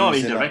 We are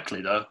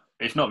indirectly though.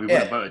 If not, we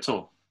wouldn't vote at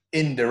all.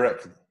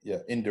 Indirectly, yeah,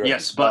 indirectly.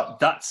 Yes, but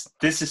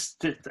this is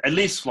at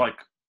least like.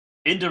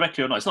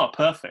 Indirectly or not, it's not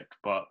perfect,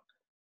 but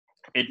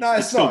it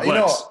still works. You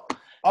know,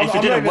 if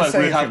it didn't work,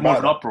 we'd have more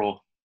of an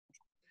uproar.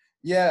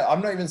 Yeah,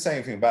 I'm not even saying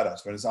anything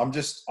about that.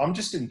 I'm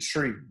just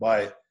intrigued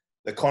by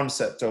the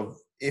concept of,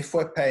 if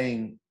we're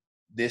paying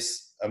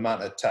this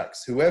amount of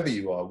tax, whoever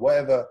you are,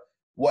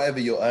 whatever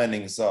your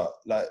earnings are,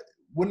 like,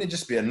 wouldn't it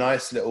just be a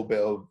nice little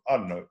bit of, I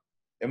don't know,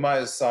 it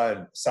might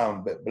sound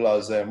a bit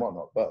blasé and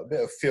whatnot, but a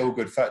bit of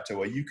feel-good factor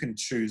where you can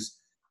choose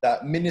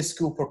that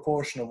minuscule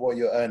proportion of what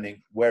you're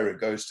earning, where it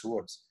goes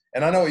towards.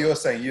 And I know what you're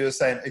saying. You're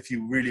saying if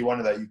you really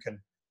wanted that, you can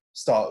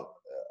start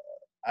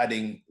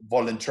adding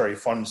voluntary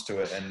funds to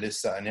it and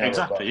this, that, and the other.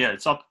 Exactly. Yeah,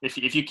 it's up if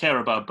you care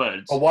about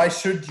birds. But why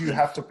should you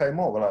have to pay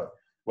more? Like,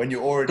 when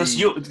you already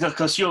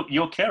because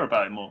you'll care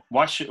about it more.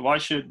 Why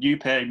should you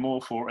pay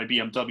more for a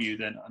BMW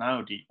than an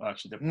Audi?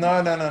 Actually,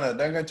 no. Don't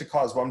go into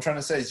cars. What I'm trying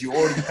to say is you're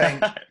already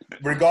paying,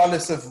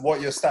 regardless of what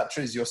your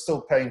stature is, you're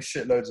still paying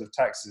shitloads of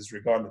taxes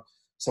regardless.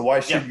 So why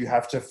should you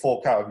have to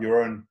fork out of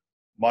your own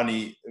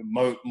money,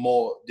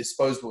 more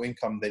disposable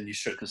income than you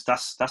should? Because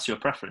that's your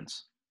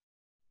preference.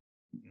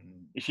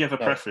 If you have a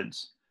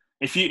preference,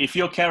 if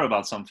you care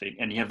about something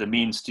and you have the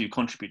means to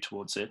contribute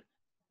towards it,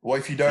 what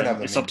if you don't have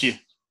the means? It's up to you.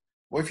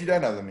 What if you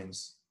don't have the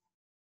means?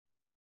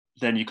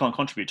 Then you can't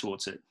contribute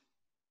towards it.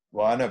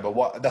 Well, I know,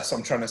 but that's what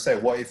I'm trying to say.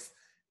 What if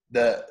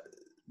the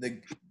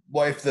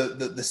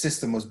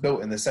system was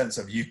built in the sense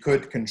of you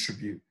could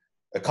contribute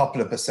a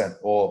couple of percent,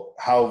 or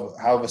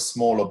however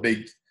small or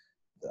big,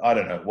 I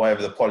don't know,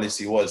 whatever the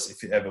policy was,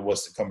 if it ever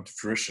was to come to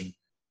fruition,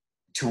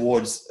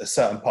 towards a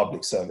certain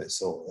public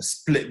service or a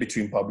split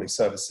between public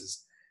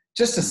services,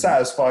 just to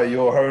satisfy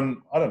your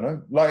own, I don't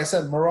know, like I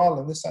said, morale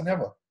and this and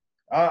ever.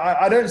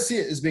 I don't see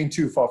it as being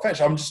too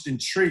far-fetched. I'm just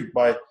intrigued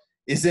by,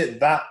 is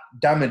it that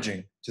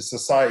damaging to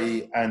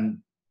society and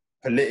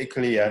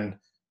politically and,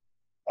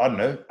 I don't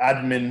know,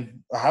 admin?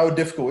 How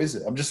difficult is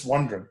it? I'm just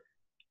wondering.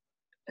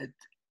 It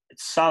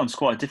sounds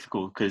quite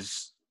difficult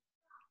because,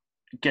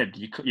 again,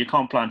 you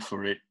can't plan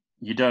for it.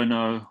 You don't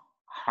know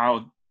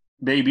how.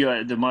 Maybe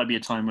there might be a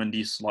time when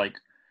these like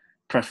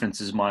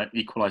preferences might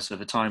equalize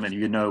over time, and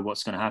you know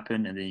what's going to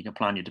happen, and then you can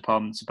plan your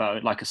departments about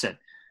it. Like I said,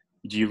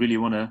 do you really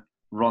want to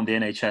run the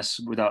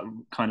NHS without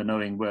kind of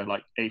knowing where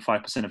like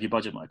 85% of your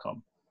budget might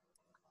come?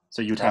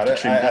 So you'd have to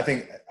trim. I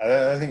think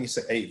you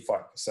said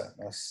 85%.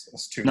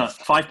 That's too much.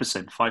 No,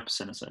 5%.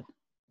 5%. I said.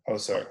 Oh,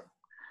 sorry.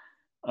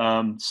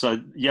 So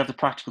you have the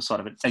practical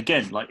side of it.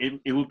 Again, like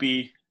it will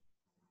be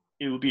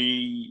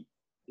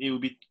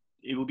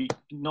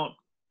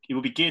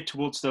geared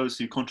towards those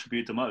who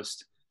contribute the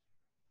most.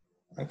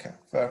 Okay,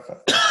 fair.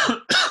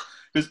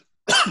 Because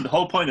the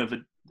whole point of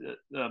it,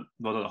 well,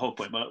 not the whole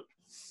point, but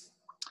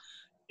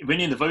when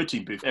you're in the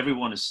voting booth,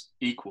 everyone is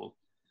equal.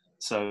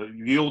 So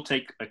you all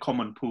take a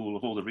common pool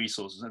of all the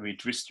resources and we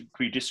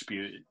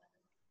redistribute it.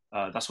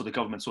 That's what the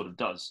government sort of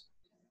does.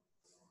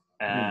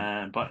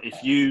 But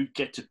if you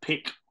get to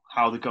pick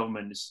where the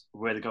government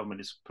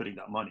is putting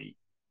that money,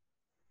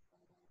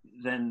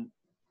 then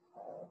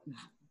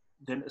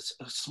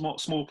a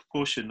small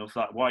proportion of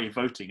that why you're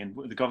voting and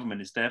what the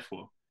government is there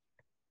for,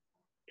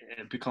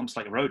 it becomes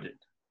like eroded.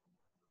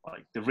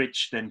 Like the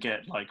rich then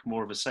get like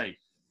more of a say.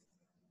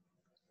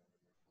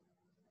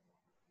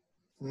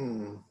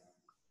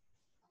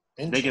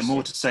 They get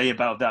more to say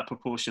about that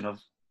proportion of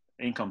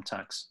income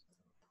tax.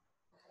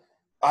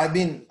 I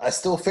mean, I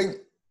still think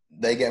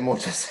they get more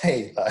to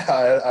say. Like,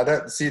 I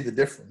don't see the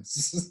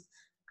difference.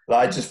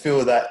 Like, I just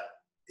feel that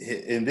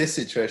in this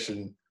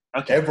situation,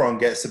 everyone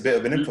gets a bit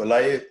of an input.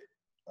 Like,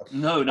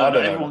 no,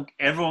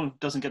 everyone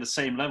doesn't get the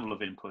same level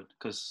of input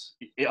because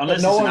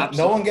unless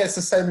no one gets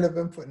the same level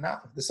of input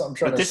now. This is what I'm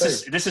trying to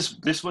say.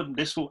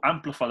 This will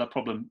amplify that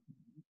problem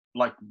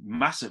like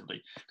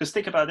massively. Because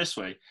think about it this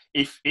way: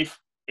 if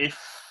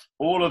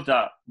all of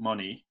that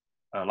money,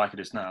 like it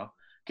is now,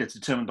 gets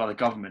determined by the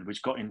government,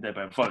 which got in there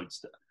by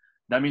votes,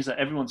 that means that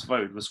everyone's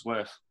vote was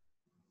worth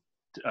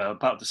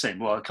about the same.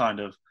 Well, kind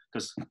of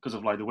because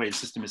of like the way the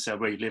system is set,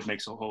 where you live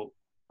makes a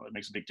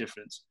big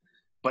difference.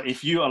 But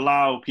if you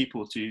allow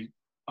people to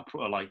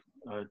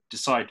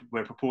decide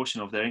where a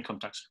proportion of their income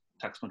tax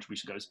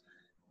contribution goes,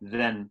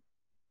 then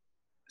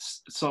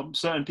some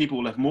certain people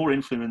will have more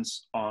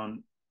influence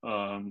on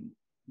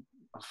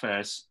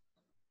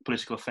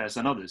political affairs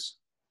than others.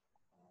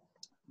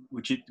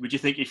 Would you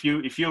think if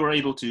you were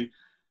able to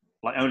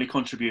like only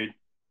contribute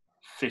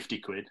 50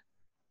 quid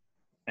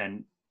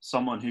and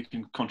someone who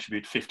can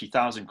contribute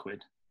 50,000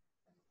 quid,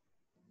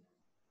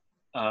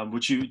 do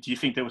you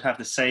think they would have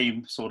the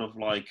same sort of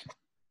like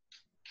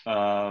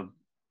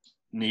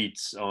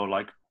needs or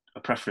like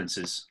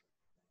preferences?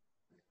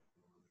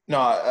 No,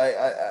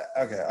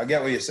 okay, I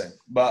get what you're saying,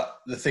 but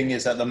the thing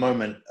is, at the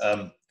moment,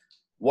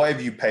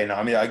 whatever you pay now,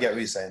 I mean, I get what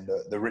you're saying.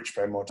 The rich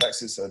pay more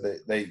taxes, so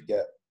they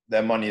get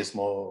their money is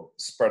more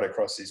spread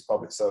across these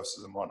public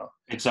services and whatnot.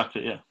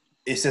 Exactly, yeah.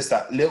 It's just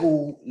that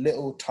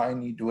little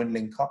tiny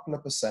dwindling couple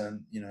of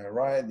percent,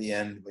 right at the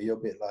end, where you're a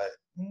bit like,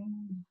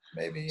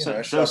 maybe, should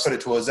I put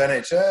it towards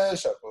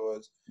NHS?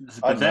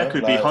 But there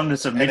could be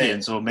hundreds of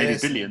millions or maybe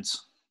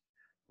billions.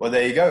 Well,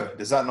 there you go.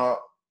 Does that not,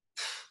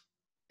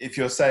 if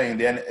you're saying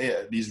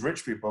these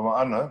rich people,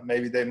 I don't know,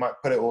 maybe they might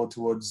put it all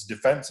towards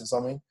defense or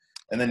something.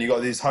 And then you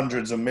got these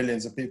hundreds of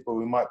millions of people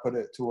who might put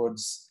it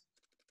towards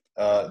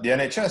the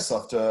NHS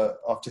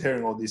after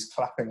hearing all these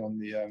clapping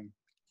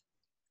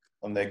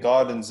on their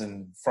gardens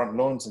and front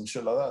lawns and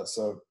shit like that.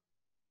 So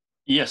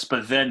yes,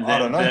 but then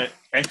the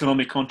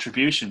economic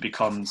contribution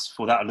becomes,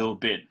 for that little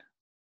bit,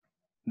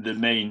 the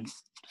main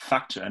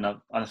factor. And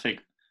I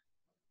think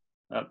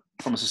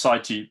from a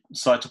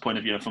societal point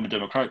of view, from a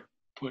democratic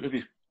point of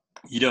view,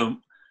 you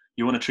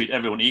want to treat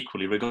everyone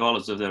equally,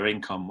 regardless of their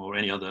income or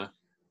any other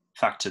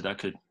factor that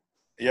could.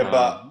 Yeah,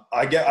 but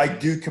I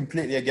do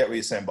completely get what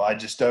you're saying, but I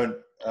just don't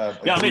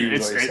agree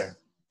with what you're saying.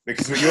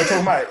 Because you're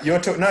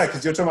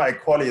talking about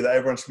equality, that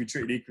everyone should be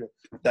treated equally.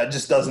 That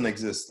just doesn't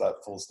exist, like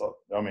full stop.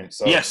 I mean,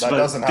 so yes, that but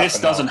doesn't this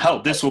doesn't now.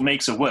 help. This will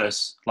make it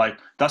worse. Like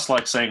that's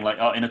like saying like,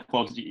 oh,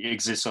 inequality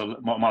exists, so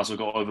might as well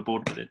go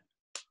overboard with it.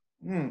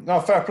 No,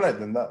 fair play.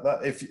 Then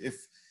that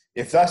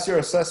if that's your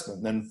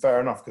assessment, then fair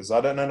enough. Because I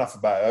don't know enough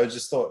about it. I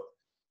just thought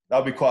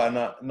that'd be quite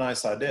a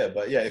nice idea.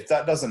 But yeah, if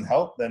that doesn't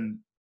help, then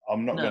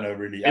I'm not going to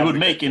really. It would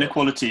make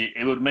inequality.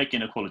 It would make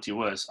inequality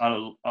worse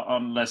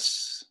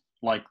unless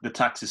like the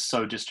tax is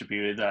so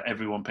distributed that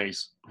everyone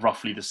pays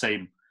roughly the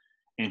same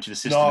into the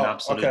system in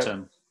absolute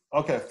term.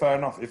 Okay, fair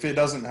enough. If it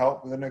doesn't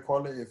help with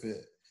inequality, if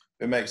it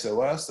makes it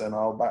worse, then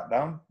I'll back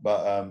down.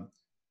 But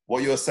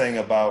what you're saying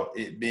about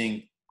it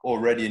being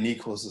already an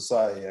equal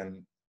society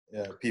and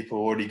people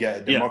already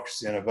get a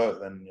democracy and a vote,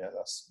 then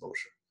that's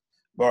bullshit.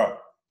 All right,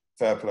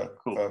 fair play,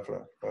 cool. Fair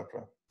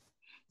play.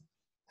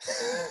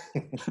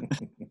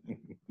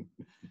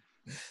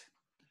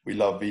 We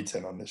love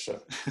V10 on this show.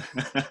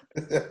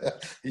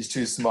 He's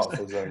too smart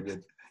for his own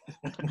good.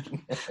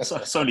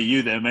 It's only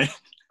you there, mate.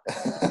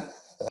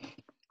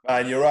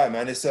 Man, you're right,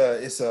 man. It's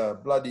a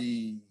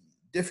bloody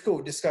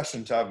difficult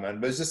discussion to have, man.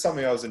 But it's just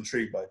something I was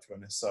intrigued by, to be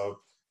honest. So,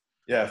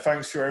 yeah,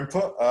 thanks for your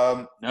input.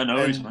 No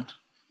worries, man.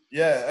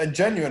 Yeah, and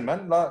genuine,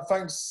 man. Like,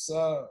 thanks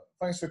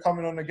for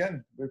coming on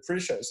again. We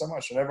appreciate it so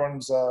much, and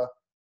everyone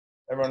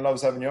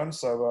loves having you on.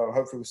 So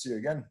hopefully we'll see you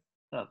again.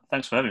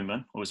 Thanks for having me,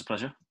 man. Always a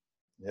pleasure.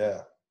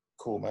 Yeah,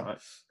 cool, man.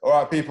 All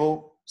right,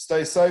 people,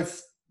 stay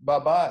safe.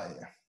 Bye-bye.